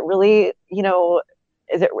it really, you know,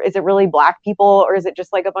 is it really Black people, or is it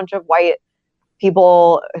just like a bunch of white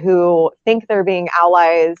people who think they're being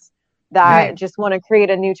allies that just want to create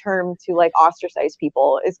a new term to like ostracize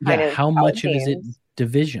people? Is kind of how much of it is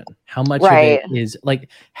division? How much of it is like,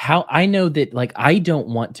 how I know that, like, I don't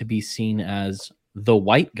want to be seen as the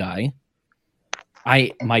white guy.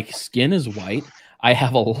 My skin is white. I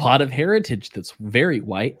have a lot of heritage that's very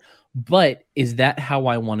white, but is that how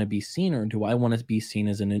I want to be seen, or do I want to be seen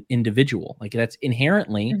as an individual? Like, that's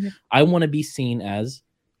inherently, I want to be seen as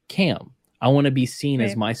Cam. I want to be seen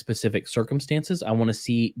as my specific circumstances. I want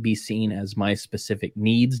to be seen as my specific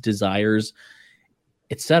needs, desires,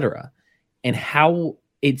 etc. And how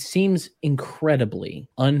it seems incredibly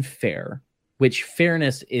unfair, which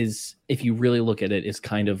fairness is, if you really look at it, is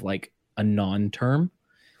kind of like a non-term.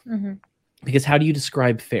 Because how do you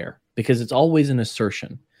describe fair? Because it's always an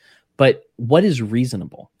assertion. But what is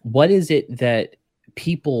reasonable? What is it that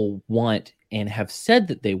people want and have said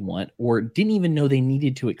that they want, or didn't even know they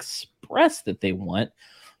needed to express that they want?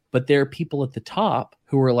 But there are people at the top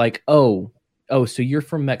who are like, oh, so you're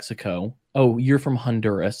from Mexico. Oh, you're from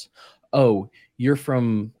Honduras. Oh, you're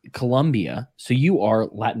from Colombia. So you are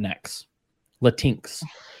Latinx,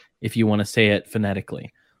 if you want to say it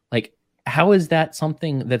phonetically. Like, how is that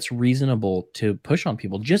something that's reasonable to push on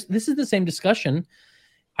people? This is the same discussion,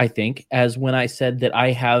 I think, as when I said that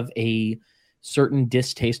I have a certain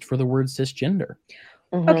distaste for the word cisgender.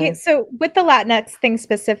 Okay, so with the Latinx thing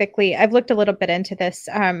specifically, I've looked a little bit into this.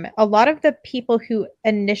 A lot of the people who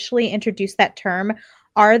initially introduced that term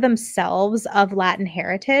are themselves of Latin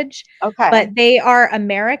heritage, but they are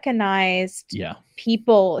Americanized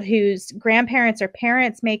people whose grandparents or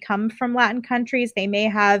parents may come from Latin countries. They may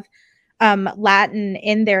have Latin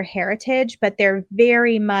in their heritage, but they're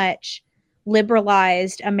very much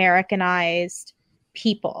liberalized, Americanized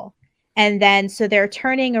people. And then so they're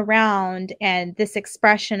turning around, and this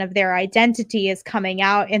expression of their identity is coming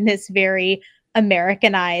out in this very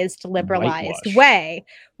Americanized, liberalized way.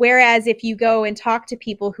 Whereas if you go and talk to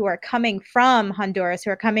people who are coming from Honduras,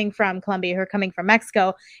 who are coming from Colombia, who are coming from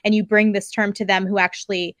Mexico, and you bring this term to them, who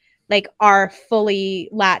actually like are fully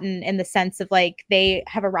Latin in the sense of like they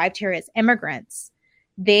have arrived here as immigrants,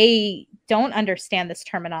 they don't understand this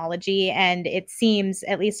terminology. And it seems,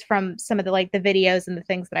 at least from some of the like the videos and the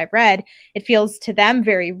things that I've read, it feels to them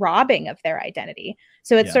very robbing of their identity.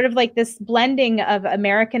 So it's sort of like this blending of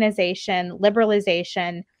Americanization,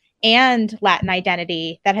 liberalization, and Latin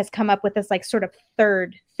identity that has come up with this like sort of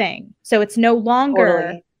third thing. So it's no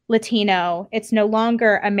longer Latino, it's no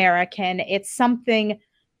longer American, it's something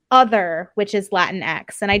other, which is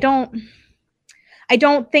Latinx. And I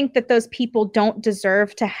don't think that those people don't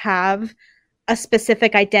deserve to have a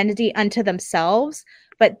specific identity unto themselves,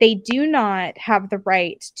 but they do not have the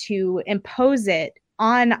right to impose it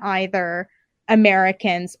on either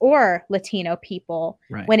Americans or Latino people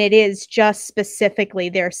when it is just specifically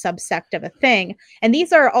their subsect of a thing. And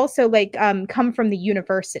these are also like come from the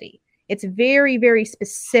university. It's very, very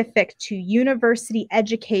specific to university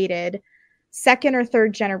educated second or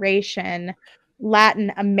third generation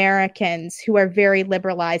Latin Americans who are very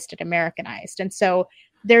liberalized and Americanized. And so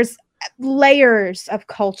there's layers of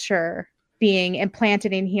culture being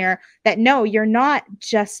implanted in here that no, you're not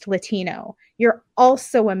just Latino, you're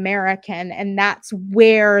also American. And that's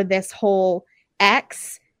where this whole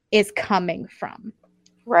X is coming from.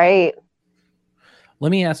 Right.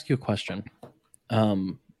 Let me ask you a question.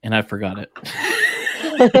 And I forgot it.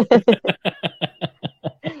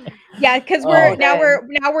 Yeah, because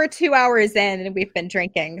we're 2 hours in and we've been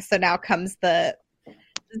drinking. So now comes the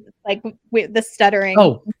stuttering.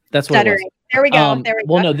 Oh, that's what it was. There we go.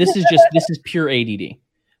 Well, no, this is pure ADD.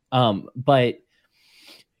 But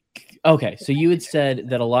okay, so you had said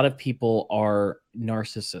that a lot of people are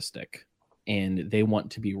narcissistic and they want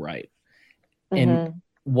to be right. And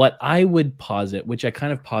what I would posit, which I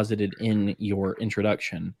kind of posited in your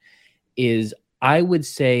introduction, is I would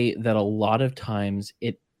say that a lot of times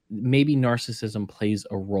maybe narcissism plays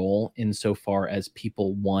a role insofar as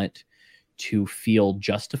people want to feel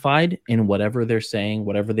justified in whatever they're saying,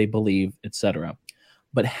 whatever they believe, etc.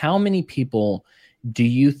 But how many people do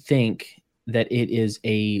you think that it is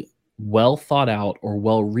a well thought out or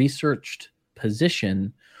well researched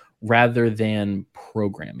position rather than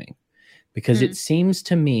programming? Because it seems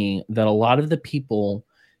to me that a lot of the people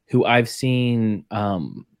who I've seen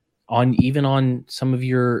on some of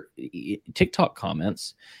your TikTok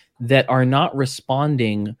comments that are not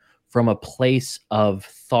responding from a place of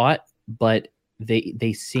thought, but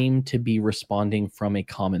they seem to be responding from a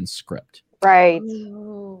common script. Right.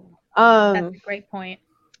 That's a great point.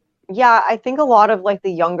 Yeah, I think a lot of like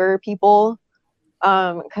the younger people,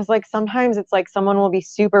 because like sometimes it's like someone will be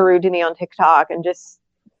super rude to me on TikTok and just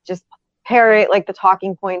parrot like the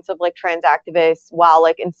talking points of like trans activists while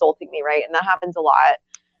like insulting me, right? And that happens a lot.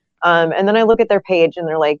 And then I look at their page and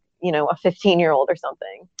they're like, you know, a 15-year-old or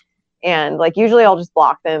something. And like usually I'll just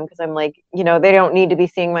block them because I'm like, you know, they don't need to be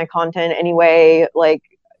seeing my content anyway. Like,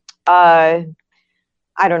 I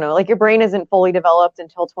don't know, like your brain isn't fully developed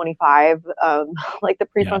until 25. Like the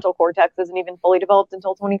prefrontal cortex isn't even fully developed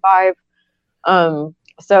until 25.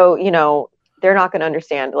 So, you know, they're not going to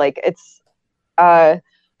understand. Like it's,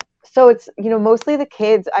 so it's, you know, mostly the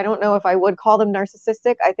kids. I don't know if I would call them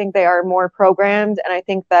narcissistic. I think they are more programmed. And I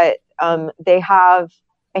think that they have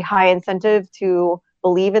a high incentive to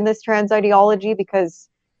believe in this trans ideology because,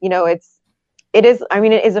 you know, it is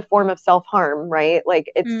a form of self-harm, right?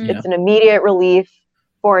 Like it's an immediate relief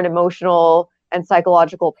for an emotional and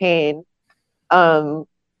psychological pain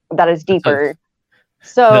that is deeper.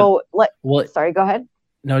 Sorry, go ahead.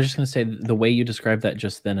 No, I was just going to say the way you described that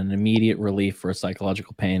just then, an immediate relief for a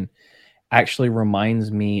psychological pain, actually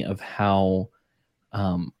reminds me of how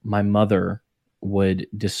my mother would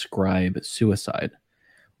describe suicide,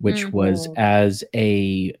 which was as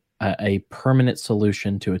a permanent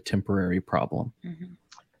solution to a temporary problem.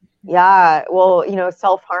 Yeah, well, you know,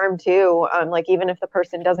 self-harm too. Like even if the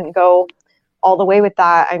person doesn't go all the way with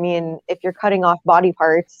that, I mean, if you're cutting off body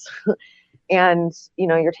parts and, you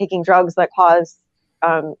know, you're taking drugs that cause,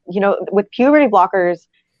 you know, with puberty blockers,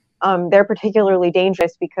 they're particularly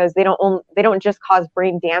dangerous because they don't just cause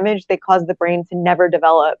brain damage, they cause the brain to never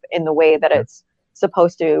develop in the way that it's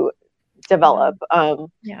supposed to develop.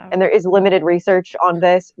 And there is limited research on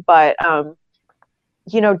this, but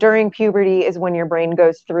you know, during puberty is when your brain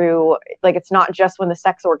goes through, like, it's not just when the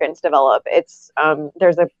sex organs develop. It's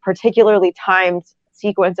there's a particularly timed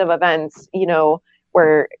sequence of events, you know,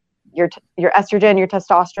 where your estrogen, your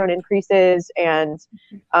testosterone increases, and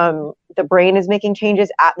the brain is making changes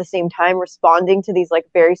at the same time, responding to these like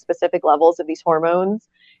very specific levels of these hormones.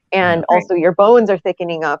 And also your bones are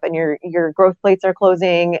thickening up and your growth plates are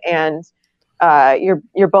closing, and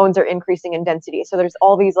your bones are increasing in density. So there's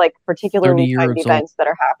all these like particularly timed events that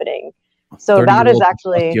are happening. So that is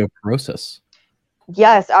actually osteoporosis.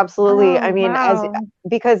 Yes, absolutely. I mean,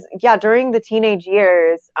 because during the teenage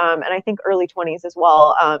years, and I think early 20s as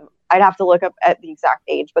well, I'd have to look up at the exact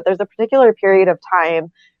age, but there's a particular period of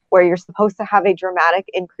time where you're supposed to have a dramatic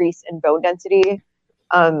increase in bone density.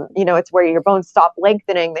 You know, it's where your bones stop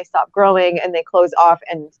lengthening, they stop growing, and they close off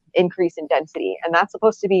and increase in density. And that's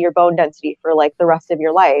supposed to be your bone density for like the rest of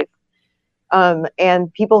your life.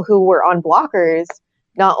 And people who were on blockers,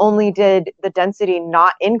 not only did the density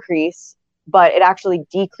not increase, but it actually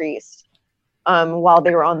decreased while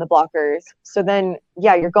they were on the blockers. So then,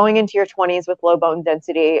 you're going into your 20s with low bone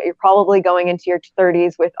density. You're probably going into your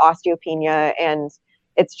 30s with osteopenia. And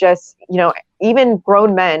it's just, you know, even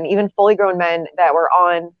grown men, even fully grown men that were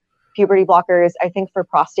on puberty blockers, I think for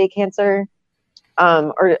prostate cancer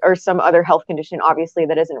or some other health condition, obviously,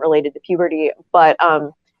 that isn't related to puberty. But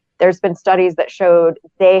there's been studies that showed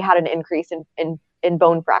they had an increase in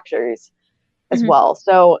bone fractures as well.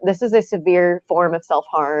 So this is a severe form of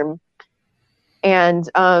self-harm. And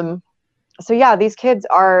so these kids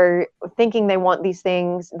are thinking they want these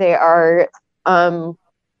things. They are,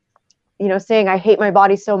 you know, saying, I hate my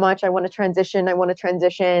body so much. I want to transition.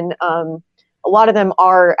 A lot of them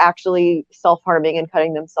are actually self-harming and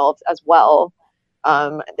cutting themselves as well.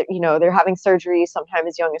 You know, they're having surgery sometime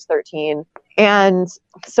as young as 13. And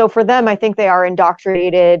so for them, I think they are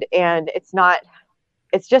indoctrinated, and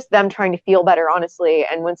it's just them trying to feel better, honestly.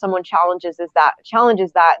 And when someone challenges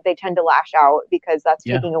that, they tend to lash out because that's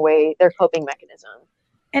taking away their coping mechanism.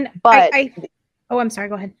 And I'm sorry,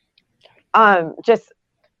 go ahead.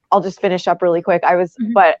 I'll just finish up really quick.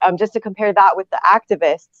 But just to compare that with the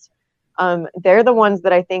activists, they're the ones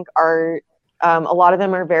that I think are, a lot of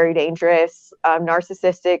them are very dangerous,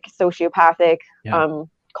 narcissistic, sociopathic,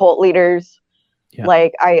 cult leaders. Yeah.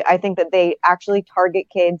 Like, I think that they actually target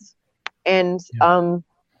kids, and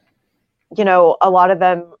you know, a lot of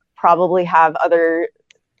them probably have other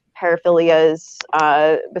paraphilias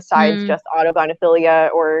besides just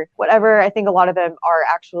autogynephilia or whatever. I think a lot of them are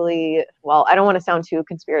actually, well, I don't want to sound too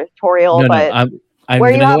conspiratorial, but I'm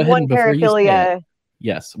where going you to go have ahead one and before you say paraphilia. it,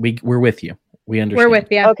 yes, we're with you. We understand. We're with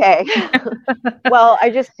you. Okay. Well,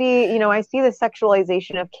 I just see, you know, I see the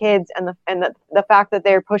sexualization of kids, and the fact that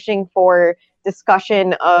they're pushing for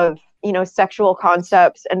discussion of, you know, sexual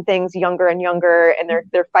concepts and things younger and younger, and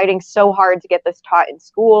they're fighting so hard to get this taught in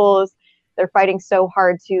schools. They're fighting so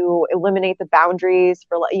hard to eliminate the boundaries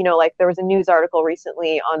for, you know, like there was a news article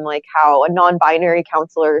recently on like how a non-binary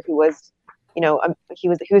counselor who was, you know, he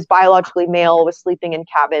was biologically male, was sleeping in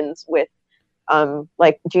cabins with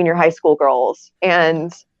like junior high school girls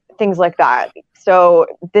and things like that. So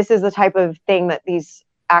this is the type of thing that these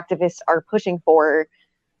activists are pushing for.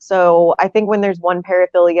 So I think when there's one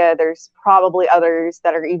paraphilia, there's probably others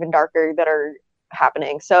that are even darker that are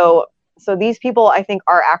happening. So these people, I think,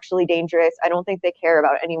 are actually dangerous. I don't think they care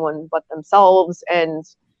about anyone but themselves. And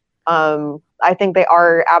I think they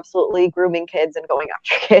are absolutely grooming kids and going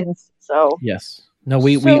after kids. So yes, no,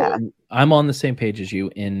 I'm on the same page as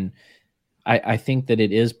you. I think that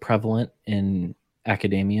it is prevalent in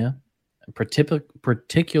academia,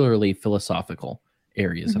 particularly philosophical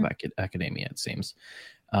areas of academia, it seems.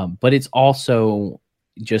 But it's also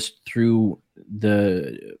just through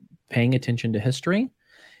the paying attention to history.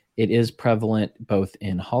 It is prevalent both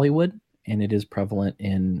in Hollywood and it is prevalent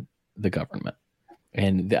in the government.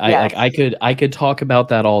 And I could talk about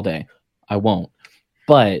that all day. I won't.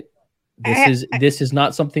 But this is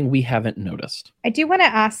not something we haven't noticed. I do want to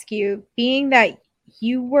ask you, being that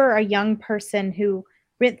you were a young person who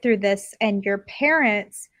went through this, and your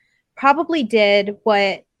parents probably did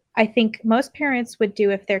what I think most parents would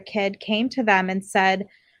do if their kid came to them and said,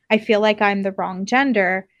 I feel like I'm the wrong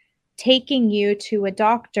gender, taking you to a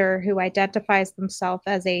doctor who identifies themselves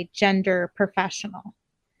as a gender professional.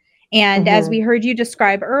 And as we heard you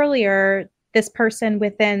describe earlier, this person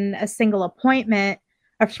within a single appointment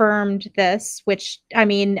affirmed this, which, I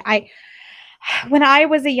mean, when I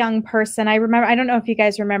was a young person, I remember, I don't know if you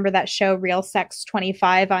guys remember that show Real Sex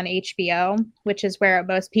 25 on HBO, which is where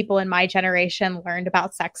most people in my generation learned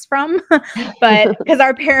about sex from. But because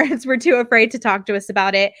our parents were too afraid to talk to us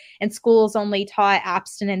about it, and schools only taught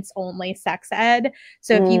abstinence only sex ed.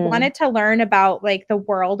 So if you wanted to learn about like the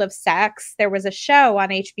world of sex, there was a show on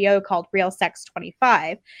HBO called Real Sex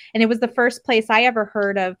 25. And it was the first place I ever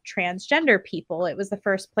heard of transgender people. It was the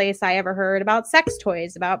first place I ever heard about sex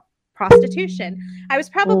toys, about prostitution. I was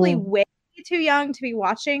probably way too young to be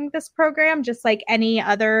watching this program, just like any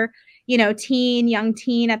other, you know, young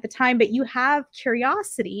teen at the time. But you have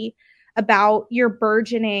curiosity about your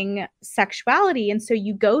burgeoning sexuality. And so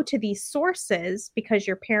you go to these sources because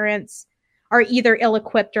your parents are either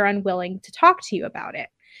ill-equipped or unwilling to talk to you about it.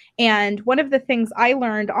 And one of the things I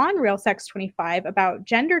learned on Real Sex 25 about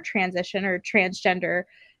gender transition or transgender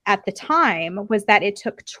at the time was that it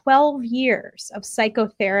took 12 years of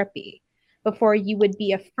psychotherapy before you would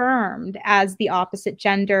be affirmed as the opposite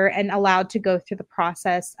gender and allowed to go through the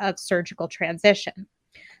process of surgical transition.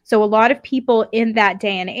 So a lot of people in that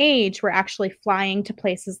day and age were actually flying to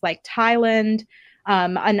places like Thailand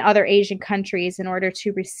and other Asian countries in order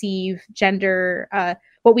to receive gender,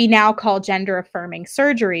 what we now call gender affirming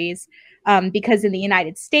surgeries. Because in the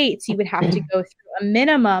United States, you would have to go through a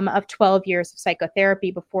minimum of 12 years of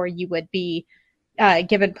psychotherapy before you would be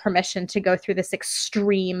given permission to go through this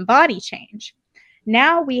extreme body change.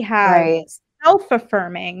 Now we have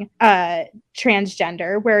self-affirming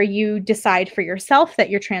transgender, where you decide for yourself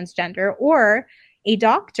that you're transgender, or a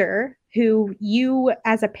doctor who you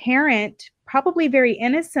as a parent probably very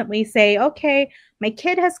innocently say, okay, my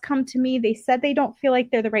kid has come to me. They said they don't feel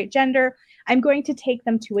like they're the right gender. I'm going to take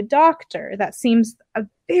them to a doctor. That seems a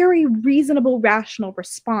very reasonable, rational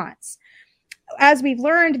response. As we've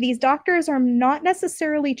learned, these doctors are not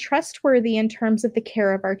necessarily trustworthy in terms of the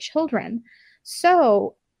care of our children.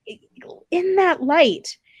 So in that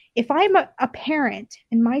light, if I'm a parent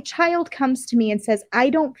and my child comes to me and says, I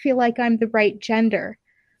don't feel like I'm the right gender,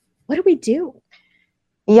 what do we do?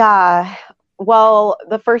 Yeah. Well,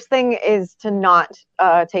 the first thing is to not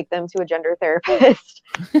take them to a gender therapist.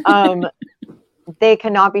 They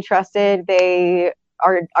cannot be trusted. They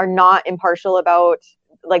are not impartial about,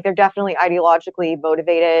 like, they're definitely ideologically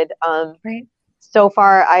motivated. Right. So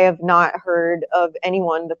far, I have not heard of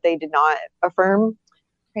anyone that they did not affirm.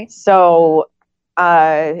 Right. So,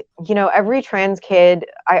 you know, every trans kid,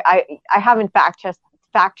 I haven't fact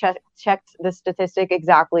checked the statistic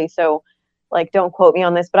exactly. So like, don't quote me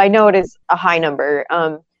on this, but I know it is a high number.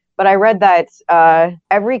 But I read that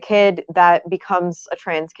every kid that becomes a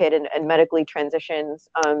trans kid and medically transitions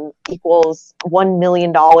equals $1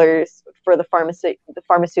 million for the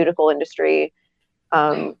pharmaceutical industry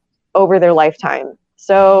over their lifetime.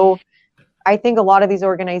 So I think a lot of these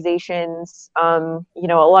organizations, you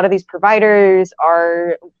know, a lot of these providers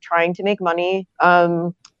are trying to make money.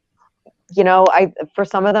 You know, for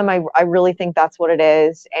some of them, I really think that's what it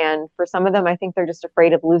is. And for some of them, I think they're just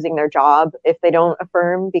afraid of losing their job if they don't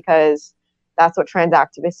affirm, because that's what trans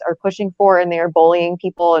activists are pushing for. And they are bullying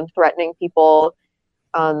people and threatening people.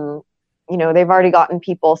 You know, they've already gotten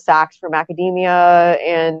people sacked from academia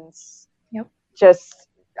and just,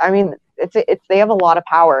 I mean, they have a lot of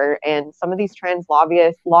power, and some of these trans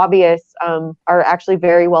lobbyists are actually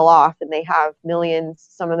very well off, and they have millions,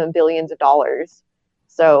 some of them billions of dollars.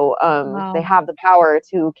 So they have the power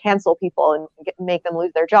to cancel people and make them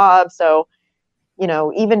lose their jobs. So, you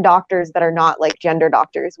know, even doctors that are not like gender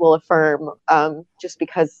doctors will affirm just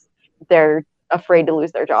because they're afraid to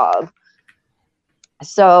lose their job.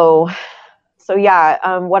 So yeah,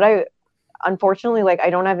 unfortunately, like, I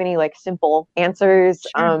don't have any like simple answers.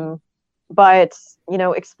 Sure. But, you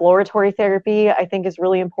know, exploratory therapy, I think, is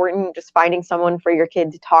really important. Just finding someone for your kid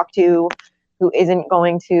to talk to who isn't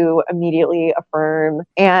going to immediately affirm,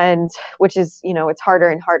 and which is, you know, it's harder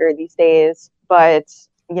and harder these days. But,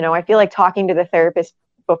 you know, I feel like talking to the therapist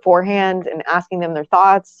beforehand and asking them their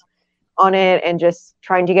thoughts on it and just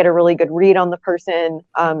trying to get a really good read on the person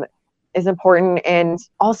is important. And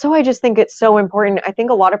also, I just think it's so important. I think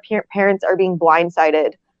a lot of parents are being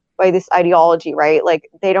blindsided by this ideology, right? Like,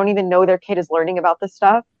 they don't even know their kid is learning about this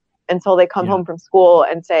stuff until they come home from school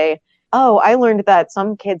and say, oh, I learned that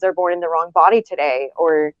some kids are born in the wrong body today.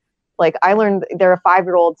 Or like, I learned, they're a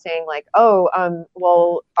 5-year-old saying like, oh,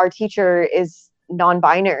 well, our teacher is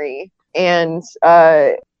non-binary and,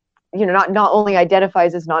 you know, not only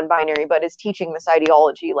identifies as non-binary, but is teaching this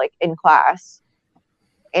ideology like in class.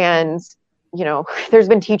 And, you know, there's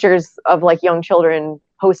been teachers of like young children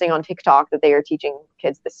posting on TikTok that they are teaching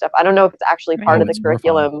kids this stuff. I don't know if it's actually part of the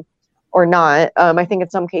curriculum or not. I think in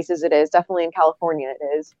some cases it is. Definitely in California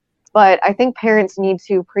it is. But I think parents need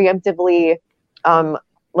to preemptively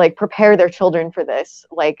like prepare their children for this.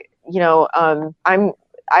 Like, you know,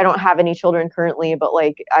 I don't have any children currently, but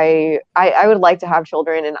like I would like to have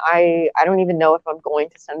children, and I don't even know if I'm going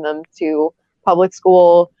to send them to public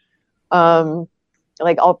school.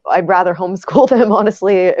 Like I'd rather homeschool them,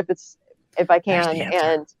 honestly, if I can.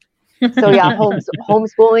 And so yeah,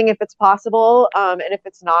 homeschooling if it's possible. And if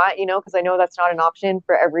it's not, you know, because I know that's not an option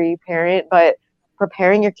for every parent, but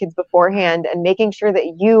preparing your kids beforehand and making sure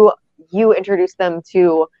that you introduce them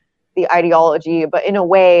to the ideology, but in a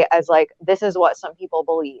way as like, this is what some people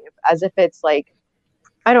believe, as if it's like,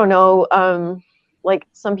 I don't know, like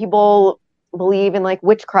some people believe in like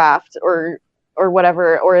witchcraft or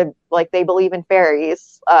whatever, or like they believe in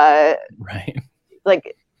fairies, right?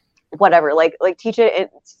 Like whatever, like teach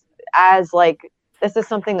it as like, this is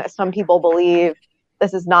something that some people believe.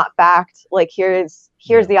 This is not fact. Like here's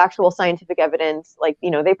the actual scientific evidence. Like, you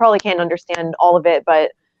know, they probably can't understand all of it,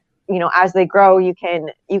 but you know, as they grow, you can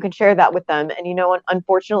share that with them. And, you know,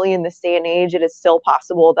 unfortunately in this day and age, it is still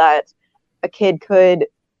possible that a kid could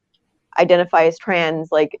identify as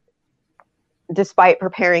trans, like despite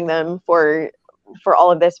preparing them for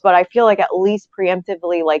all of this. But I feel like at least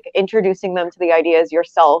preemptively, like introducing them to the ideas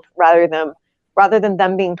yourself, rather than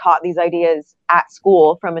them being taught these ideas at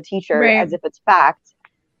school from a teacher, right, as if it's fact,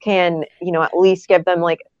 can, you know, at least give them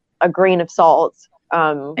like a grain of salt.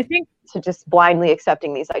 I think to just blindly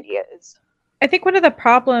accepting these ideas. I think one of the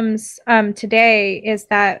problems today is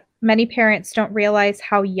that many parents don't realize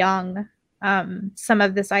how young some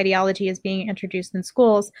of this ideology is being introduced in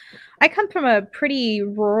schools. I come from a pretty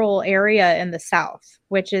rural area in the South,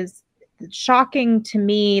 which is shocking to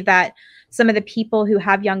me that some of the people who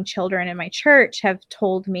have young children in my church have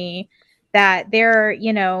told me that their,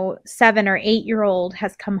 you know, 7 or 8-year-old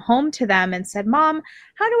has come home to them and said, Mom,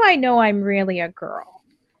 how do I know I'm really a girl?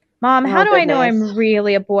 Mom, how do I know I'm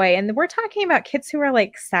really a boy? And we're talking about kids who are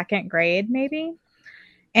like 2nd grade, maybe.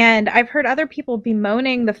 And I've heard other people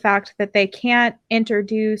bemoaning the fact that they can't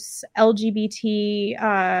introduce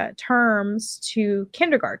LGBT terms to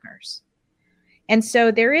kindergartners. And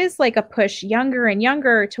so there is like a push younger and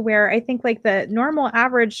younger to where I think like the normal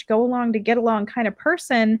average go along to get along kind of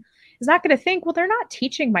person is not going to think, well, they're not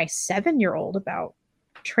teaching my 7-year-old about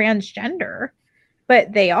transgender,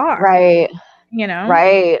 but they are. Right. You know?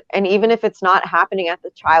 Right. And even if it's not happening at the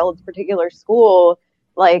child's particular school,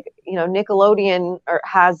 like, you know, Nickelodeon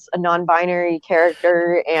has a non-binary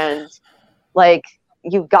character, and like,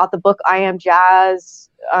 you've got the book I Am Jazz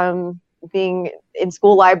being in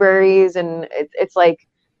school libraries, and it's like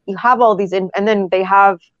you have all these and then they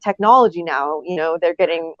have technology now, you know, they're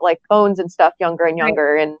getting like phones and stuff younger and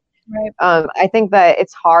younger. And I think that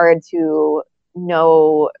it's hard to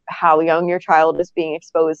know how young your child is being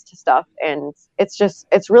exposed to stuff, and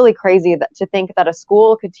it's really crazy that to think that a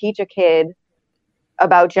school could teach a kid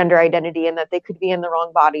about gender identity and that they could be in the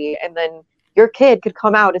wrong body, and then your kid could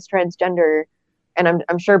come out as transgender. And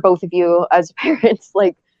I'm sure both of you as parents,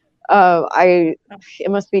 like it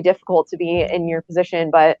must be difficult to be in your position,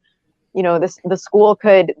 but you know, the school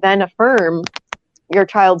could then affirm your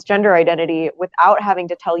child's gender identity without having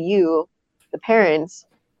to tell you, the parents.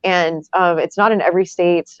 And it's not in every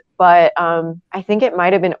state, but I think it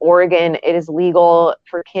might have been Oregon. It is legal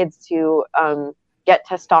for kids to get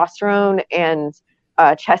testosterone and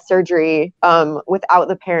chest surgery without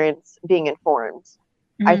the parents being informed.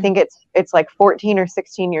 Mm-hmm. I think it's like 14 or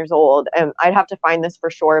 16 years old, and I'd have to find this for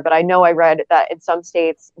sure, but I know I read that in some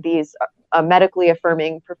states these medically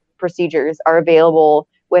affirming procedures are available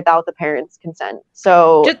without the parents' consent.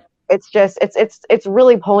 So it's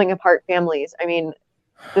really pulling apart families. I mean,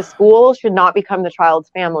 the school should not become the child's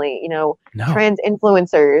family. You know, trans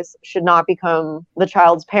influencers should not become the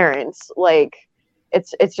child's parents. Like,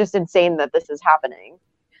 it's just insane that this is happening.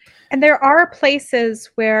 And there are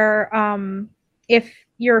places where if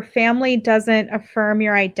your family doesn't affirm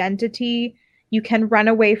your identity, you can run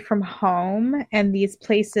away from home. And these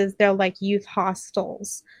places, they're like youth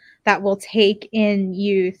hostels that will take in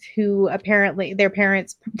youth who apparently their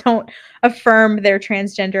parents don't affirm their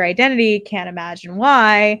transgender identity, can't imagine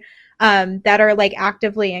why, that are like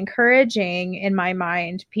actively encouraging, in my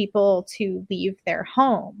mind, people to leave their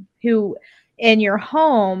home. Who in your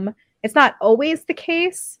home, it's not always the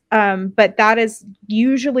case, but that is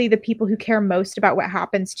usually the people who care most about what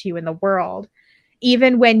happens to you in the world.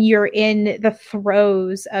 Even when you're in the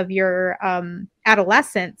throes of your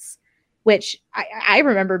adolescence, which I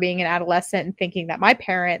remember being an adolescent and thinking that my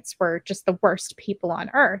parents were just the worst people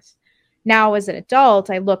on earth. Now, as an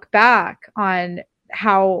adult, I look back on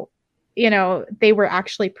how, you know, they were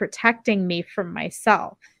actually protecting me from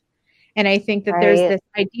myself. And I think that there's this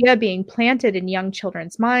idea being planted in young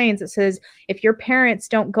children's minds that says, if your parents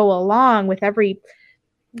don't go along with every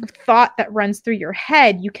thought that runs through your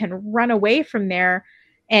head, you can run away from there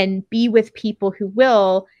and be with people who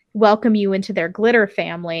will welcome you into their glitter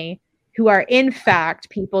family, who are in fact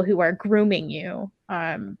people who are grooming you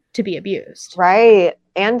to be abused. Right.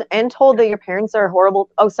 And told that your parents are horrible.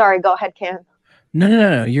 Oh, sorry. Go ahead, Cam.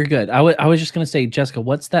 No. You're good. I was just going to say, Jessica,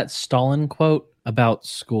 what's that Stalin quote about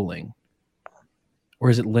schooling? Or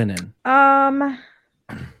is it Lenin? Man,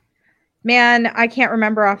 I can't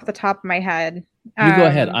remember off the top of my head. You go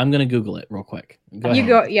ahead. I'm going to Google it real quick. Go.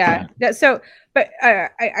 Yeah. So, but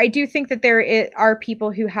I do think that there are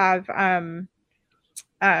people who have,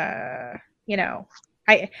 you know,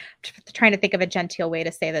 I'm trying to think of a genteel way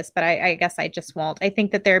to say this, but I guess I just won't. I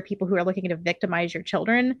think that there are people who are looking to victimize your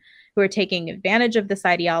children, who are taking advantage of this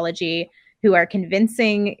ideology, who are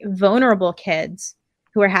convincing vulnerable kids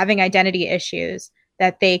who are having identity issues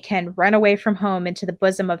that they can run away from home into the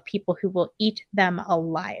bosom of people who will eat them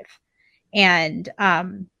alive. And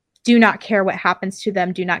do not care what happens to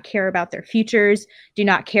them, do not care about their futures, do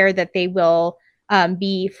not care that they will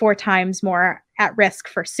be 4 times more at risk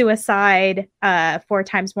for suicide, 4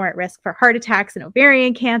 times more at risk for heart attacks and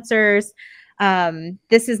ovarian cancers.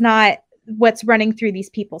 This is not what's running through these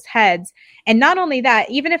people's heads. And not only that,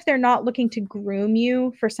 even if they're not looking to groom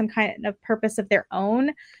you for some kind of purpose of their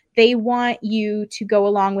own, they want you to go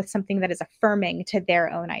along with something that is affirming to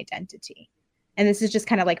their own identity. And this is just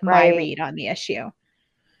kind of like my read on the issue.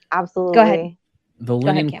 Absolutely. Go ahead. The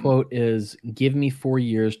Lenin quote is, "Give me 4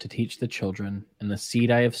 years to teach the children, and the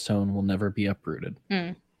seed I have sown will never be uprooted."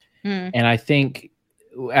 And I think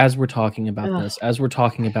as we're talking about this, as we're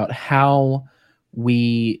talking about how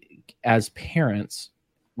we as parents,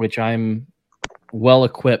 which I'm well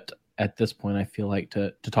equipped at this point, I feel like,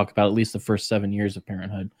 to talk about at least the first 7 years of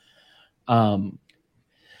parenthood.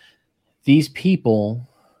 These people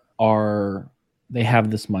they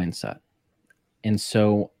have this mindset. And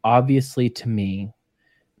so obviously to me,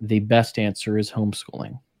 the best answer is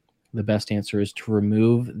homeschooling. The best answer is to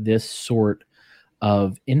remove this sort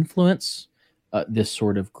of influence, this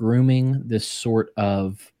sort of grooming, this sort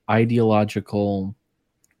of ideological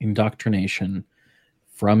indoctrination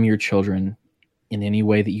from your children in any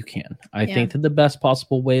way that you can. I think that the best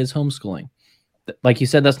possible way is homeschooling. Like you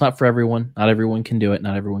said, that's not for everyone. Not everyone can do it.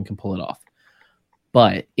 Not everyone can pull it off.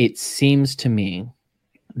 But it seems to me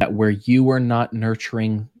that where you are not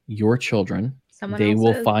nurturing your children Someone they will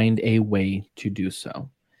else's. find a way to do so.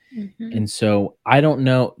 Mhm. And so I don't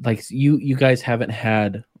know, like you guys haven't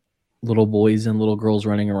had little boys and little girls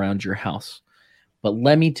running around your house, but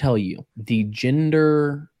let me tell you, the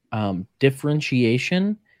gender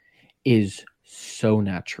differentiation is so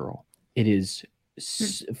natural. It is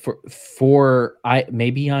for I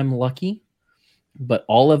maybe I'm lucky, but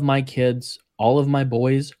all of my kids, all of my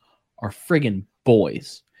boys are friggin'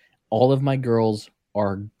 boys. All of my girls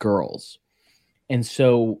are girls. And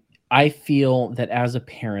so I feel that as a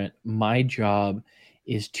parent, my job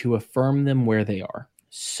is to affirm them where they are.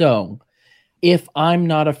 So if I'm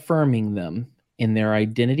not affirming them in their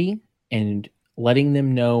identity and letting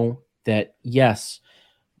them know that, yes,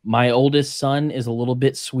 my oldest son is a little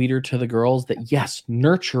bit sweeter to the girls, that yes,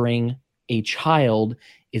 nurturing a child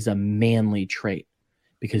is a manly trait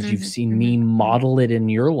because you've seen me model it in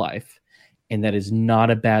your life, and that is not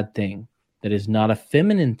a bad thing. That is not a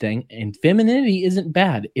feminine thing, and femininity isn't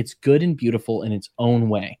bad. It's good and beautiful in its own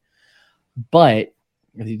way. But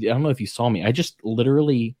I don't know if you saw me. I just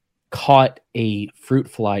literally caught a fruit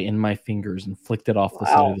fly in my fingers and flicked it off the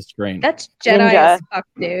side of the screen. That's Jedi as fuck,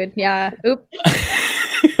 dude. Yeah. Oop.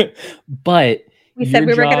 But we said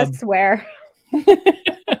we were gonna swear.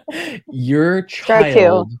 Your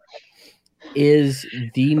child is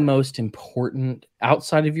the most important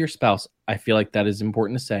outside of your spouse. I feel like that is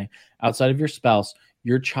important to say. Outside of your spouse,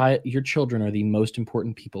 your children are the most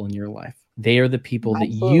important people in your life. They are the people that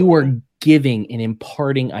you are giving and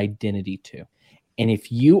imparting identity to. And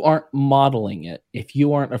if you aren't modeling it, if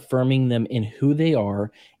you aren't affirming them in who they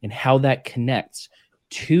are and how that connects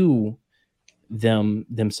to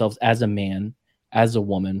themselves as a man, as a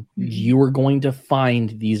woman, you are going to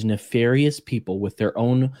find these nefarious people with their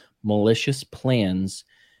own malicious plans.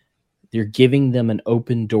 They're giving them an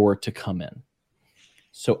open door to come in.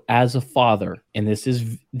 So as a father, and this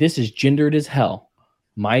is gendered as hell,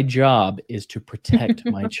 my job is to protect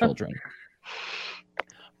my children.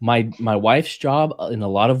 My wife's job in a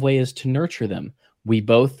lot of ways is to nurture them. We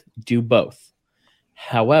both do both.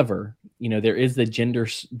 However, there is the gender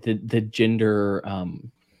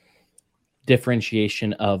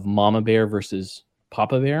differentiation of mama bear versus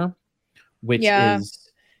papa bear, which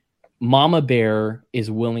is mama bear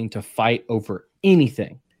is willing to fight over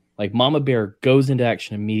anything. Like mama bear goes into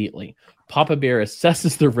action immediately. Papa bear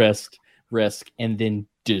assesses the risk and then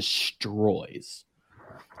destroys.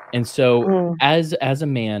 And so as a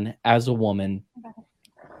man, as a woman,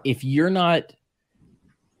 if you're not,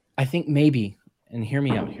 I think maybe, and hear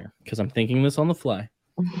me out here, because I'm thinking this on the fly.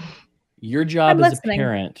 Your job as a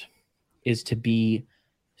parent is to be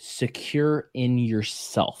secure in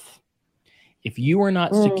yourself. If you are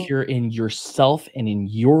not secure in yourself and in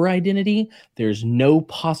your identity, there's no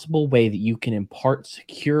possible way that you can impart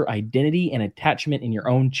secure identity and attachment in your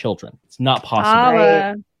own children. It's not possible.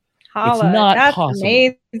 Holla. It's not That's possible.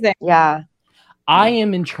 Amazing. Yeah. I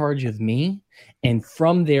am in charge of me, and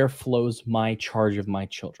from there flows my charge of my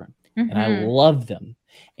children. And I love them.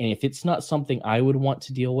 And if it's not something I would want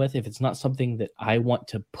to deal with, if it's not something that I want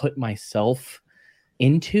to put myself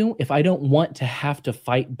into, if I don't want to have to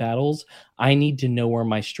fight battles, I need to know where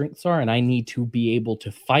my strengths are, and I need to be able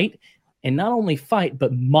to fight, and not only fight,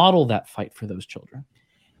 but model that fight for those children.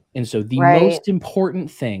 And so the most important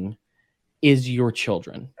thing is your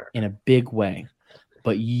children in a big way.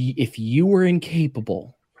 But if you are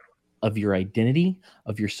incapable of your identity,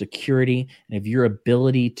 of your security, and of your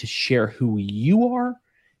ability to share who you are,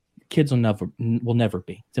 kids will never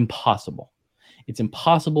be. It's impossible. It's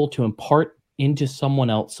impossible to impart into someone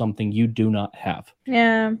else something you do not have.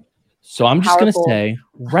 Yeah. So I'm just going to say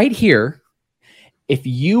right here, if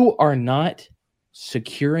you are not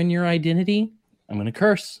secure in your identity, I'm going to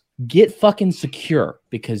curse. Get fucking secure,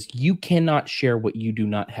 because you cannot share what you do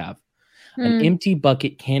not have. An empty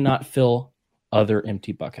bucket cannot fill other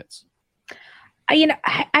empty buckets.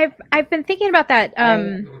 I've been thinking about that.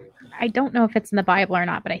 I don't know if it's in the Bible or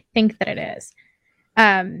not, but I think that it is.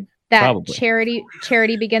 That Probably.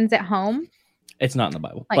 charity begins at home. It's not in the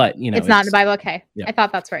Bible, but it's not in the Bible. Okay. Yeah. I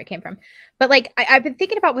thought that's where it came from. But I've been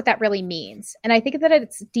thinking about what that really means. And I think that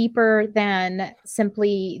it's deeper than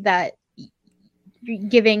simply that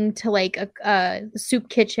giving to a soup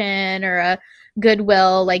kitchen or a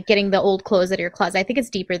Goodwill, getting the old clothes out of your closet. I think it's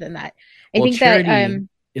deeper than that. I think that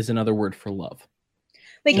is another word for love.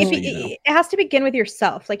 It has to begin with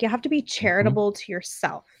yourself. You have to be charitable to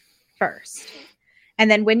yourself first. And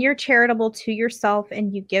then when you're charitable to yourself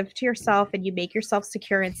and you give to yourself and you make yourself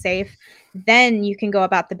secure and safe, then you can go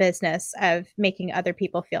about the business of making other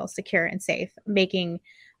people feel secure and safe, making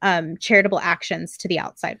charitable actions to the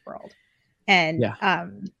outside world. And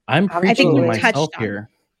I'm preaching to myself here.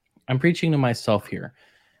 I'm preaching to myself here.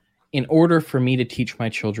 In order for me to teach my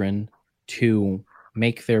children to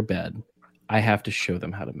make their bed, I have to show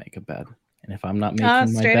them how to make a bed. And if I'm not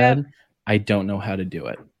making my bed, I don't know how to do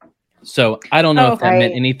it. So I don't know if that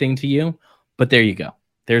meant anything to you, but there you go.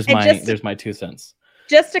 There's my 2 cents.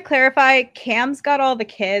 Just to clarify, Cam's got all the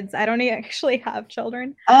kids. I don't actually have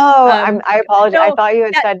children. Oh, I apologize. No, I thought you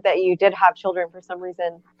had said that you did have children for some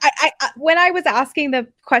reason. I when I was asking the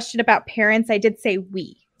question about parents, I did say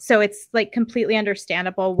we. So it's like completely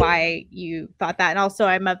understandable why you thought that. And also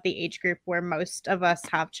I'm of the age group where most of us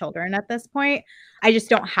have children at this point. I just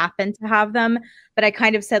don't happen to have them. But I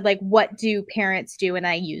kind of said, like, what do parents do? And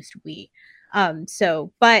I used we.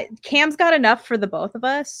 But Cam's got enough for the both of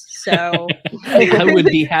us. So I would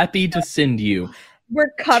be happy to send you. We're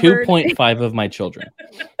covered. 2.5 of my children.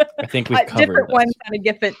 I think we've covered different this. ones on a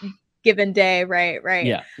given day, right?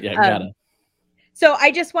 Yeah, gotta. So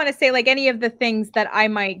I just want to say, like, any of the things that I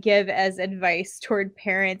might give as advice toward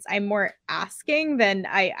parents, I'm more asking than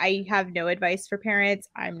I have no advice for parents.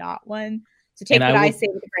 I'm not one. So take what I say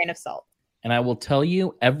with a grain of salt. And I will tell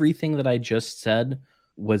you, everything that I just said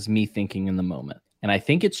was me thinking in the moment. And I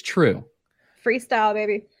think it's true. Freestyle,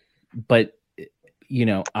 baby. But,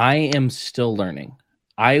 I am still learning.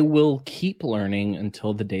 I will keep learning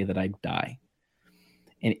until the day that I die.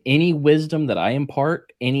 And any wisdom that I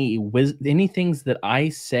impart, any things that I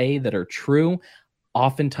say that are true,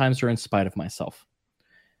 oftentimes are in spite of myself.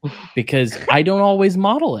 Because I don't always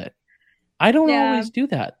model it. I don't always do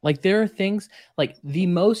that. Like, there are things, like, the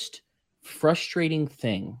most frustrating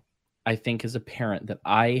thing, I think, as a parent that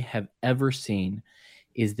I have ever seen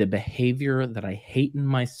is the behavior that I hate in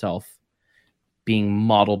myself being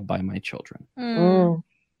modeled by my children.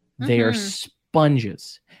 They are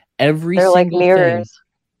sponges. They're like mirrors. Thing.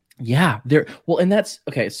 Yeah, and that's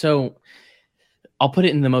okay. So I'll put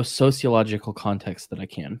it in the most sociological context that I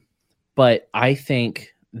can. But I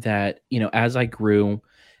think that, as I grew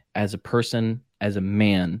as a person, as a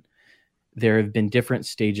man, there have been different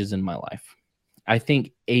stages in my life. I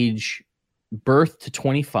think birth to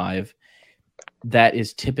 25, that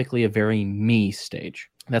is typically a very me stage.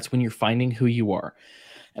 That's when you're finding who you are.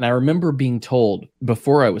 And I remember being told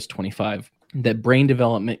before I was 25 that brain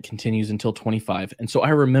development continues until 25. And so I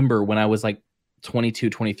remember when I was like 22,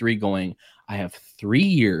 23 going, I have 3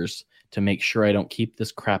 years to make sure I don't keep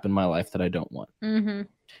this crap in my life that I don't want. And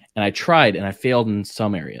I tried and I failed in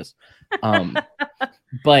some areas.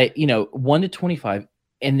 But, 1 to 25.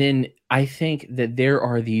 And then I think that there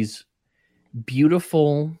are these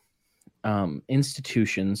beautiful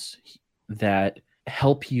institutions that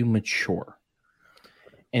help you mature.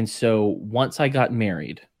 And so once I got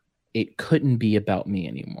married, it couldn't be about me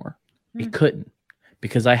anymore. It couldn't,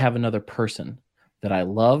 because I have another person that I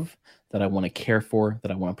love, that I want to care for, that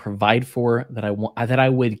I want to provide for, that I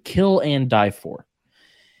would kill and die for.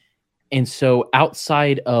 And so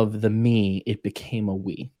outside of the me, it became a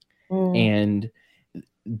we. And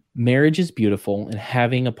marriage is beautiful and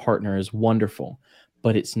having a partner is wonderful,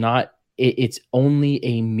 but it's only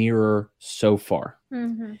a mirror so far.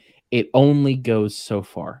 It only goes so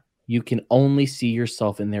far. You can only see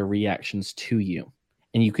yourself in their reactions to you.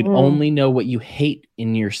 And you can only know what you hate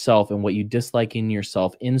in yourself and what you dislike in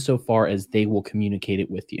yourself insofar as they will communicate it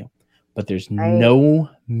with you. But there's no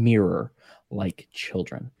mirror like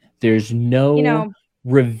children. There's no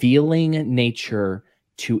revealing nature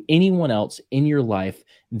to anyone else in your life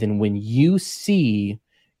than when you see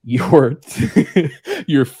your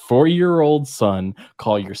 4-year-old son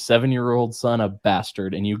call your 7-year-old son a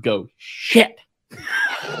bastard and you go, shit.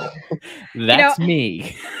 That's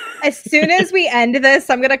me. As soon as we end this,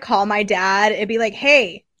 I'm gonna call my dad and be like,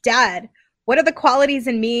 hey, Dad, what are the qualities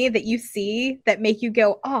in me that you see that make you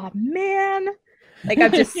go, oh man? Like,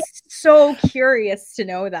 I'm just so curious to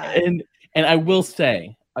know that. And I will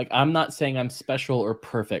say, like, I'm not saying I'm special or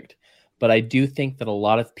perfect, but I do think that a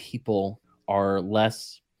lot of people are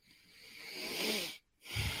less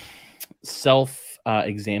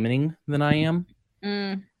self-examining than I am.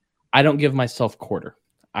 I don't give myself quarter.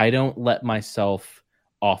 I don't let myself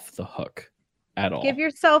off the hook at all. Give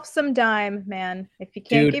yourself some dime, man. If you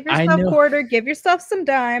can't give yourself quarter, give yourself some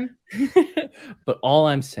dime. But all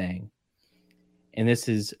I'm saying, and this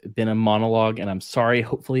has been a monologue, and I'm sorry,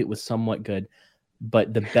 hopefully it was somewhat good,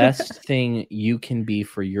 but the best thing you can be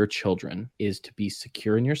for your children is to be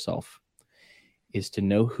secure in yourself, is to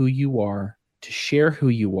know who you are, to share who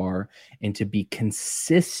you are, and to be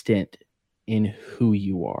consistent in who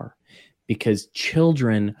you are. Because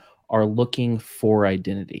children are looking for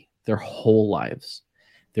identity their whole lives.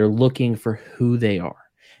 They're looking for who they are.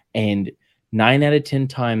 And 9 out of 10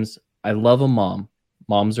 times, I love a mom.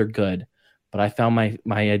 Moms are good. but I found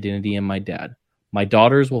my identity in my dad. My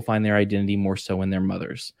daughters will find their identity more so in their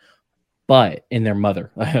mothers, but in their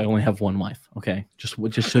mother. I only have one wife. Okay, just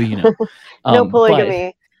so you know. No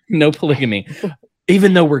polygamy. No polygamy.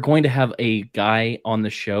 Even though we're going to have a guy on the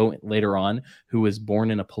show later on who was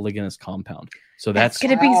born in a polygamous compound. So that's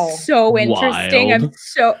going to be so interesting. Wild.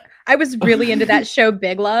 I was really into that show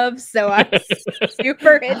Big Love, so I'm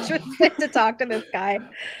super interested to talk to this guy.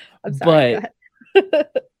 I'm sorry.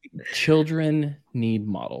 But children need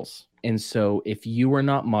models. And so if you are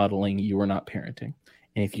not modeling, you are not parenting.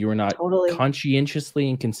 And if you are not conscientiously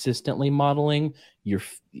and consistently modeling,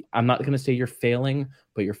 I'm not going to say you're failing,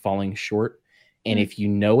 but you're falling short. And if you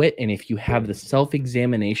know it, and if you have the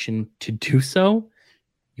self-examination to do so,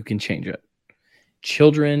 you can change it.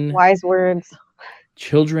 Wise words.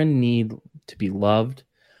 Children need to be loved,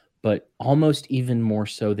 but almost even more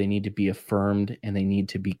so, they need to be affirmed and they need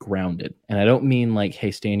to be grounded. And I don't mean like, hey,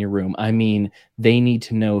 stay in your room. I mean, they need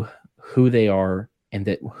to know who they are, and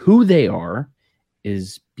that who they are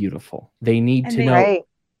is beautiful. They need to know.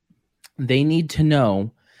 They need to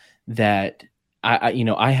know that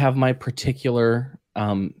I have my particular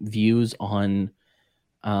views on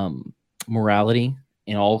morality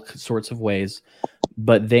in all sorts of ways,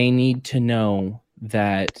 but they need to know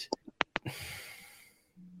that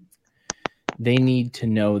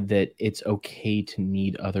it's okay to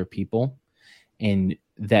need other people, and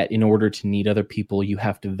that in order to need other people, you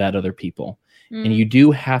have to vet other people. And you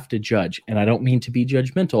do have to judge. And I don't mean to be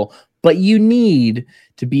judgmental, but you need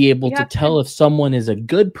to be able to tell if someone is a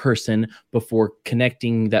good person before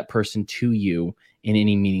connecting that person to you in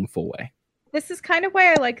any meaningful way. This is kind of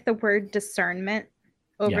why I like the word discernment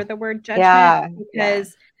over the word judgment.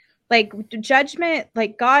 Because like judgment,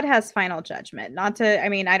 like God has final judgment. I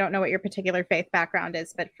don't know what your particular faith background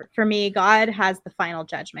is, but for me, God has the final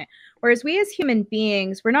judgment. Whereas we as human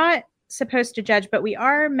beings, we're not supposed to judge, but we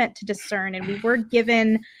are meant to discern, and we were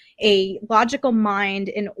given a logical mind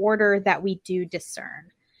in order that we do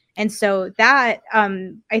discern. And so that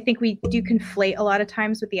I think we do conflate a lot of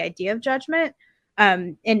times with the idea of judgment,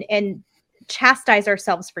 and chastise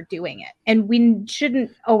ourselves for doing it. And we should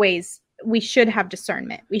have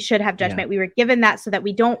discernment. We should have judgment. We were given that so that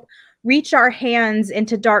we don't reach our hands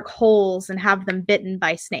into dark holes and have them bitten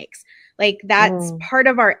by snakes. Like that's part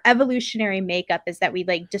of our evolutionary makeup, is that we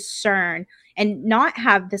like discern and not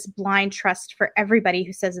have this blind trust for everybody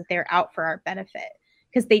who says that they're out for our benefit,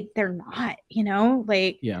 because they're not,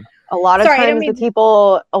 A lot of times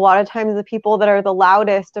the people that are the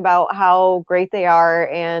loudest about how great they are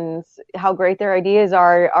and how great their ideas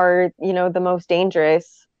are the most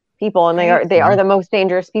dangerous people, and they are the most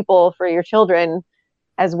dangerous people for your children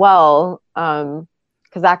as well, because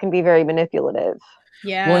that can be very manipulative.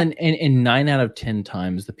 Yeah. Well, and 9 out of 10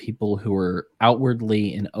 times, the people who are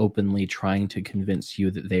outwardly and openly trying to convince you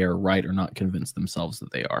that they are right are not convinced themselves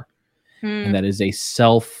that they are. And that is a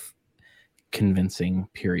self-convincing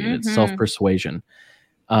period. It's self-persuasion.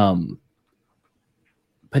 But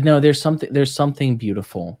no, there's something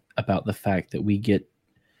beautiful about the fact that we get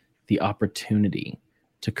the opportunity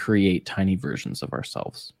to create tiny versions of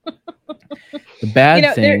ourselves. The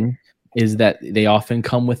bad thing is that they often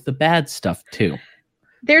come with the bad stuff too.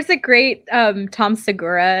 There's a great Tom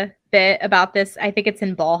Segura bit about this. I think it's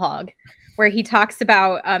in Ball Hog, where he talks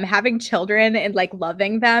about having children and like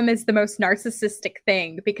loving them is the most narcissistic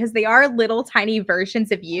thing, because they are little tiny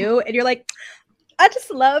versions of you. And you're like, I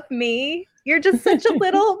just love me. You're just such a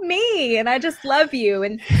little me, and I just love you.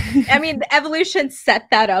 And I mean, the evolution set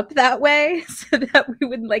that up that way so that we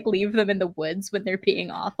would like leave them in the woods when they're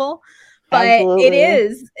being awful. But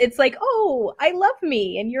it's like, oh, I love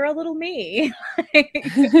me and you're a little me.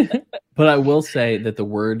 But I will say that the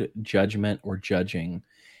word judgment or judging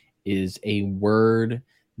is a word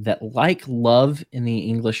that, like love in the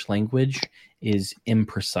English language, is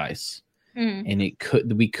imprecise. And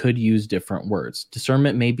we could use different words.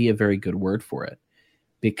 Discernment may be a very good word for it,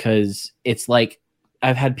 because it's like,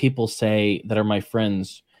 I've had people say that are my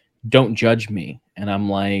friends, don't judge me. And I'm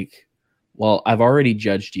like, well, I've already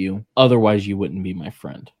judged you. Otherwise, you wouldn't be my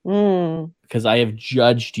friend. Because I have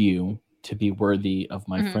judged you to be worthy of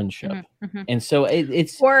my friendship. And so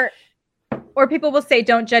it's... Or people will say,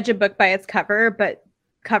 don't judge a book by its cover, but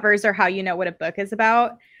covers are how you know what a book is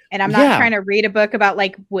about. And I'm not trying to read a book about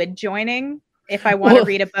like wood joining if I want to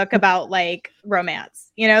read a book about like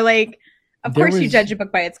romance. Of course you judge a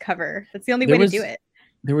book by its cover. That's the only way to do it.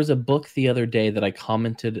 There was a book the other day that I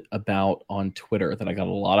commented about on Twitter that I got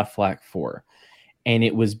a lot of flack for. And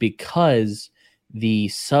it was because the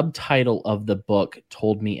subtitle of the book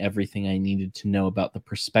told me everything I needed to know about the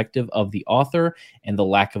perspective of the author and the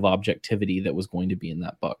lack of objectivity that was going to be in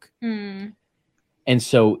that book. And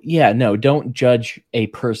so, yeah, no, don't judge a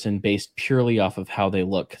person based purely off of how they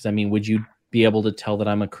look. Because, I mean, would you be able to tell that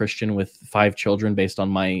I'm a Christian with 5 children based on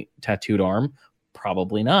my tattooed arm?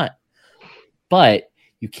 Probably not. But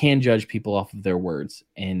you can judge people off of their words.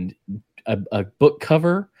 And a book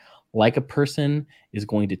cover, like a person, is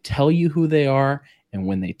going to tell you who they are. And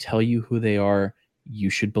when they tell you who they are,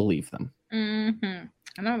 you should believe them. Mm-hmm.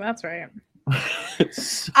 I know that's right.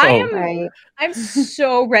 So, I'm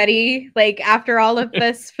so ready, like, after all of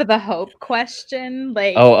this, for the hope question.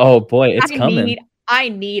 Like, oh boy, it's coming. I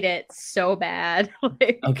need it so bad.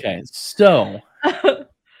 Okay, so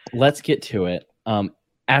let's get to it.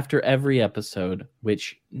 After every episode,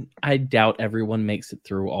 which I doubt everyone makes it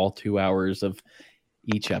through all 2 hours of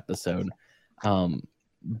each episode,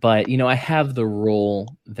 but I have the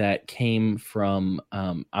rule that came from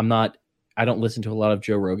I don't listen to a lot of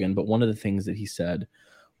Joe Rogan, but one of the things that he said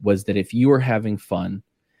was that if you are having fun,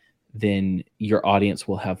 then your audience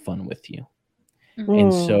will have fun with you.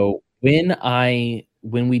 And so when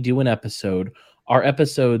we do an episode, our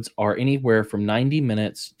episodes are anywhere from 90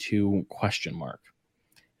 minutes to question mark.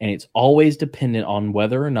 And it's always dependent on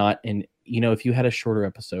whether or not, and if you had a shorter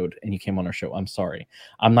episode and you came on our show, I'm sorry.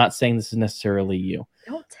 I'm not saying this is necessarily you.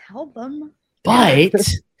 Don't tell them. But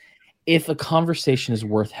if a conversation is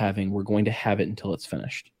worth having, we're going to have it until it's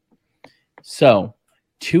finished. So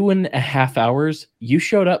 2.5 hours, you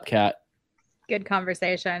showed up, Kat. Good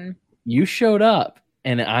conversation. You showed up,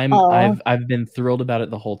 and I've been thrilled about it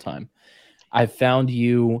the whole time. I've found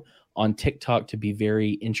you on TikTok to be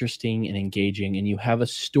very interesting and engaging, and you have a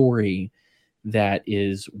story that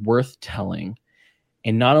is worth telling.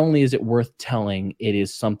 And not only is it worth telling, it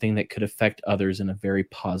is something that could affect others in a very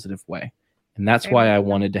positive way. And that's why I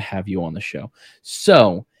wanted to have you on the show.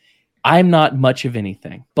 So I'm not much of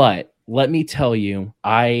anything, but let me tell you,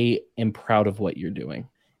 I am proud of what you're doing.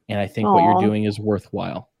 And I think what you're doing is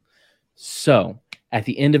worthwhile. So at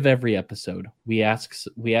the end of every episode, we ask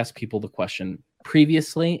people the question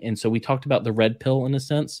previously. And so we talked about the red pill in a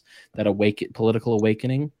sense, that political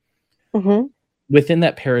awakening. Mm-hmm. Within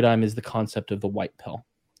that paradigm is the concept of the white pill,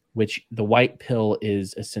 which the white pill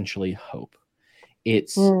is essentially hope.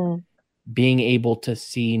 It's being able to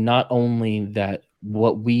see not only that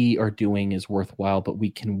what we are doing is worthwhile, but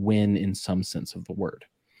we can win in some sense of the word.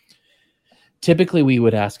 Typically, we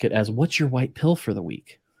would ask it as, what's your white pill for the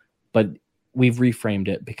week? But we've reframed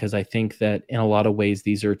it because I think that in a lot of ways,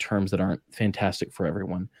 these are terms that aren't fantastic for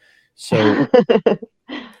everyone. So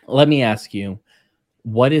let me ask you,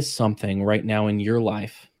 what is something right now in your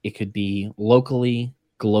life? It could be locally,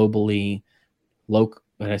 globally,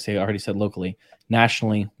 I already said locally,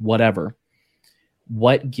 nationally, whatever.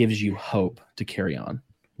 What gives you hope to carry on?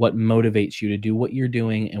 What motivates you to do what you're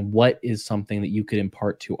doing? And what is something that you could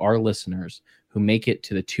impart to our listeners who make it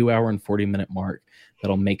to the 2 hour and 40-minute mark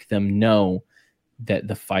that'll make them know that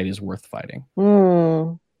the fight is worth fighting?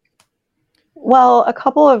 Well, a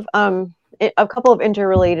couple of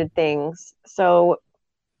interrelated things. So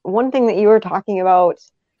one thing that you were talking about,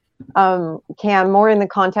 Cam, more in the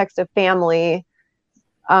context of family,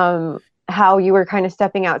 how you were kind of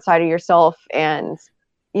stepping outside of yourself and,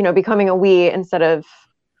 becoming a we instead of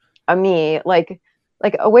a me, like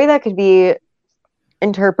a way that could be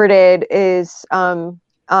interpreted is, and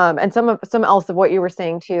some else of what you were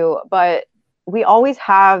saying too, but we always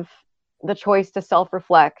have the choice to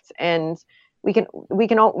self-reflect, and we need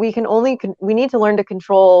to learn to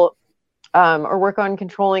control, or work on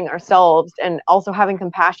controlling ourselves and also having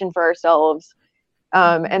compassion for ourselves.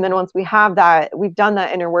 And then once we have that, we've done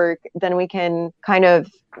that inner work, then we can kind of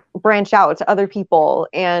branch out to other people.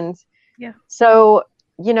 And so,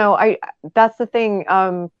 that's the thing.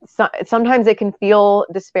 Sometimes it can feel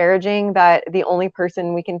disparaging that the only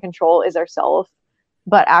person we can control is ourselves.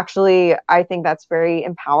 But actually, I think that's very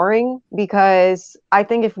empowering, because I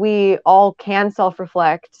think if we all can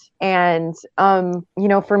self-reflect, and,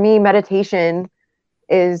 for me, meditation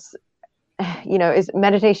is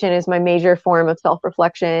my major form of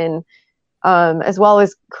self-reflection, as well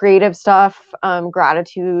as creative stuff,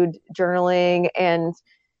 gratitude, journaling, and,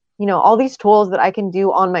 all these tools that I can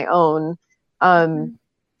do on my own.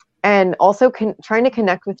 And also trying to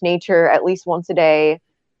connect with nature at least once a day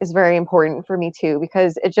is very important for me too,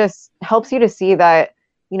 because it just helps you to see that,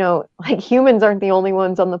 humans aren't the only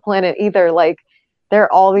ones on the planet either. Like, there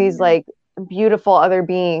are all these beautiful other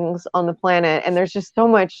beings on the planet, and there's just so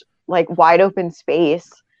much wide open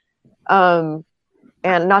space.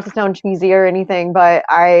 And not to sound cheesy or anything, but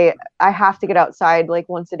I have to get outside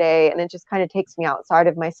once a day, and it just kind of takes me outside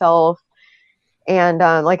of myself. And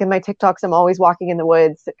in my TikToks, I'm always walking in the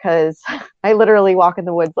woods, because I literally walk in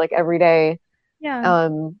the woods every day. Yeah.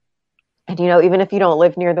 And, even if you don't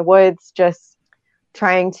live near the woods, just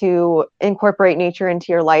trying to incorporate nature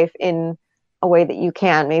into your life in a way that you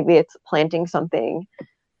can. Maybe it's planting something.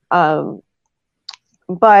 But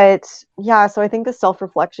yeah, so I think the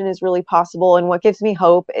self-reflection is really possible. And what gives me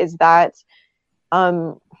hope is that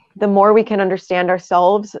the more we can understand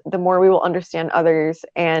ourselves, the more we will understand others.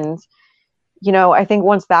 And, I think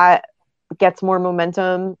once that gets more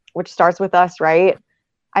momentum, which starts with us, right?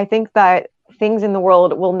 I think that things in the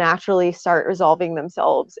world will naturally start resolving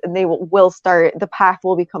themselves, and they will start, the path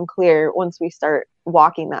will become clear once we start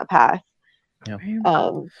walking that path. Yeah.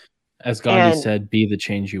 As Gandhi said, be the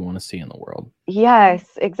change you want to see in the world.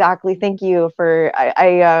 Yes, exactly. Thank you for,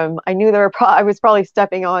 I knew I was probably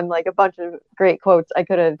stepping on like a bunch of great quotes I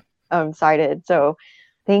could have cited. So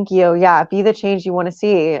thank you. Yeah. Be the change you want to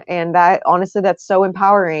see. And that, honestly, that's so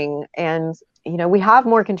empowering. And, we have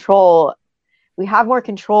more control. We have more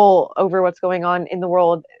control over what's going on in the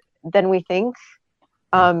world than we think,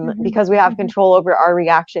 because we have control over our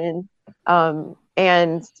reaction. And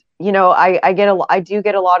I do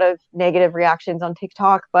get a lot of negative reactions on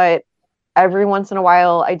TikTok, but every once in a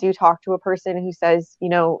while I do talk to a person who says,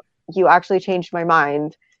 you actually changed my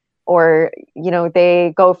mind, or,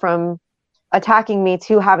 they go from attacking me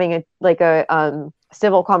to having a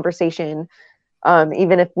civil conversation.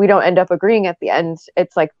 Even if we don't end up agreeing at the end,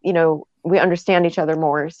 it's like, we understand each other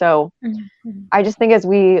more. So I just think as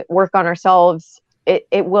we work on ourselves,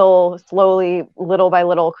 it will slowly, little by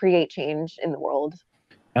little, create change in the world.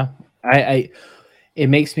 Yeah, it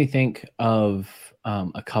makes me think of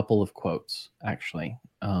a couple of quotes, actually.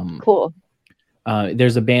 Cool.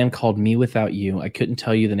 There's a band called Me Without You. I couldn't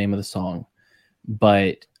tell you the name of the song,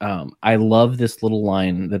 but I love this little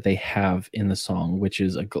line that they have in the song, which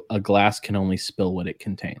is a glass can only spill what it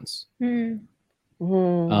contains. And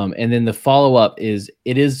then the follow-up is,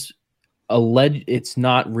 it is it's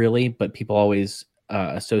not really, but people always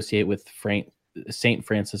associate with Saint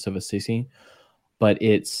Francis of Assisi. But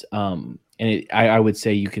it's I would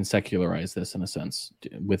say you can secularize this in a sense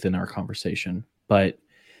within our conversation. But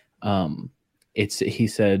he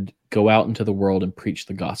said, go out into the world and preach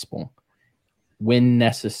the gospel. When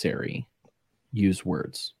necessary, use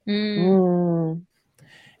words. And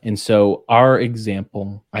so our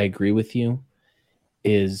example, I agree with you,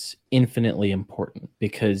 is infinitely important,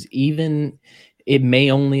 because even it may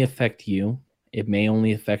only affect you, it may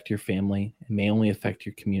only affect your family, it may only affect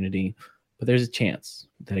your community, but there's a chance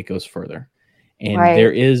that it goes further. And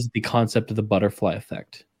there is the concept of the butterfly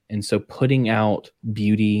effect. And so putting out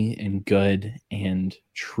beauty and good and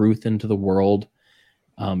truth into the world,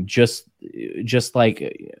 just like,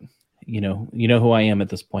 you know who I am at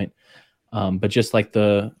this point. But just like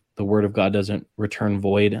the word of God doesn't return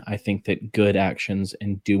void, I think that good actions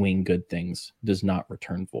and doing good things does not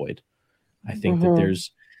return void. I think that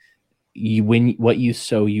there's, when what you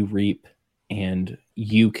sow, you reap, and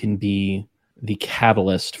you can be the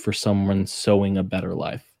catalyst for someone sowing a better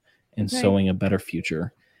life and sowing a better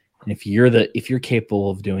future. And if you're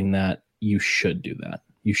capable of doing that, you should do that.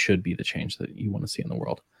 You should be the change that you want to see in the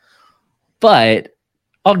world. But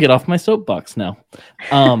I'll get off my soapbox now.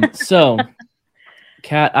 So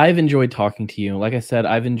Kat, I've enjoyed talking to you. Like I said,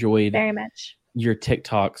 I've enjoyed very much your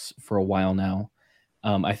TikToks for a while now.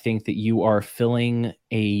 I think that you are filling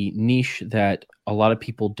a niche that a lot of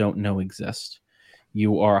people don't know exists.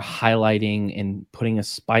 You are highlighting and putting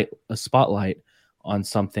a spotlight on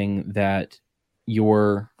something that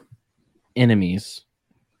your enemies,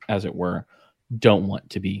 as it were, don't want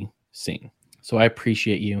to be seen. So I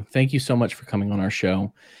appreciate you. Thank you so much for coming on our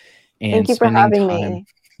show and thank you for having me.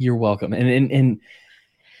 You're welcome. And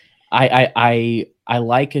I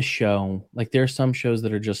like a show, like there are some shows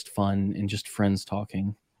that are just fun and just friends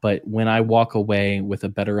talking. But when I walk away with a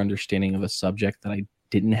better understanding of a subject that I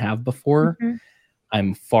didn't have before,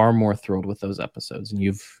 I'm far more thrilled with those episodes. And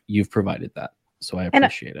you've provided that. So I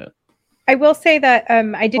appreciate it. I will say that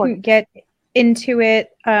I didn't get into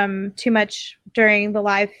it too much during the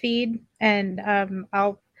live feed. And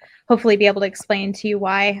I'll hopefully be able to explain to you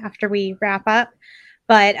why after we wrap up.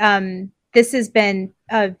 But this has been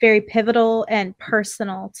very pivotal and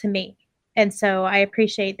personal to me. And so I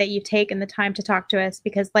appreciate that you've taken the time to talk to us,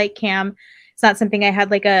 because like Cam, it's not something I had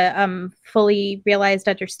like a fully realized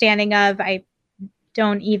understanding of. I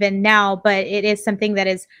don't even now, but it is something that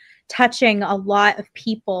is touching a lot of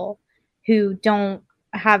people who don't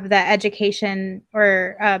have the education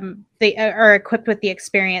or they are equipped with the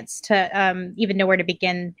experience to even know where to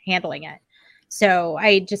begin handling it. So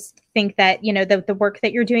I just think that, the work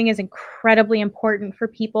that you're doing is incredibly important for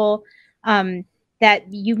people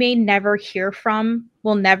that you may never hear from,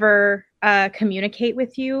 will never communicate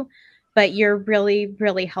with you, but you're really,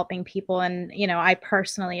 really helping people. And, you know, I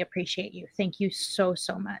personally appreciate you. Thank you so,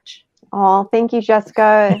 so much. Oh, thank you,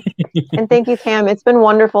 Jessica. And thank you, Cam. It's been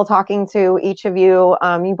wonderful talking to each of you.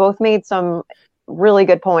 You both made some really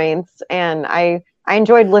good points, and I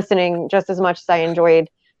enjoyed listening just as much as I enjoyed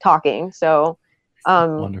talking. So,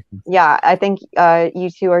 Wonderful. yeah, I think you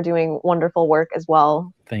two are doing wonderful work as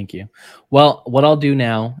well. Thank you. Well, what I'll do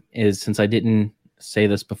now is, since I didn't say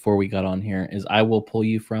this before we got on here, is I will pull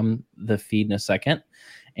you from the feed in a second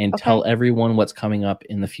and tell everyone what's coming up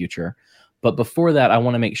in the future. But before that, I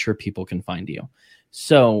want to make sure people can find you.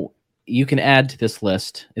 So you can add to this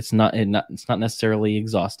list. It's not necessarily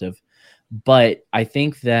exhaustive, but I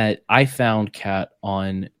think that I found Cat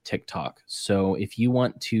on TikTok. So if you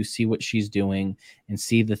want to see what she's doing and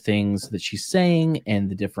see the things that she's saying and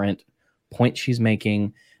the different points she's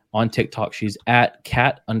making on TikTok, she's at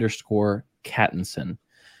cat_Cattinson.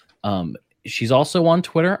 She's also on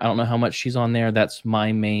Twitter. I don't know how much she's on there. That's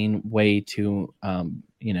my main way to,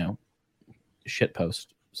 shit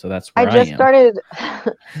post. So that's where I am.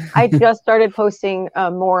 I just started posting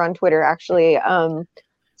more on Twitter, actually.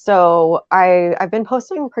 So I've been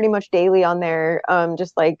posting pretty much daily on there,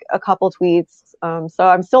 just like a couple tweets. So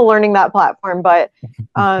I'm still learning that platform, but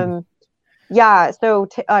yeah. So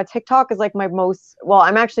TikTok is like my most, well,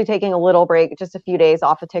 I'm actually taking a little break, just a few days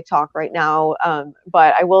off of TikTok right now.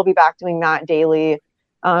 But I will be back doing that daily.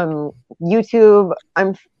 YouTube,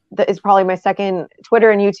 is probably my second.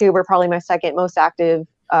 Twitter and YouTube are probably my second most active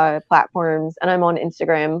platforms, and I'm on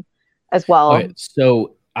Instagram as well. Okay,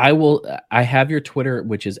 so I have your Twitter,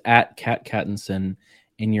 which is at Cat Cattinson,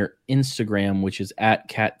 and your Instagram, which is at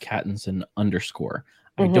Cat Cattinson _.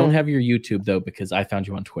 I don't have your YouTube though, because I found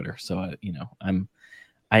you on Twitter. So I'm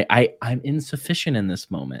insufficient in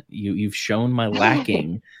this moment. You've shown my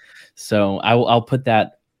lacking. So I'll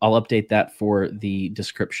update that for the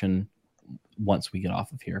description once we get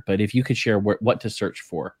off of here. But if you could share what to search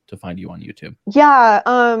for to find you on YouTube. Yeah,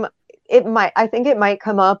 I think it might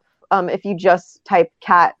come up if you just type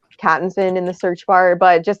Cat Cattinson in the search bar,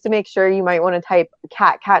 but just to make sure, you might want to type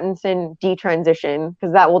Cat Cattinson detransition,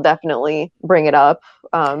 because that will definitely bring it up.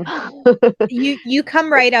 You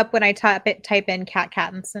come right up when I type in Cat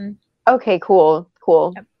Cattinson. Okay, cool.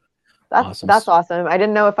 Yep. That's awesome. I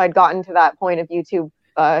didn't know if I'd gotten to that point of YouTube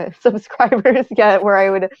subscribers yet where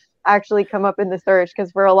I would actually come up in the search,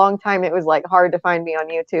 because for a long time it was like hard to find me on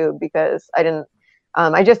YouTube, because I didn't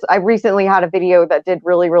I recently had a video that did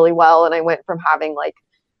really, really well, and I went from having like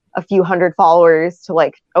a few hundred followers to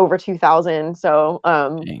like over 2,000. So yeah,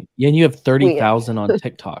 and you have 30,000 on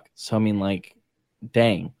TikTok. So I mean, like,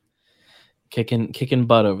 dang, kicking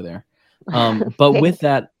butt over there. But with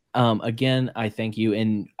that, again, I thank you,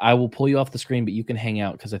 and I will pull you off the screen, but you can hang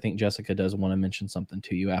out, because I think Jessica does want to mention something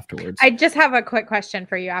to you afterwards. I just have a quick question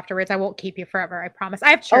for you afterwards. I won't keep you forever, I promise. I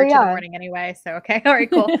have church in the morning anyway, so okay. All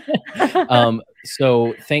right, cool.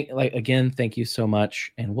 So thank you so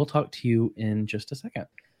much, and we'll talk to you in just a second.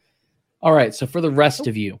 All right, so for the rest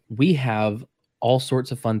of you, we have all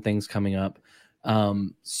sorts of fun things coming up.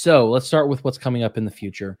 So let's start with what's coming up in the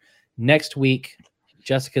future. Next week,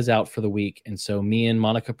 Jessica's out for the week, and so me and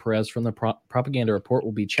Monica Perez from the Propaganda Report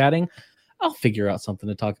will be chatting. I'll figure out something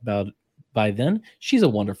to talk about by then. She's a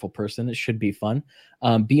wonderful person. It should be fun.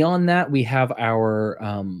 Beyond that, we have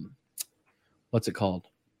our what's it called?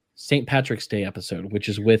 St. Patrick's Day episode, which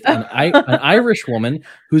is with an Irish woman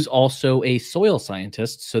who's also a soil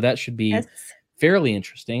scientist. So that should be fairly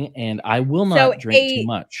interesting. And I will not drink too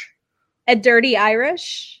much. A dirty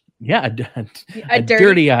Irish? Yeah, a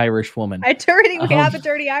dirty Irish woman. We have a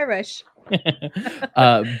dirty Irish.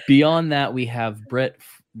 Beyond that, we have Britt,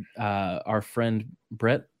 our friend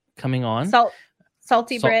Britt, coming on.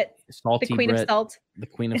 Salty Britt, Salty the Queen Britt, of Salt. The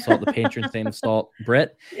Queen of Salt, the patron saint of salt,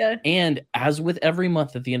 Britt. Yeah. And as with every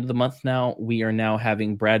month, at the end of the month now, we are now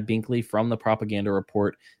having Brad Binkley from the Propaganda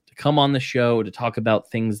Report to come on the show to talk about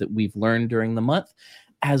things that we've learned during the month,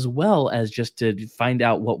 as well as just to find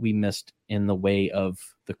out what we missed in the way of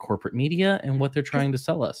the corporate media and what they're trying to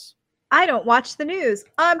sell us. I don't watch the news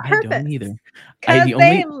on purpose. I don't either. Because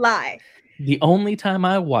they lie. The only time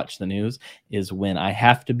I watch the news is when I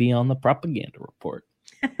have to be on the Propaganda Report.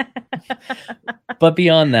 But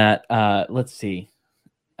beyond that, let's see.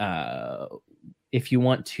 If you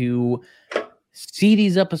want to see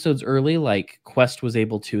these episodes early, like Quest was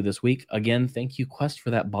able to this week, again, thank you, Quest, for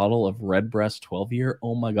that bottle of Redbreast 12-year.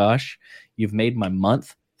 Oh my gosh, you've made my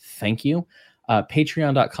month. Thank you.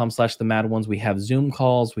 Patreon.com/theMadOnes. We have Zoom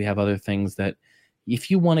calls. We have other things that if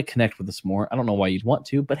you want to connect with us more, I don't know why you'd want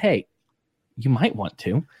to, but hey, you might want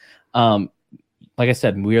to. like I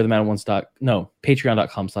said, we are the Mad Ones.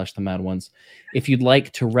 Patreon.com/the Mad Ones. If you'd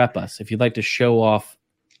like to rep us, if you'd like to show off,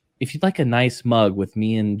 if you'd like a nice mug with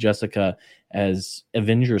me and Jessica as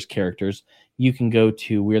Avengers characters, you can go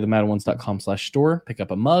to wearethemadOnes.com/store, pick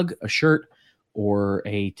up a mug, a shirt, or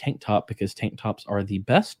a tank top, because tank tops are the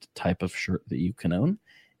best type of shirt that you can own.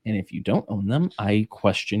 And if you don't own them, I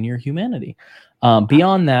question your humanity.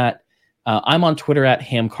 Beyond that, I'm on Twitter at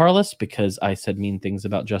HamCarlos because I said mean things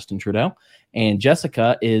about Justin Trudeau. And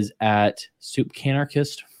Jessica is at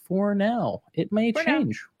SoupCanarchist for now. It may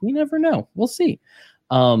change. We never know. We'll see.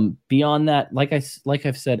 Beyond that, like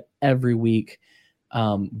I've said every week,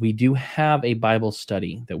 we do have a Bible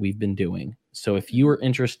study that we've been doing. So if you are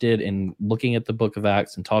interested in looking at the book of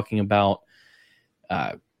Acts and talking about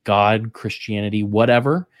God, Christianity,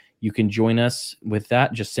 whatever, you can join us with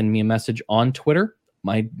that. Just send me a message on Twitter.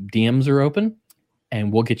 My DMs are open,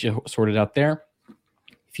 and we'll get you sorted out there.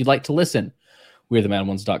 If you'd like to listen, we're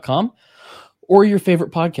themadOnes.com or your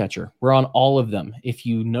favorite podcatcher. We're on all of them. If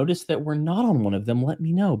you notice that we're not on one of them, let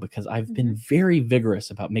me know, because I've been very vigorous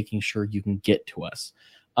about making sure you can get to us.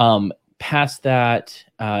 Past that,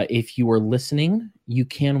 if you are listening, you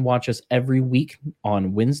can watch us every week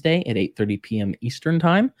on Wednesday at 8:30 p.m. Eastern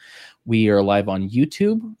time. We are live on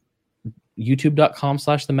YouTube,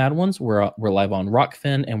 youtube.com/themadOnes. We're live on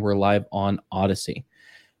Rockfin, and we're live on Odyssey.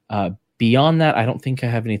 Beyond that, I don't think I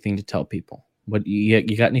have anything to tell people. What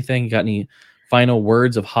you got anything? You got any final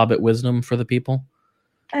words of Hobbit wisdom for the people?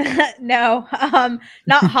 No,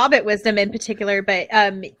 not Hobbit wisdom in particular, but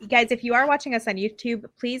guys, if you are watching us on YouTube,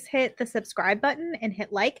 please hit the subscribe button and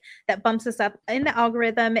hit like. That bumps us up in the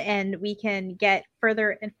algorithm, and we can get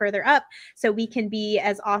further and further up, so we can be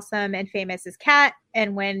as awesome and famous as Cat.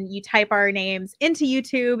 And when you type our names into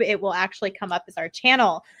YouTube, it will actually come up as our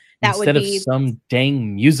channel. That Instead would be of some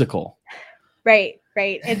dang musical. Right.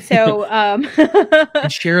 And so and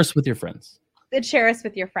share us with your friends. And share us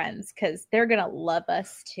with your friends, because they're gonna love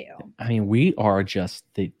us too. I mean, we are just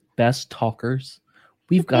the best talkers.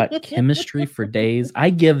 We've got chemistry for days.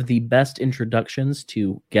 I give the best introductions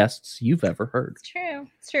to guests you've ever heard.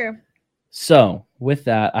 It's true. So with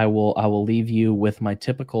that, I will leave you with my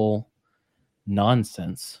typical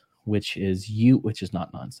nonsense, which is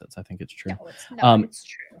not nonsense. I think it's true. No, it's not. It's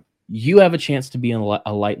true. You have a chance to be a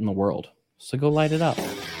light in the world. So go light it up.